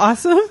kind of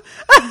awesome.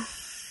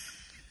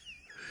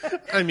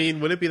 I mean,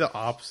 would it be the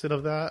opposite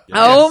of that?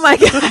 Oh my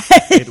God.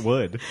 It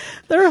would.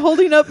 They're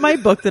holding up my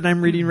book that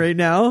I'm reading right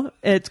now.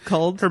 It's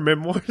called Her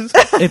memoirs?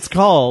 It's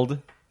called...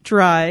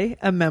 Dry,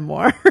 a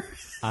memoir.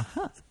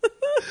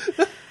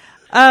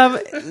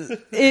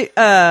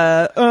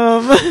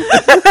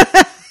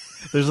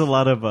 There's a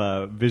lot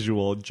of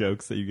visual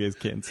jokes that you guys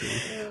can't see.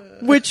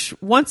 Which,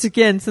 once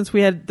again, since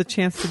we had the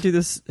chance to do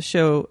this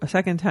show a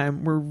second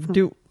time, we're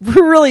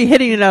really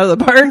hitting it out of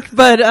the park.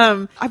 But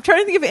I'm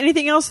trying to think of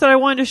anything else that I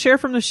wanted to share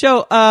from the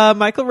show.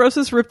 Michael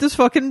Rosas ripped his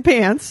fucking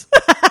pants.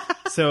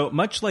 So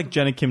much like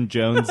Jenna Kim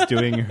Jones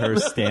doing her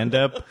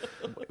stand-up,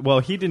 well,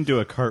 he didn't do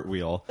a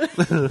cartwheel,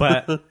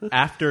 but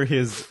after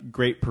his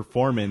great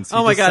performance, he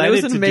Oh my God, it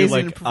was decided an to do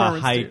amazing like a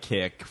performance, high dude.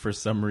 kick for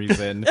some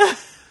reason.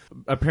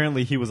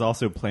 Apparently, he was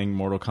also playing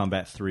Mortal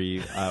Kombat 3,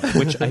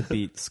 which I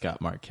beat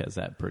Scott Marquez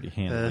at pretty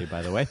handily,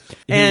 by the way.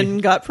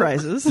 And got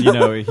prizes. You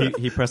know,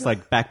 he pressed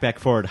like back,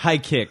 forward, high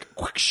kick,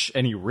 whoosh,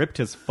 and he ripped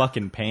his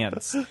fucking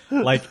pants.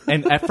 Like,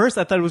 and at first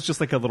I thought it was just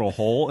like a little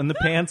hole in the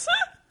pants.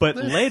 But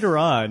later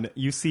on,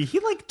 you see he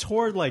like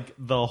tore like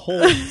the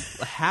whole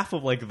half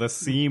of like the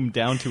seam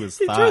down to his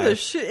He thigh. tore the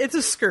shit. It's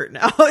a skirt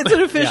now. It's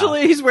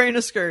officially he's wearing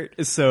a skirt.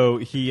 So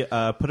he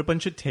put a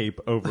bunch of tape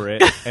over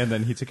it, and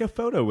then he took a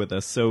photo with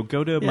us. So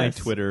go to my Yes.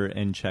 Twitter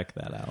and check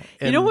that out.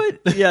 You know what?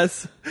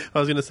 Yes. I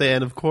was going to say,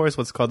 and of course,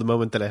 what's called the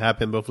moment that it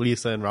happened, both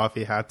Lisa and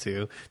Rafi had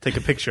to take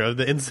a picture of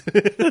the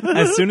incident.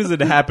 As soon as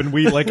it happened,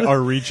 we like are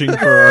reaching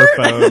for our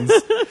phones,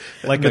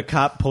 like a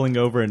cop pulling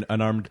over an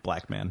unarmed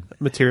black man.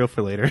 Material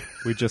for later.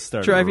 We just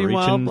started Driving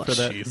reaching while for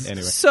that. Jeez.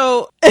 Anyway,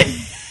 So,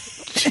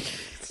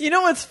 you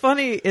know what's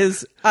funny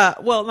is,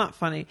 well, not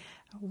funny.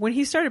 when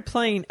he started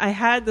playing, I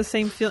had the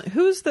same feeling.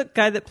 Who's the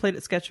guy that played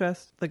at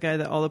Sketchfest? The guy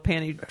that all the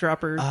panty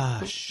droppers.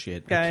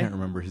 Shit. Guy? I can't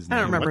remember his name.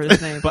 I don't remember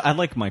his name. But I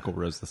like Michael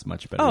Rosas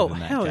much better Oh, than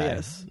that hell guy.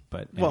 yes.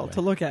 But Well, anyway.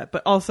 to look at,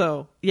 but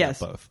also yes,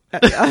 both.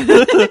 But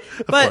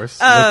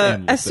course.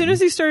 and as soon listen.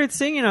 as he started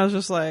singing, I was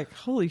just like,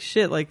 "Holy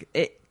shit!" Like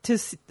I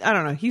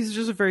don't know. He's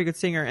just a very good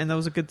singer, and that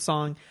was a good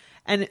song.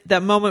 And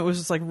that moment was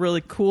just like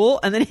really cool.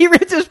 And then he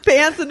ripped his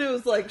pants, and it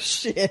was like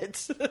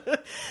shit.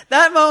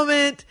 That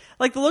moment,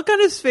 like the look on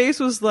his face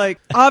was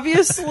like,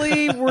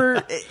 obviously,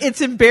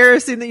 it's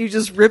embarrassing that you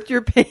just ripped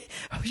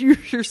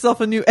yourself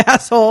a new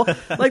asshole.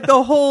 Like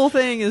the whole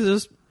thing is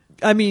just.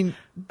 I mean,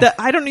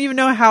 I don't even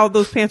know how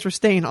those pants were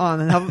staying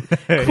on and how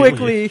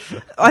quickly.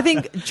 I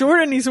think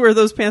Jordan needs to wear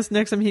those pants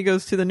next time he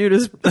goes to the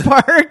nudist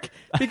park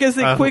because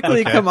they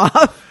quickly come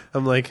off.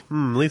 I'm like,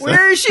 Lisa.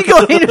 Where is she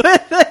going with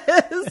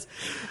this?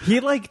 He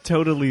like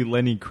totally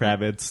Lenny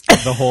Kravitz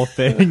the whole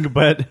thing,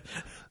 but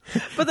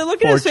the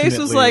look in his face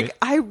was Fortunately- like,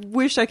 I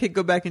wish I could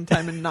go back in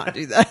time and not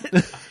do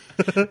that.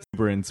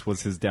 exuberance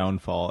was his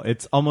downfall.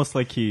 It's almost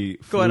like he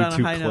Going flew on a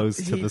too high note. close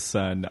to He- the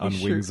sun on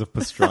sure- wings of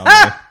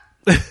pastrami.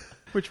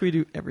 Which we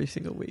do every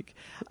single week.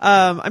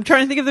 I'm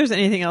trying to think if there's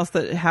anything else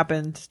that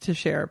happened to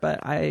share, but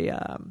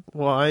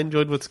Well, I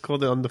enjoyed what's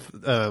called on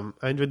the.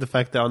 I enjoyed the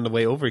fact that on the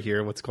way over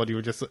here, what's called you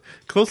were just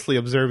closely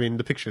observing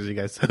the pictures you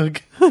guys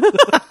took.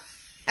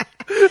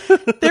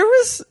 there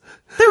was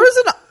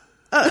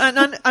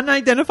an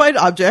unidentified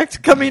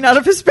object coming out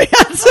of his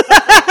pants.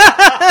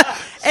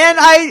 And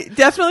I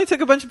definitely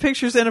took a bunch of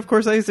pictures, and of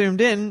course I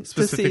zoomed in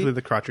Specifically to see.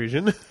 the crotch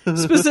region.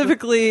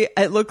 Specifically,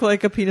 it looked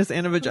like a penis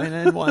and a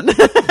vagina in one.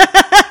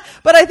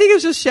 But I think it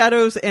was just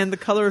shadows and the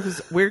color of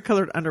his weird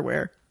colored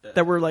underwear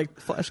that were like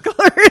flesh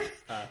colored.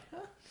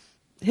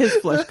 His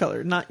flesh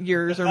colored, not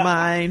yours or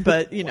mine,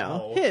 but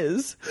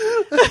his.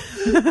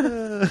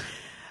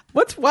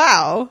 What's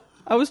wow?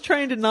 I was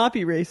trying to not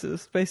be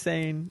racist by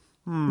saying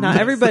not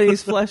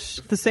everybody's the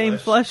same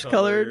flesh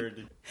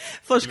colored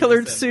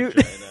suit.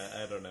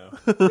 I don't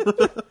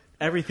know.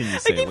 Everything you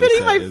say, keep Lisa,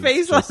 hitting my is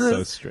face just on so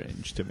this.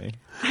 strange to me.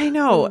 I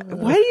know.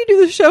 Why do you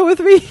do the show with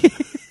me?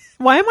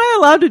 Why am I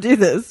allowed to do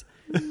this?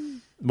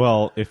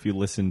 Well, if you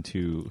listen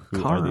to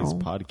who are these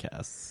Carl.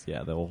 podcasts,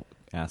 yeah, they'll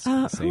ask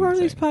the same Who are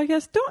thing. these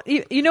podcasts?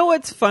 You know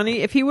what's funny?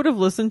 If he would have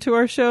listened to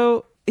our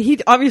show, he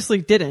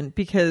obviously didn't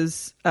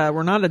because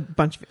we're not a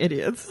bunch of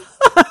idiots.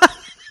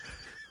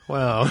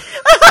 Wow.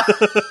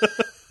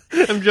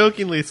 I'm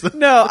joking, Lisa.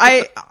 No,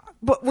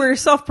 but we're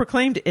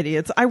self-proclaimed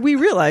idiots. We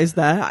realize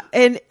that,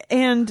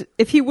 and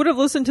if he would have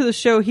listened to the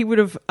show, he would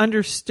have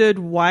understood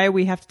why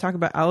we have to talk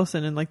about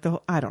Allison and like the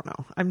whole, I don't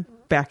know. I'm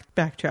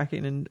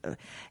backtracking, and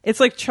it's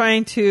like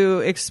trying to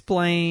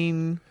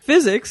explain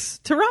physics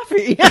to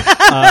Rafi.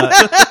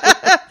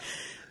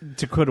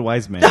 To quote a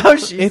wise man, Oh,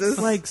 Jesus. it's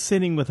like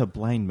sitting with a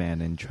blind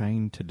man and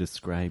trying to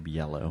describe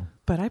yellow.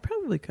 But I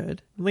probably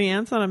could.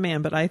 Leanne's not a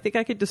man, but I think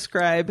I could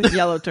describe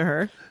yellow to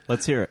her.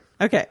 Let's hear it.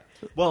 Okay.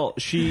 Well,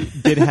 she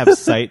did have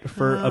sight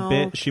for a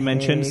bit. She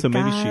mentioned, so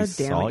maybe God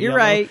she damn saw. it. You're yellow.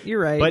 right. You're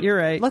right. But You're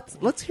right.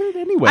 Let's hear it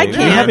anyway. I We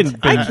can't.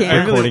 haven't been I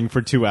can't. recording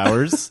for 2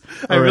 hours.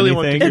 I or really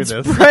want to anything. hear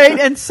It's this. bright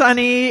and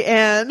sunny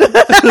and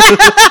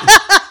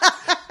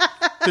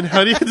Then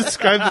how do you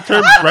describe the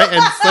term bright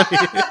and sunny?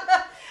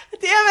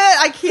 damn it,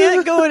 I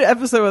can't go an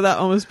episode without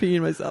almost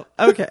peeing myself.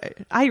 Okay.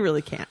 I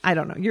really can't. I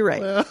don't know. You're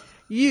right. Well.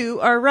 You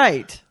are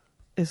right.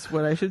 Is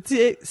what I should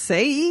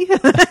say.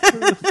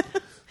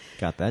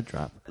 Got that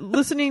drop.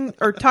 Listening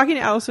or talking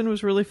to Allison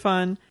was really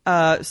fun.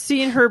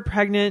 Seeing her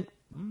pregnant.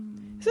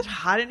 Is it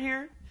hot in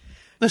here?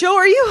 Joe,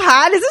 are you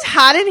hot? Is it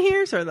hot in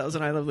here? Sorry, that was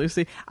an I Love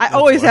Lucy. I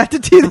always have to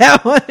do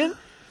that one.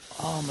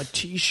 Oh, my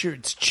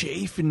t-shirt's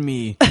chafing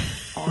me.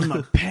 Oh,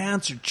 my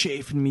pants are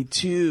chafing me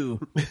too.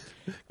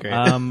 Great.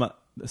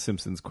 The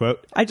Simpsons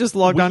quote. I just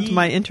logged We- onto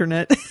my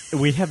internet.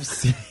 We have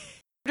seen...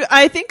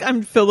 I think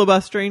I'm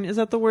filibustering. Is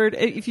that the word?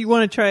 If you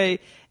want to try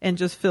and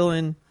just fill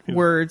in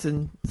words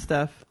and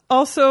stuff.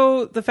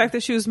 Also, the fact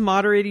that she was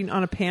moderating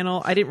on a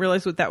panel, I didn't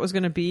realize what that was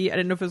going to be. I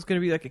didn't know if it was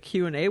going to be like a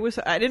Q&A.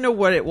 I didn't know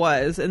what it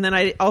was. And then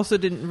I also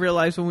didn't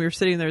realize when we were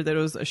sitting there that it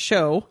was a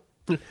show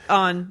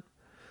on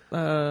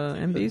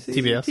NBC?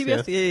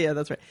 TBS, Yeah,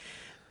 that's right.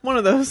 One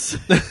of those.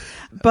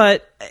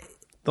 But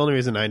The only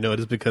reason I know it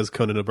is because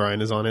Conan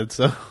O'Brien is on it,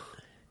 so.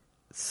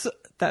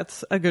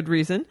 that's a good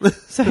reason.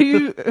 So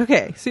you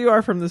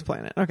are from this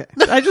planet. Okay.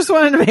 I just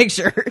wanted to make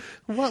sure.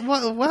 What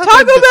Taco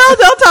Bell,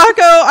 Del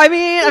Taco. I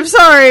mean, I'm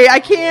sorry. I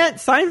can't.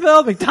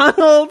 Seinfeld,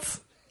 McDonald's.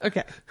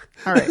 Okay.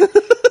 All right.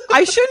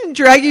 I shouldn't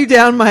drag you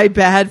down my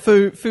bad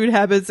food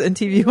habits and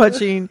TV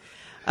watching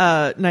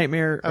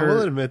nightmare. I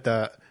will admit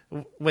that.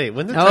 Wait,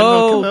 when did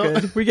Seinfeld come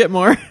out? Good. We get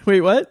more.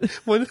 Wait, what?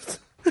 when was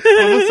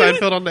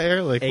Seinfeld on the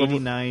air? Like, when was-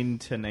 89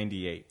 to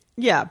 98.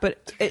 Yeah,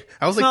 but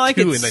I was it's not like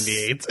 2 in it's-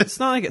 98. It's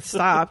not like it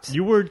stopped.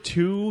 You were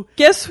 2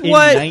 Guess in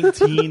what?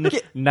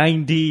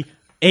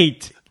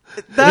 1998.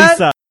 That-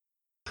 Lisa.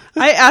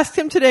 I asked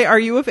him today, "Are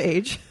you of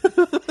age?"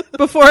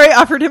 Before I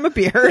offered him a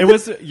beer. It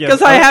was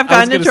because I have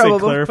gotten in trouble.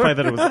 Clarify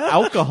that it was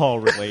alcohol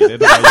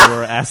related while you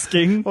were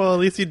asking. Well, at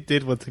least you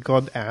did what's it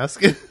called ask.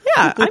 Yeah,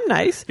 Yeah, I'm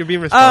nice. You're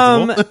being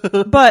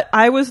responsible. But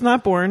I was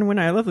not born when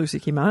I Love Lucy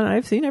came out, and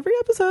I've seen every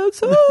episode,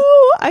 so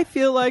I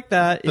feel like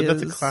that But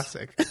is... that's a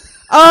classic.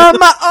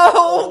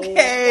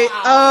 Okay.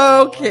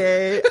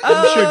 Okay.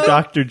 I'm sure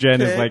Dr.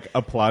 Jen is like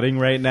applauding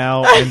right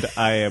now, and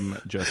I am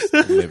just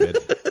livid.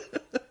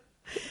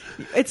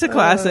 It's a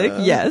classic,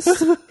 yes.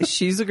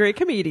 She's a great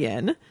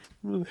comedian.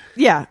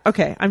 Yeah,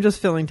 okay. I'm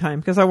just filling time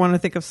because I want to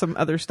think of some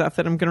other stuff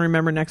that I'm going to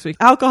remember next week.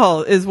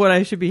 Alcohol is what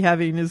I should be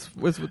having. It's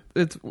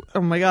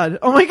oh my god.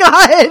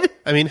 I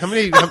mean, how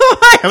many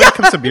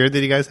cups of beer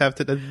did you guys have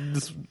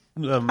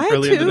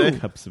earlier two. today?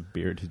 Cups of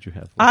beer did you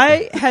have?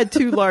 I had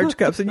 2 large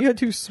cups and you had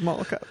 2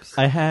 small cups.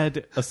 I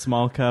had a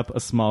small cup,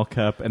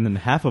 and then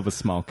half of a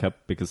small cup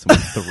because someone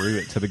threw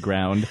it to the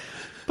ground.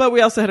 But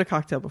we also had a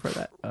cocktail before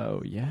that.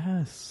 Oh,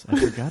 yes. I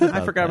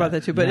forgot about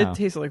that too, but Yeah. it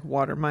tasted like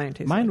water. Mine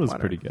was water.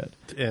 pretty good.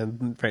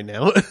 And right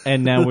now,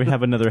 And now we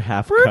have another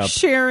half We're cup.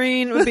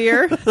 sharing a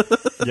beer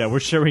Yeah, we're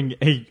sharing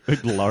a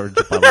large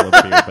bottle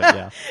of beer, but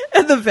yeah.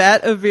 and the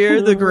vat of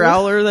beer, the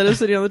growler that is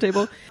sitting on the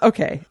table.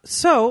 Okay,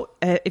 so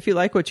if you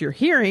like what you're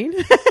hearing,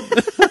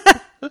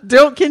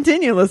 don't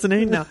continue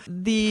listening. No,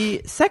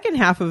 the second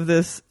half of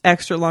this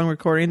extra long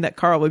recording that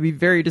Carl would be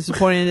very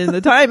disappointed in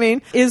the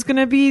timing is going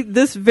to be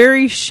this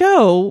very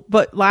show,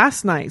 but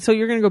last night. So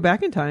you're going to go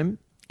back in time.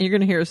 You're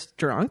going to hear us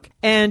drunk,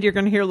 and you're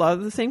going to hear a lot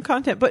of the same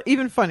content, but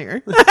even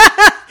funnier.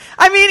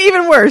 I mean,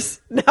 even worse.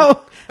 No.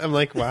 I'm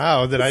like,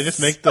 wow, did I just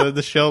make the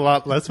show a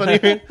lot less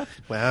funny?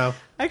 Wow.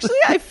 Actually,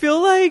 I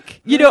feel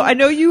like, I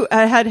know you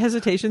had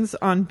hesitations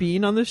on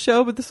being on the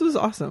show, but this was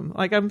awesome.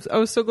 Like, I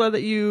was so glad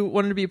that you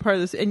wanted to be a part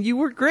of this, and you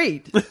were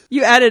great.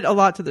 You added a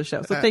lot to the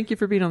show, so thank you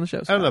for being on the show.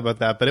 I don't know about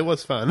that, but it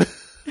was fun.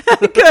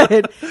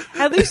 Good.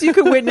 At least you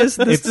could witness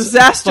this It's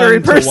disaster fun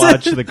in person. to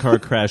watch the car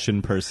crash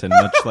in person,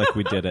 much like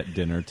we did at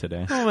dinner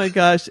today. Oh my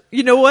gosh.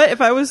 You know what?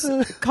 If I was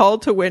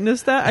called to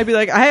witness that, I'd be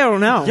like, I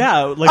don't know.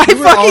 Yeah, like I we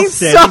were all fucking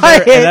standing saw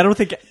there, it. and I don't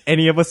think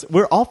any of us.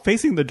 We're all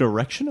facing the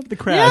direction of the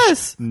crash.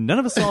 Yes. None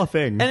of us saw a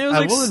thing. And it was I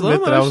like will slow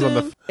admit that I was on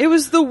motion. the It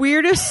was the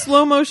weirdest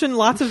slow motion,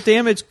 lots of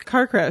damage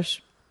car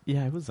crash.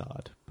 Yeah, it was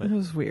odd, but It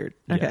was weird.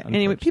 Yeah, Okay.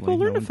 Anyway, people unfortunately,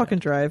 learn no to one fucking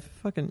died. drive.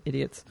 Fucking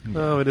idiots.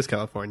 Oh, it is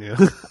California.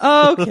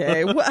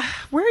 Okay.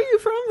 Where are you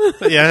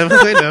from?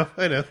 Yeah,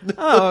 I know.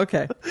 Oh,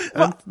 okay.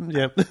 Well,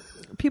 Yeah,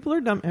 people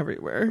are dumb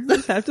everywhere. I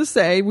just have to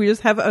say, we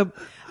just have a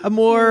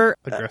more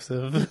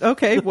aggressive.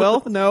 okay.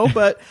 Well, no,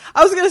 but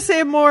I was gonna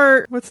say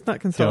more. What's not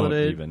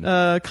consolidated?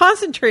 even.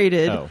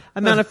 Concentrated Oh.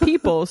 amount of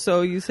people.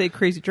 So you say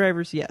crazy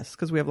drivers? Yes,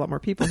 because we have a lot more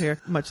people here.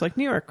 Much like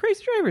New York,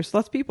 crazy drivers,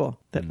 lots of people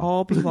that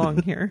all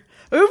belong here.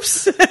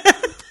 Oops.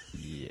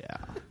 yeah.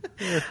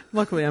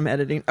 Luckily, I'm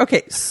editing.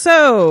 Okay,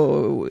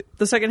 so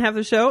the second half of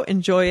the show,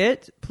 enjoy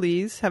it.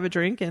 Please have a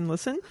drink and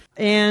listen.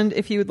 And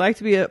if you would like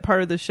to be a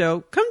part of the show,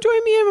 come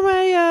join me in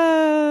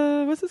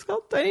my, what's this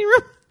called? Dining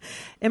room?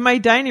 In my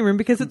dining room,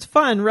 because it's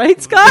fun,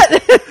 right, Scott?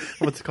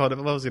 What's it called? I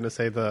was going to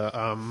say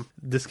the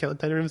discount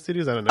dining room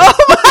studios. I don't know.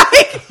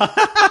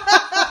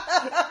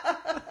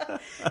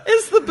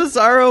 It's the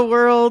Bizarro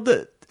World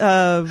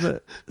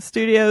of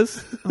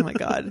Studios. Oh my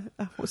God.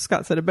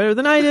 Scott said it better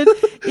than I did.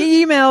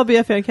 Email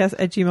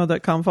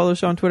bffcast@gmail.com. Follow the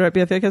show on Twitter at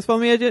bffcast. Follow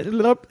me at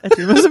Gmail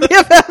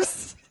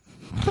BFFs.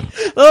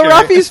 Little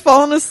Rafi's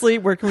fallen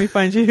asleep. Where can we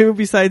find you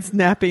besides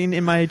napping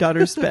in my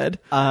daughter's bed?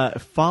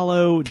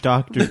 Follow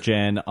Dr.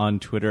 Jen on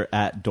Twitter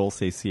at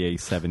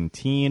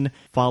DulceCA17.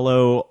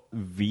 Follow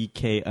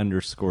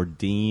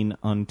VK_Dean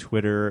on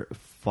Twitter.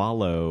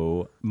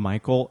 Follow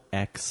Michael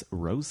X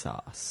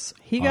Rosas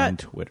He on got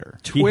Twitter.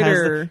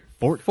 Twitter He has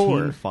 14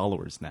 4.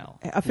 followers now.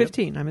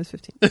 15. I'm his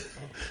 15.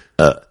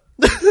 That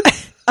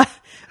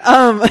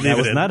Leave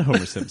was it in. not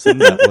Homer Simpson.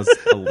 That was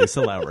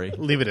Elisa Lowry.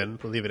 Leave it in.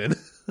 Leave it in.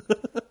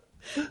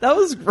 That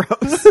was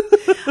gross.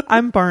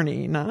 I'm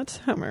Barney, not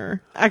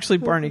Homer. Actually,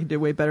 Barney did a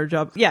way better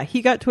job. Yeah,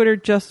 he got Twitter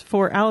just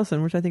for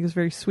Allison, which I think is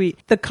very sweet.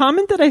 The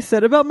comment that I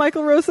said about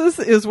Michael Rosas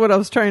is what I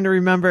was trying to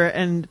remember,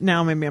 and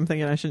now maybe I'm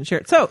thinking I shouldn't share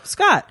it. So,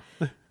 Scott,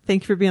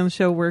 thank you for being on the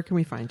show. Where can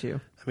we find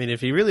you? I mean,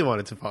 if you really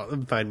wanted to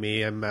find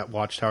me, I'm at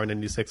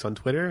Watchtower96 on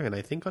Twitter and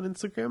I think on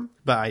Instagram,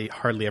 but I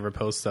hardly ever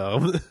post,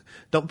 so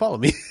don't follow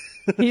me.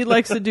 He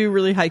likes to do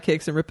really high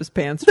kicks and rip his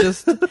pants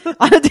just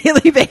on a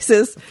daily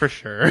basis. For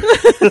sure.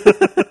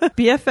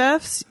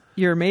 BFFs,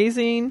 you're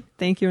amazing.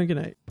 Thank you and good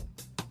night.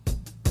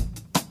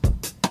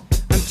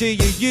 Until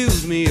you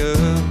use me up.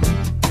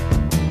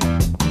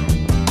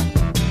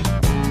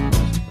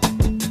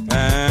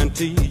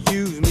 Until you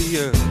use me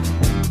up.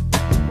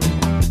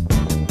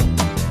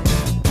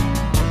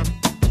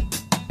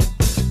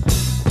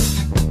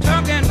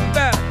 Talking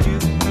about you,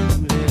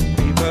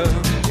 people,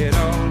 it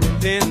all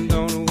depends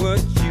on what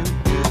you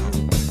do.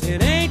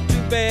 It ain't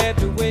too bad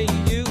the way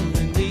you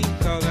using me,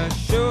 'cause I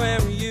sure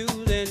am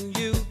using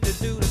you to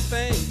do the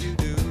things you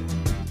do.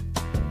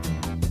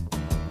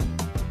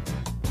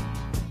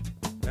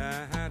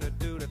 I had to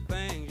do the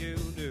things you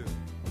do.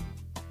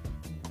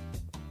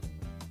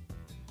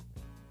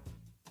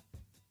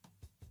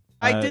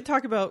 I did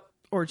talk about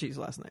orgies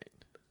last night.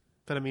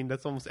 But I mean,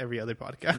 that's almost every other podcast.